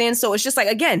 You know what I'm saying? So it's just like,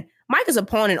 again, Micah's a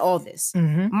pawn in all this.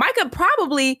 Micah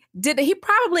probably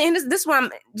and this one,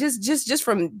 just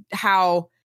from how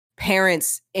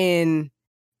parents in,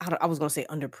 I was going to say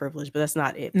underprivileged, but that's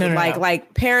not it. No,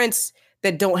 like parents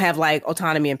that don't have like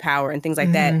autonomy and power and things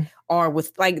like that are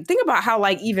with like, think about how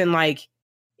like, even like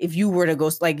if you were to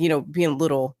go like, you know, being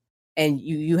little and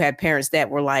you had parents that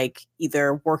were like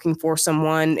either working for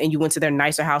someone and you went to their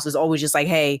nicer houses, always just like,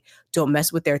 hey, don't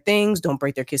mess with their things. Don't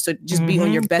break their kids. So just be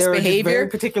on your best behavior. Very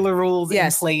particular rules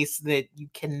in place that you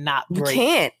cannot break. You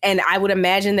can't. And I would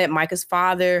imagine that Micah's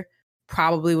father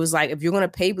probably was like, if you're going to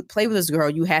play with this girl,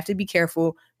 you have to be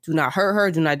careful. Do not hurt her.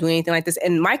 Do not do anything like this.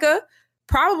 And Micah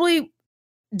probably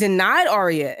denied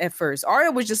Arya at first.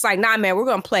 Arya was just like, nah, man, we're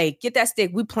going to play. Get that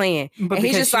stick. We playing. But and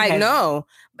he's just like, no.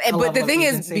 But the thing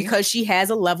is, because she has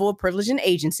a level of privilege and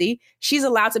agency, she's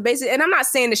allowed to basically, and I'm not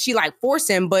saying that she like forced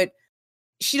him, but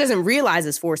she doesn't realize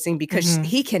it's forcing because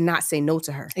he cannot say no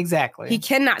to her. Exactly. He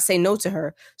cannot say no to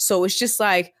her. So it's just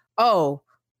like, oh,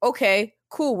 okay,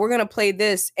 cool. We're going to play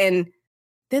this. And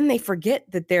then they forget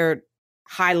that they're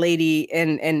high lady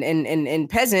and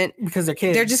peasant because they're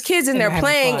kids. They're just kids and they're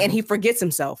playing and he forgets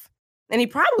himself. And he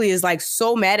probably is like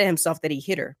so mad at himself that he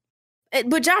hit her.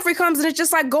 But Joffrey comes and it's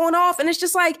just like going off and it's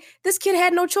just like, this kid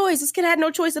had no choice. This kid had no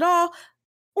choice at all.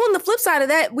 On the flip side of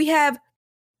that, we have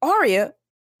Arya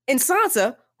and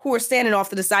Sansa who are standing off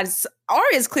to the side.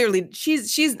 Arya is clearly,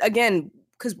 she's again,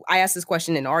 because I asked this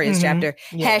question in Arya's chapter,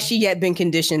 has she yet been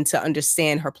conditioned to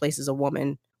understand her place as a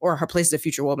woman or her place as a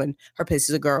future woman, her place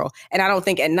as a girl? And I don't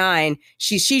think at 9,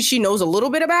 she knows a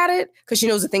little bit about it because she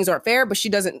knows that things aren't fair, but she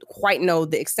doesn't quite know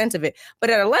the extent of it.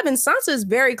 But at 11, Sansa is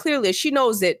very clearly, she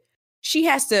knows that she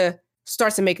has to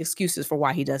start to make excuses for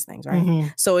why he does things,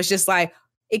 right? So it's just like,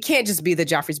 it can't just be that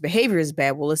Joffrey's behavior is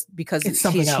bad. Well, it's because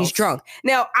he's drunk.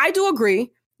 Now, I do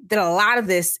agree that a lot of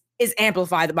this is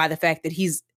amplified by the fact that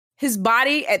his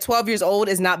body at 12 years old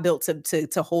is not built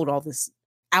to hold all this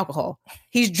alcohol.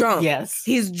 He's drunk. Yes.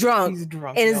 He's drunk.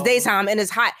 And it's daytime and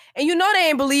it's hot. And you know they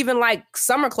ain't believing like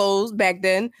summer clothes back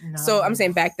then. No. So I'm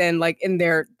saying back then, like in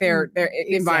their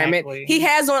environment. He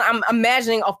has on, I'm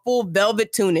imagining, a full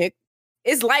velvet tunic.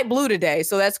 It's light blue today,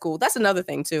 so that's cool. That's another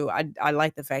thing too. I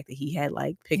like the fact that he had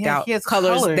like picked out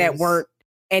colors that weren't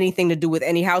anything to do with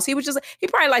any house. He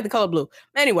probably liked the color blue.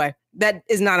 Anyway, that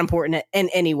is not important in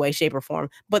any way, shape, or form.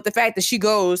 But the fact that she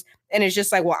goes and it's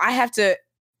just like, well, I have to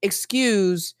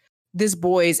excuse this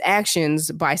boy's actions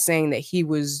by saying that he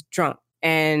was drunk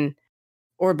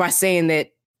or by saying that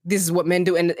this is what men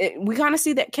do. And we kind of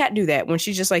see that Kat do that when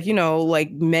she's just like,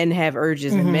 like men have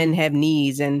urges and men have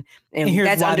needs and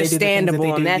that's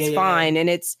understandable and that's fine.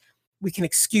 And we can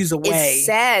excuse away. It's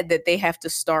sad that they have to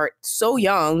start so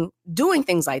young doing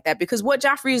things like that, because what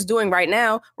Joffrey is doing right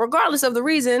now, regardless of the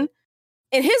reason,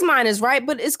 in his mind is right,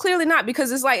 but it's clearly not,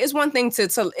 because it's like, it's one thing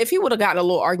to if he would have gotten a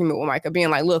little argument with Micah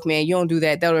being like, look, man, you don't do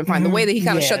that. That would have been fine. The way that he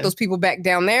kind of shut those people back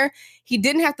down there, he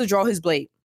didn't have to draw his blade.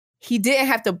 He didn't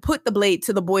have to put the blade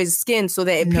to the boy's skin so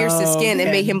that it pierced his skin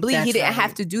and made him bleed. He didn't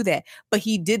have to do that. But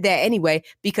he did that anyway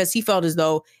because he felt as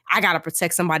though I got to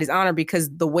protect somebody's honor,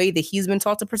 because the way that he's been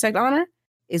taught to protect honor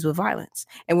is with violence.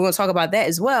 And we're going to talk about that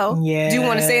as well. Yeah. Do you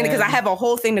want to say anything? Because I have a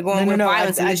whole thing to go on with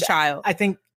violence in this child. I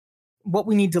think what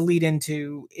we need to lead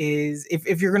into is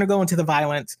if you're going to go into the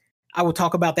violence, I will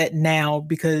talk about that now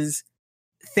because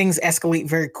things escalate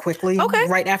very quickly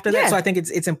right after that. So I think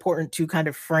it's important to kind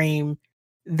of frame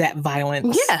that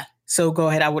violence. Yeah. So go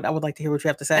ahead. I would like to hear what you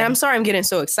have to say. And I'm sorry I'm getting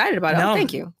so excited about it. No.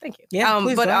 Thank you. Yeah.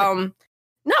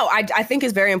 I think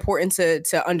it's very important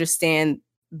to understand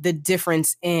the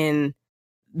difference in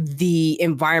the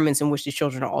environments in which the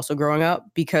children are also growing up,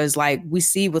 because like we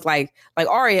see with like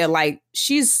Arya, like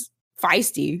she's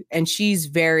feisty and she's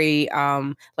very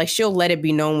like she'll let it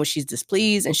be known when she's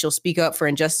displeased and she'll speak up for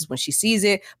injustice when she sees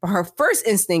it, but her first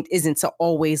instinct isn't to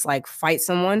always like fight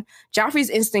someone.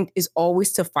 Joffrey's instinct is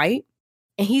always to fight,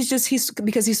 and he's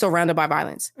because he's surrounded by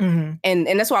violence. And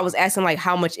that's why I was asking like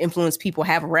how much influence people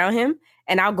have around him,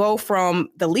 and I'll go from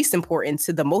the least important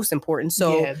to the most important.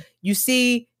 So you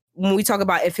see when we talk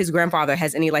about if his grandfather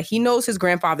has any, like he knows his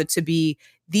grandfather to be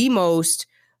the most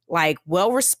like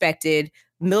well-respected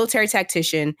military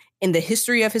tactician in the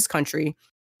history of his country.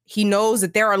 He knows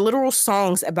that there are literal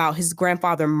songs about his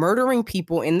grandfather murdering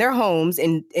people in their homes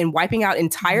and wiping out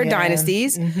entire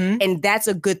dynasties. And that's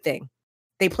a good thing.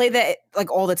 They play that like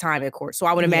all the time at court. So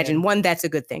I would imagine, one, that's a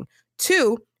good thing.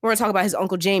 Two, we're going to talk about his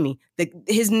uncle Jaime.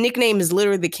 His nickname is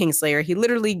literally the Kingslayer. He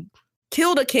literally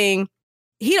killed a king.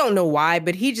 He don't know why,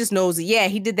 but he just knows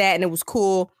that, he did that and it was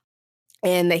cool.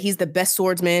 And that he's the best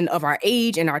swordsman of our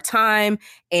age and our time.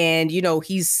 And,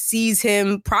 he sees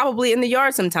him probably in the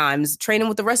yard sometimes, training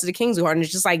with the rest of the Kingsguard. And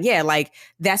it's just like, like,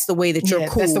 that's the way that you're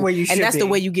cool. That's the way you should be. And that's the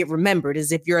way you get remembered,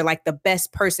 is if you're like the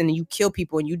best person and you kill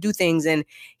people and you do things. And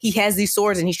he has these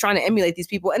swords and he's trying to emulate these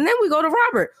people. And then we go to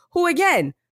Robert, who,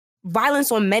 again,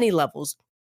 violence on many levels.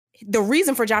 The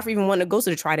reason for Joffrey even wanting to go to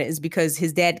the Trident is because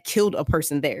his dad killed a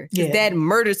person there. His dad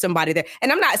murdered somebody there.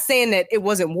 And I'm not saying that it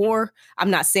wasn't war.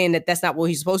 I'm not saying that that's not what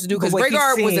he's supposed to do, because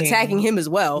Rhaegar was attacking him as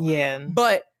well. Yeah.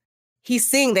 But he's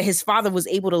seeing that his father was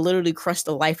able to literally crush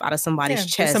the life out of somebody's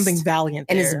chest. There's something valiant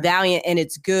there. And it's valiant and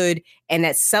it's good and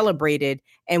that's celebrated.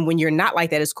 And when you're not like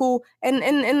that, it's cool.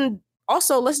 And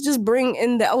also, let's just bring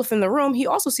in the elephant in the room. He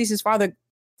also sees his father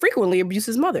frequently abuse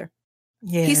his mother.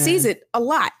 Yeah. He sees it a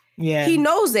lot. Yeah. He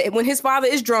knows that when his father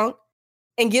is drunk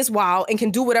and gets wild and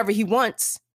can do whatever he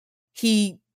wants,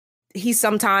 he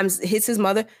sometimes hits his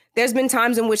mother. There's been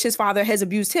times in which his father has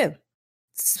abused him.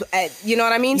 You know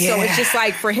what I mean? Yeah. So it's just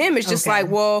like, for him, it's just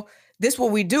like, well, this is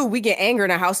what we do. We get anger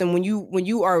in our house. And when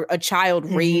you are a child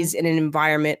raised in an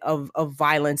environment of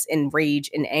violence and rage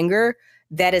and anger,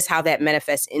 that is how that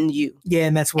manifests in you. Yeah,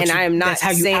 and that's what. And I am not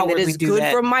saying that it's good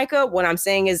for Micah. What I'm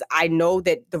saying is, I know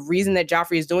that the reason that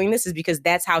Joffrey is doing this is because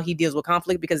that's how he deals with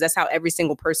conflict. Because that's how every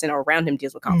single person around him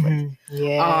deals with conflict.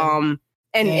 Yeah.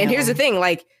 And here's the thing,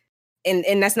 like,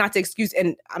 and that's not to excuse.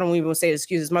 And I don't even want to say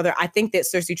excuse his mother. I think that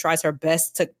Cersei tries her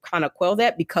best to kind of quell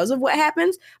that because of what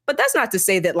happens. But that's not to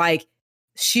say that like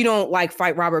she don't like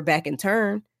fight Robert back in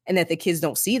turn. And that the kids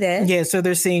don't see that. Yeah, so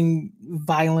they're seeing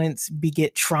violence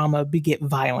beget trauma, beget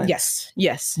violence.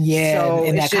 Yes. Yeah, so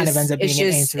and that kind of ends up being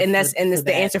an answer. And it's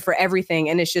the answer for everything.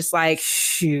 And it's just like,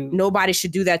 shoot, nobody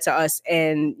should do that to us.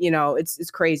 And,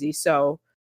 it's crazy. So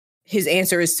his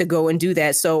answer is to go and do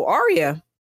that. So Arya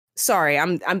sorry,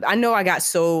 I know I got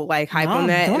so like hype on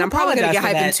that, and I'm probably gonna get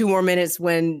hype in 2 more minutes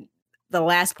when the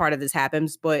last part of this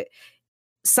happens. But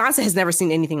Sansa has never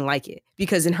seen anything like it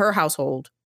because in her household,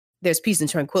 there's peace and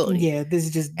tranquility. Yeah,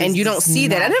 and you don't see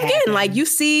that. And again, like you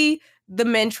see the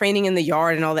men training in the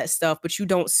yard and all that stuff, but you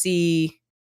don't see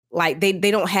like they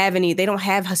don't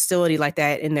have hostility like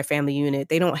that in their family unit.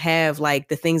 They don't have like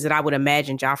the things that I would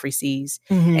imagine Joffrey sees.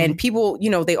 Mm-hmm. And people,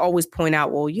 they always point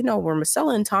out, well, where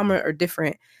Myrcella and Tom are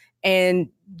different. And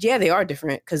yeah, they are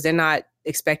different because they're not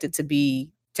expected to be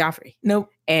Joffrey. Nope.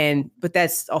 But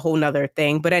that's a whole nother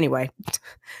thing. But anyway,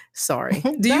 sorry.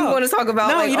 Do you want to talk about?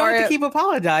 No, you don't have to keep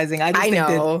apologizing. I think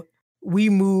that we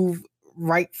move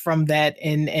right from that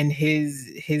and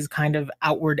his kind of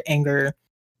outward anger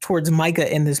towards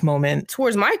Micah in this moment.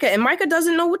 Towards Micah. And Micah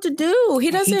doesn't know what to do. He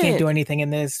can't do anything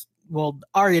in this. Well,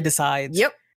 Arya decides.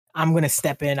 Yep. I'm going to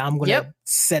step in. I'm going to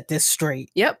set this straight.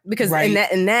 Yep. Because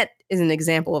and that is an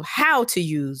example of how to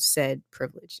use said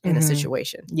privilege in a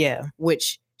situation. Yeah.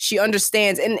 Which she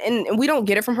understands. And we don't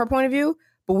get it from her point of view,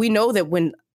 but we know that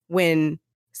when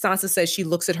Sansa says she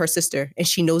looks at her sister and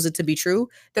she knows it to be true,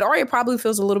 that Arya probably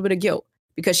feels a little bit of guilt.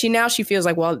 Because she feels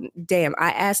like, well, damn,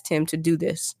 I asked him to do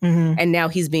this. Mm-hmm. And now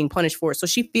he's being punished for it. So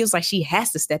she feels like she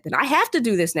has to step in. I have to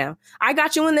do this now. I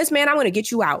got you in this, man. I'm going to get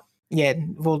you out. Yeah.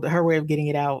 Well, her way of getting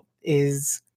it out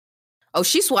is... Oh,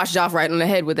 she swatched Joff right on the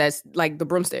head with that, like, the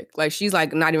broomstick. Like, she's,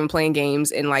 like, not even playing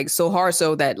games. And, like, so hard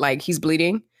so that, like, he's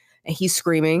bleeding and he's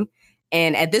screaming.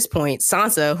 And at this point,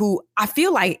 Sansa, who I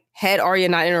feel like had Arya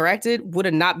not interacted, would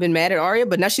have not been mad at Arya.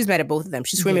 But now she's mad at both of them.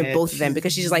 She's screaming at both of them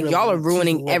because she's like, y'all are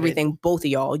ruining everything. Both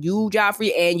of y'all. You,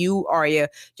 Joffrey, and you, Arya.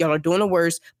 Y'all are doing the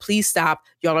worst. Please stop.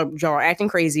 Y'all are acting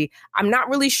crazy. I'm not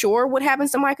really sure what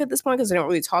happens to Micah at this point because they don't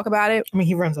really talk about it. I mean,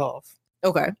 he runs off.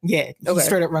 Okay. Yeah. He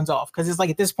straight up runs off. Because it's like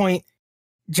at this point,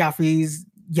 Joffrey's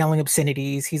yelling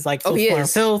obscenities. He's like,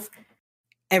 filth.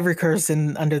 Every curse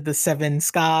under the 7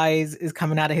 skies is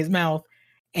coming out of his mouth.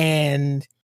 And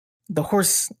the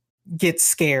horse gets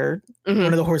scared. Mm-hmm.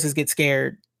 One of the horses gets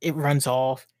scared. It runs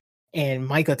off. And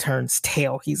Micah turns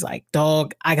tail. He's like,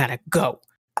 dog, I gotta go.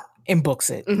 And books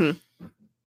it. Mm-hmm.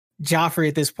 Joffrey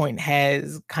at this point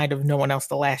has kind of no one else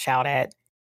to lash out at.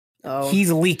 Oh.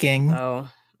 He's leaking. Oh.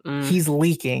 Mm. He's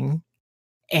leaking.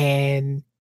 And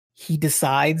he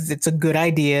decides it's a good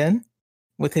idea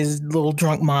with his little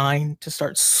drunk mind to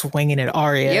start swinging at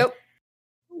Arya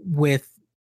with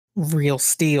real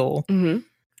steel. Mm-hmm.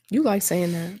 You like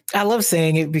saying that. I love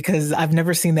saying it because I've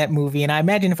never seen that movie. And I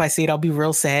imagine if I see it, I'll be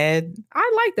real sad.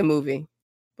 I like the movie,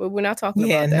 but we're not talking about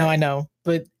that. Yeah, no, I know.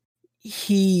 But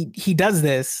he does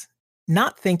this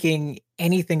not thinking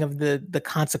anything of the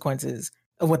consequences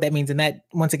of what that means. And that,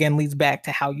 once again, leads back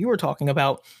to how you were talking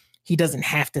about he doesn't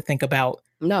have to think about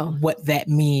what that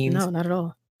means. No, not at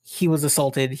all. He was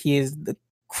assaulted. He is the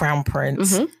crown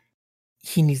prince. Mm-hmm.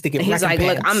 He needs to get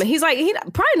recompense. He's like, he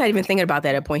probably not even thinking about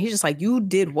that at a point. He's just like, you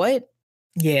did what?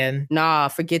 Yeah. Nah,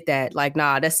 forget that. Like,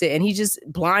 nah, that's it. And he just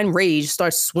blind rage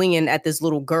starts swinging at this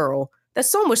little girl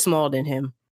that's so much smaller than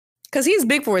him. Because he's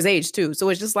big for his age too. So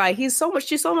it's just like, she's so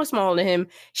much smaller than him.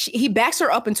 He backs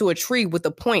her up into a tree with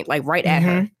the point like right at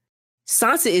her.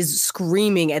 Sansa is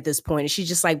screaming at this point. And she's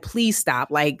just like, please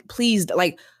stop. Like, please.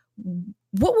 Like,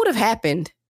 what would have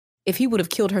happened if he would have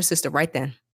killed her sister right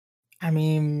then? I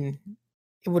mean,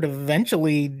 it would have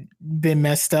eventually been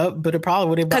messed up, but it probably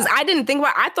would have. Because I didn't think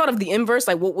about. I thought of the inverse,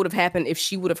 like what would have happened if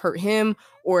she would have hurt him,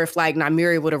 or if like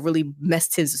Nymeria would have really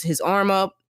messed his arm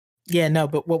up. Yeah, no,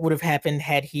 but what would have happened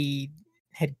had he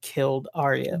killed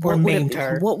Arya or maimed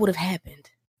her? What would have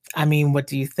happened? I mean, what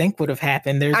do you think would have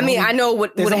happened? I know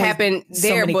what would have happened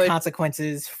there, so many but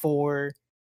consequences for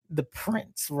the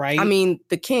prince, right? I mean,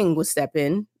 the king would step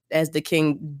in, as the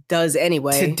king does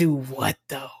anyway. To do what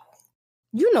though?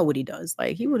 You know what he does.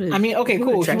 Like he would have. I mean, okay,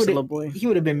 cool. He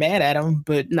would have been mad at him,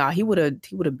 but nah, he would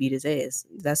have beat his ass.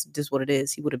 That's just what it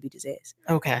is. He would have beat his ass.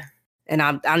 Okay. And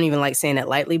I don't even like saying that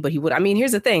lightly, but he would. I mean,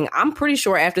 here's the thing. I'm pretty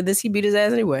sure after this, he beat his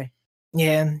ass anyway.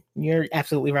 Yeah, you're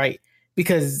absolutely right.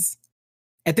 Because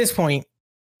at this point,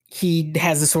 he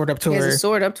has a sword up to her. He has a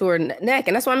sword up to her neck,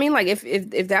 and that's what I mean. Like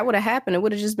if that would have happened, it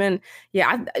would have just been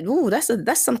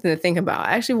that's something to think about.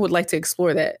 I actually would like to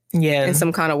explore that. Yeah, in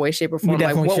some kind of way, shape, or form.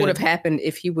 Like what would have happened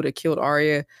if he would have killed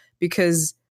Arya?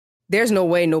 Because there's no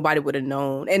way nobody would have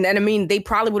known. And I mean, they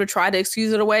probably would have tried to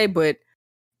excuse it away, but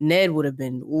Ned would have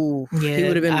been, he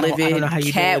would have been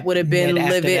livid. Cat would have been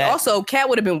livid. Also, Cat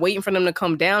would have been waiting for them to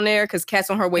come down there because Cat's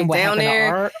on her way down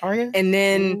there. Arya? And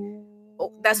then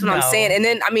that's what I'm saying. And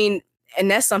then, I mean, and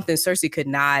that's something Cersei could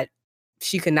not.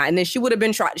 And then she would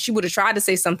have tried to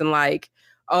say something like,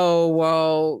 oh,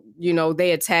 well,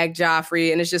 they attacked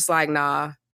Joffrey. And it's just like,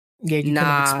 nah. Yeah, you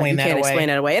can't explain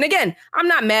that away. And again, I'm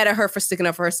not mad at her for sticking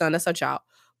up for her son. That's her child.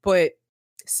 But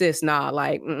sis,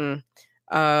 yeah.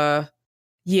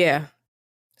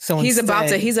 So he's about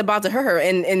to hurt her.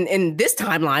 And in this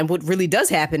timeline, what really does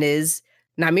happen is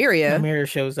Nymeria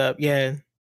shows up, yeah.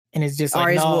 And it's just like,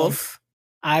 Arya's wolf.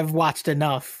 I've watched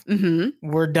enough. Mm-hmm.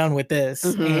 We're done with this.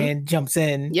 Mm-hmm. And jumps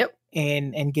in. Yep.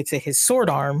 And gets at his sword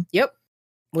arm. Yep.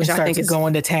 Which I think is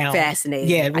going to town. Fascinating.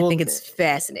 Yeah, I think it's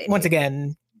fascinating. Once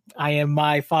again, I am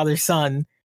my father's son.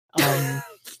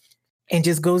 And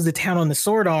just goes to town on the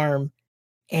sword arm,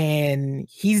 and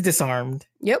he's disarmed.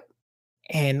 Yep.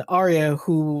 And Arya,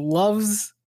 who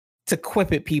loves to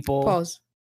quip at people. Pause.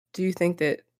 Do you think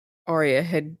that Arya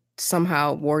had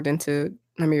somehow warged into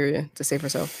Nymeria to save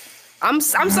herself? I'm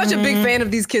such a big fan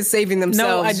of these kids saving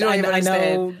themselves. No, I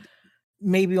know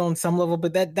maybe on some level,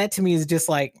 but that to me is just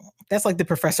like, that's like the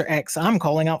Professor X. I'm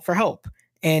calling out for help.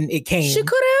 And it came. She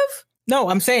could have. No,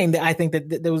 I'm saying that I think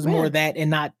that there was more of that and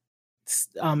not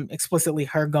explicitly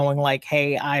her going like,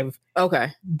 hey, I've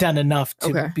done enough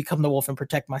to become the wolf and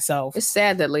protect myself. It's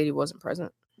sad that Lady wasn't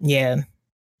present. Yeah.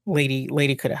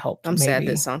 Lady could have helped. I'm sad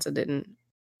that Sansa didn't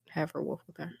have her wolf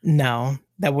with her. No,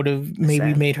 that would have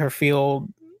maybe made her feel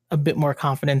a bit more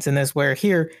confidence in this, where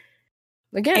here,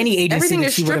 again, any agency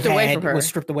that she would have had was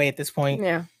stripped away at this point.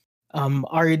 Yeah.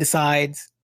 Arya decides,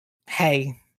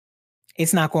 hey,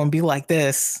 it's not going to be like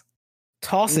this.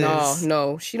 Tosses.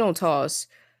 No, she don't toss.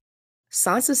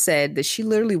 Sansa said that she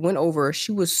literally went over.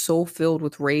 She was so filled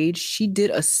with rage. She did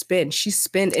a spin. She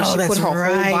spun and she put her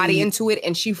whole body into it,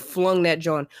 and she flung that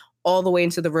John all the way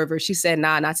into the river. She said,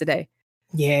 nah, not today.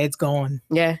 Yeah, it's gone.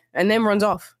 Yeah. And then runs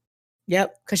off.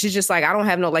 Yep. Cause she's just like, I don't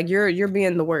have no, like, you're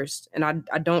being the worst. And I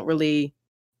don't dig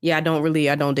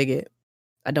it.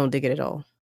 I don't dig it at all.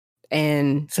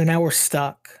 And so now we're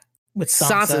stuck with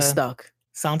Sansa. Sansa's stuck.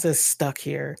 Sansa's stuck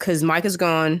here. Cause Micah's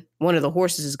gone. One of the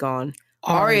horses is gone.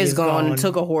 Arya's gone and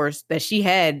took a horse that she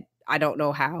had. I don't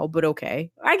know how, but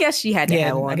okay. I guess she had to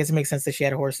have one. I guess it makes sense that she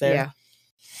had a horse there. Yeah.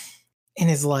 And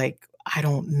it's like, I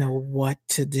don't know what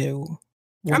to do.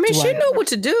 She knew what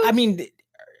to do. I mean,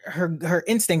 her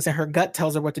instincts and her gut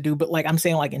tells her what to do, but like I'm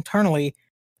saying, like internally,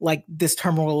 like this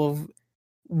turmoil of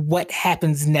what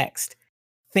happens next.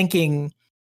 Thinking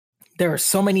there are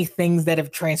so many things that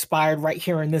have transpired right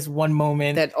here in this one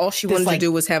moment. That all she wanted to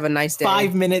do was have a nice day.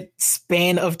 5-minute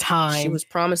span of time. She was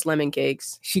promised lemon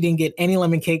cakes. She didn't get any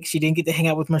lemon cakes. She didn't get to hang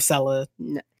out with Marcella.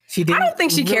 No. She didn't. I don't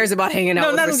think she cares about hanging out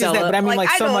with Marcella. No, not just that, but I mean like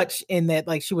so much in that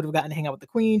like she would have gotten to hang out with the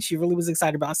queen. She really was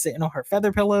excited about sitting on her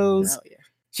feather pillows. Oh, yeah.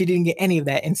 She didn't get any of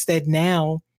that. Instead,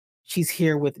 now she's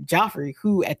here with Joffrey,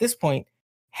 who at this point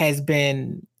has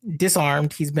been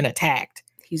disarmed. He's been attacked.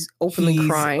 He's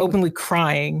openly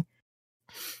crying.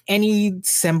 Any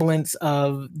semblance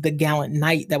of the gallant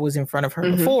knight that was in front of her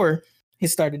before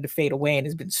has started to fade away and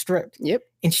has been stripped. Yep.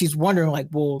 And she's wondering, like,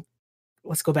 well,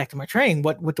 let's go back to my train.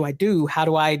 What do I do? How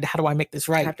do I make this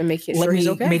right? I have to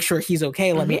make sure he's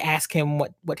okay. Let me ask him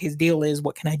what his deal is.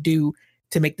 What can I do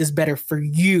to make this better for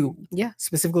you? Yeah.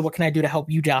 Specifically, what can I do to help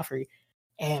you, Joffrey?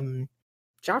 And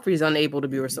Joffrey's unable to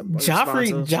be responsible.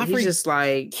 Joffrey he's just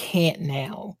like can't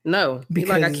now. No,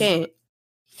 because I can't.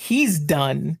 He's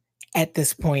done at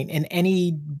this point, and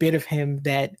any bit of him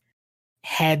that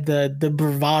had the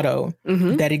bravado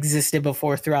that existed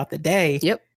before throughout the day.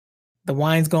 Yep. The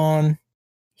wine's gone.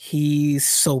 He's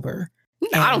sober.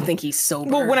 No, I don't think he's sober.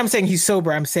 Well, when I'm saying he's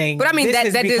sober, I'm saying, but I mean that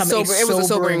is sober. It was a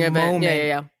sobering event.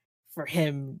 Yeah. For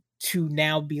him to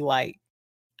now be like,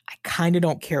 I kind of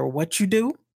don't care what you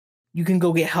do. You can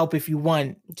go get help if you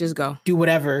want. Just go. Do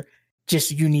whatever.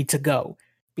 Just you need to go.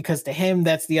 Because to him,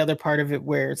 that's the other part of it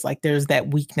where it's like there's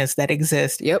that weakness that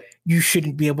exists. Yep. You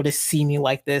shouldn't be able to see me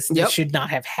like this. Yep. This should not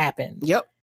have happened. Yep.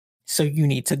 So you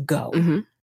need to go.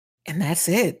 And that's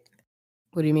it.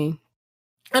 What do you mean?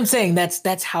 I'm saying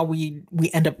that's how we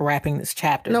end up wrapping this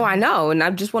chapter. No, I know. And I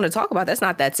just want to talk about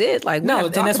that's it. Like, no,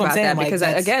 and that's what I'm saying. Because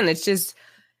again, it's just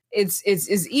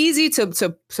it's easy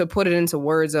to put it into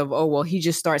words of, oh, well, he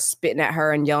just starts spitting at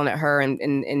her and yelling at her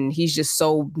and he's just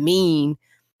so mean.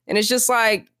 And it's just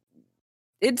like,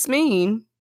 it's mean.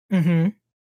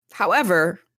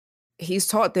 However, he's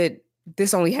taught that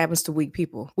this only happens to weak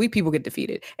people. Weak people get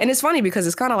defeated. And it's funny because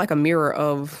it's kind of like a mirror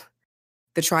of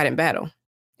the Trident battle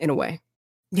in a way.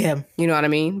 Yeah. You know what I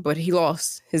mean? But he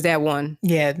lost. His dad won.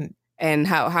 Yeah. And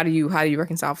how do you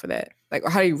reconcile for that? Like,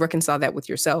 how do you reconcile that with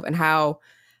yourself? And how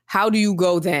do you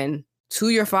go then to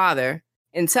your father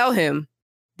and tell him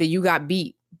that you got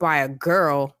beat by a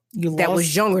girl that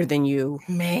was younger than you?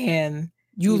 Man.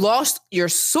 You lost your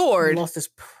sword. You lost this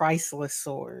priceless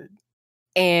sword.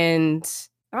 And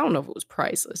I don't know if it was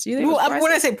priceless. You think it was priceless?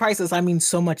 When I say priceless, I mean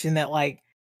so much in that, like,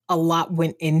 a lot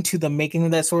went into the making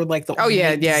of that sword, like the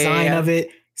design of it,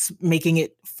 making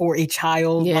it for a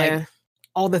child, like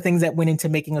all the things that went into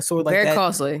making a sword like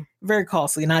that. Very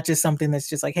costly, not just something that's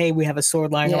just like, hey, we have a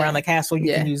sword lying around the castle,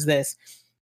 you can use this.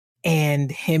 And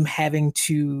him having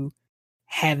to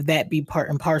have that be part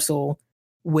and parcel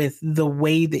with the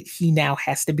way that he now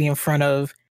has to be in front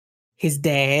of his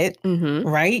dad,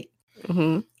 right?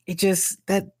 It just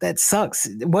that sucks.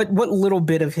 What little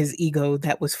bit of his ego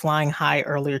that was flying high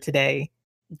earlier today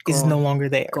is no longer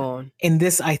there. Gone. And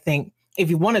this, I think, if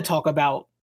you want to talk about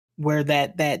where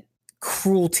that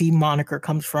cruelty moniker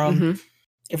comes from,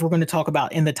 if we're going to talk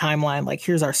about in the timeline, like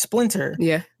here's our Splinter,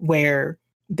 where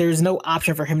there's no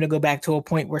option for him to go back to a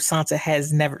point where Sansa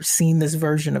has never seen this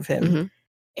version of him,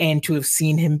 and to have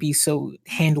seen him be so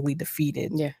handily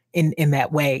defeated in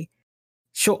that way.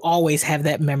 She'll always have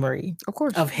that memory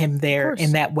of him there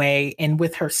in that way. And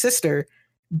with her sister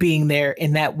being there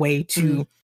in that way to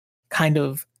kind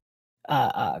of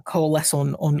coalesce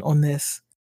on this,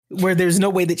 where there's no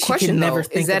way that she can never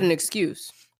think. Is that an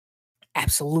excuse?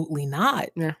 Absolutely not.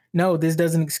 Yeah. No, this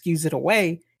doesn't excuse it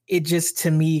away. It just,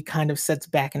 to me, kind of sets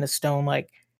back in a stone, like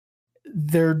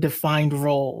their defined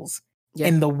roles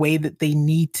and the way that they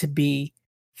need to be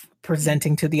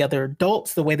presenting to the other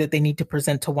adults, the way that they need to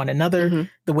present to one another,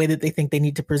 the way that they think they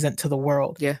need to present to the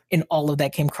world. Yeah. And all of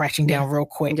that came crashing down real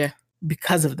quick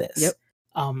because of this. Yep.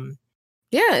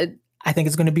 I think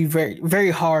it's going to be very,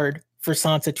 very hard for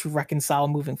Sansa to reconcile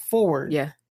moving forward.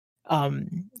 Yeah.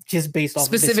 Just based off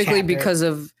specifically of this because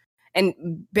of,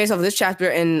 and based off of this chapter,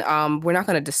 and we're not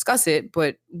going to discuss it,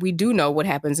 but we do know what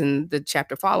happens in the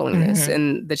chapter following this.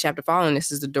 And the chapter following this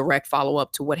is the direct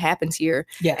follow-up to what happens here.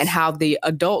 Yes. And how the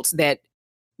adults that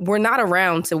were not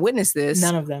around to witness this,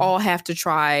 none of them, all have to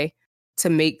try to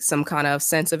make some kind of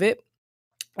sense of it,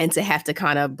 and to have to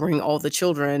kind of bring all the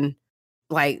children,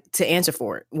 like, to answer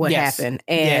for it, what happened.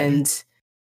 And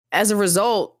as a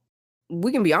result,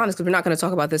 we can be honest, because we're not going to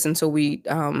talk about this until we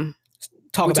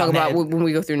talk about when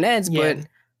we go through Ned's, but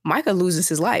Micah loses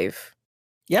his life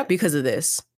because of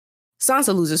this.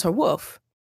 Sansa loses her wolf.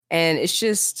 And it's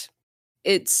just,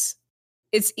 it's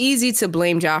easy to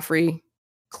blame Joffrey.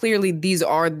 Clearly, these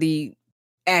are the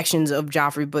actions of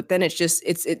Joffrey, but then it's just,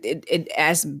 it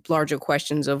asks larger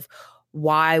questions of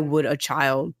why would a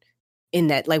child in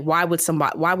that, like, why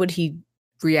would he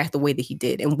react the way that he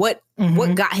did, and what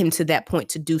got him to that point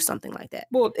to do something like that?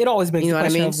 Well, it always makes the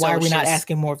question of why are we not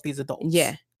asking more of these adults?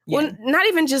 Yeah. Well, not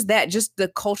even just that, just the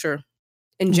culture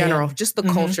in general, just the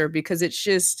culture, because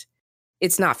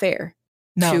it's not fair.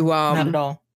 No, not at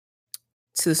all.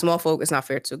 To the small folk, it's not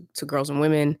fair to girls and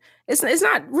women. It's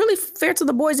not really fair to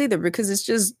the boys either, because it's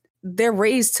just, they're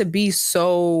raised to be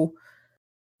so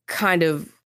kind of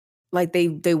like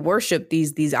they worship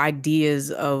these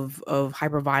ideas of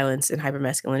hyperviolence and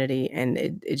hypermasculinity, and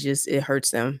it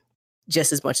hurts them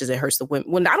just as much as it hurts the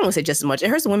women. Well, I don't want to say just as much. It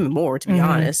hurts the women more, to be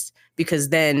honest, because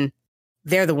then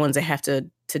they're the ones that have to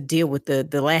deal with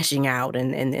the lashing out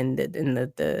and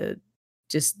the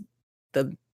just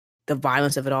the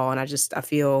violence of it all. And I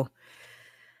feel,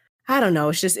 I don't know,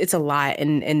 it's a lot.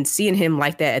 And seeing him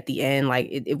like that at the end, like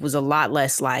it was a lot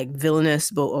less like villainous,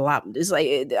 but a lot, it's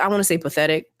like, I want to say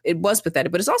pathetic. It was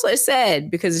pathetic, but it's sad,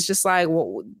 because it's just like,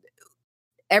 well,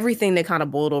 everything that kind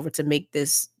of boiled over to make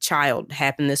this child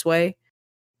happen this way.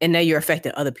 And now you're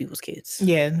affecting other people's kids.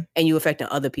 Yeah. And you affecting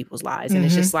other people's lives. And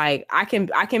it's just like, I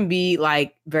can be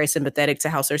like very sympathetic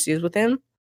to how Cersei is with him,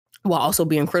 while also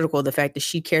being critical of the fact that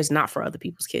she cares not for other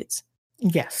people's kids.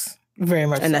 Yes, very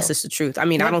much. And that's just the truth. I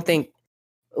mean, I don't think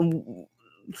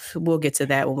we'll get to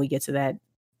that when we get to that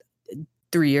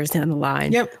 3 years down the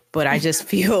line. Yep. But I just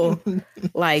feel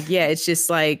like, it's just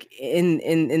like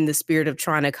in the spirit of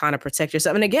trying to kind of protect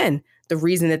yourself. And again, the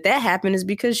reason that happened is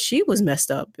because she was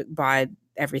messed up by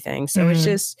everything. So it's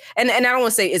just, and I don't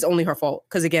want to say it's only her fault,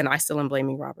 because again, I still am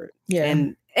blaming Robert. Yeah.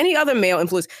 And any other male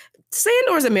influence.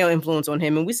 Sandor's a male influence on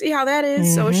him, and we see how that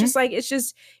is. So it's just like,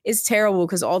 it's terrible,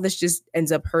 because all this just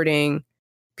ends up hurting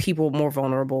people more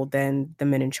vulnerable than the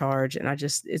men in charge. And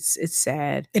it's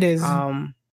sad. It is.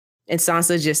 And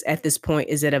Sansa just at this point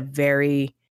is at a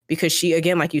very, because she,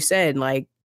 again, like you said, like,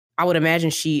 I would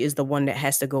imagine she is the one that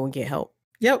has to go and get help.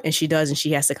 Yep. And she does, and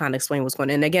she has to kind of explain what's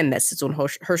going on. And again, that sits on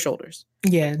her shoulders.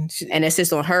 Yeah. And it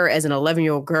sits on her as an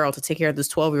 11-year-old girl to take care of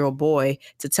this 12-year-old boy,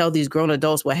 to tell these grown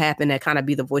adults what happened, and kind of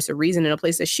be the voice of reason in a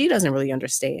place that she doesn't really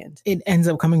understand. It ends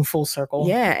up coming full circle.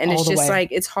 Yeah. And it's just like,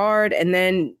 it's hard. And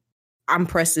then I'm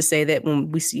pressed to say that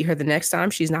when we see her the next time,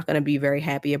 she's not going to be very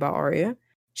happy about Arya.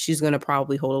 She's going to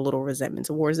probably hold a little resentment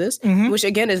towards this, which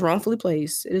again is wrongfully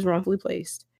placed. It is wrongfully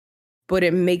placed. But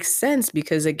it makes sense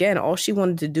because, again, all she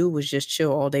wanted to do was just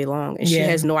chill all day long. And she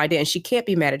has no idea. And she can't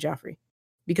be mad at Joffrey.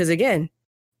 Because, again,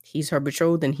 he's her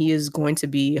betrothed and he is going to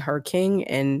be her king.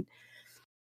 And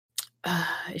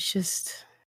it's just...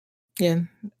 Yeah.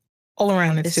 All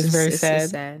around, it's just very sad.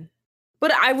 It's sad.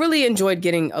 But I really enjoyed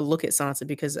getting a look at Sansa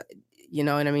because, you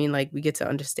know what I mean? Like, we get to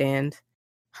understand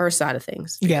her side of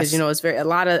things. Because, you know, it's a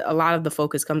lot of the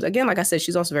focus comes... Again, like I said,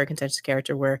 she's also a very contentious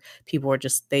character where people are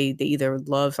just... They either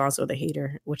love Sansa or they hate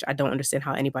her, which I don't understand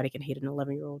how anybody can hate an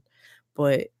 11-year-old.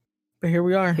 But here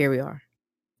we are. Here we are.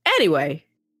 Anyway.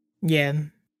 Yeah.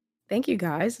 Thank you,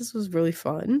 guys. This was really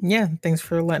fun. Yeah. Thanks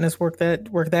for letting us work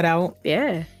that out.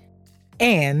 Yeah.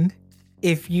 And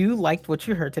if you liked what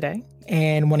you heard today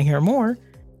and want to hear more,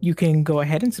 you can go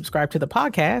ahead and subscribe to the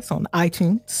podcast on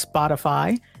iTunes,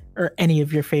 Spotify, or any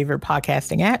of your favorite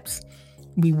podcasting apps.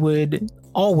 We would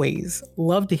always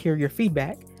love to hear your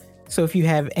feedback. So if you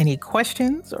have any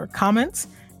questions or comments,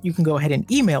 you can go ahead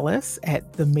and email us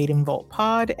at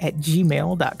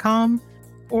themaidenvaultpod@gmail.com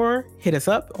or hit us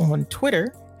up on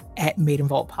Twitter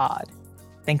 @maidenvaultpod.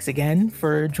 Thanks again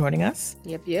for joining us.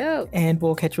 Yep. And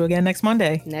we'll catch you again next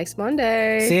Monday.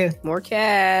 See ya. More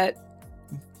cat.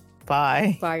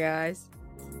 Bye. Bye, guys.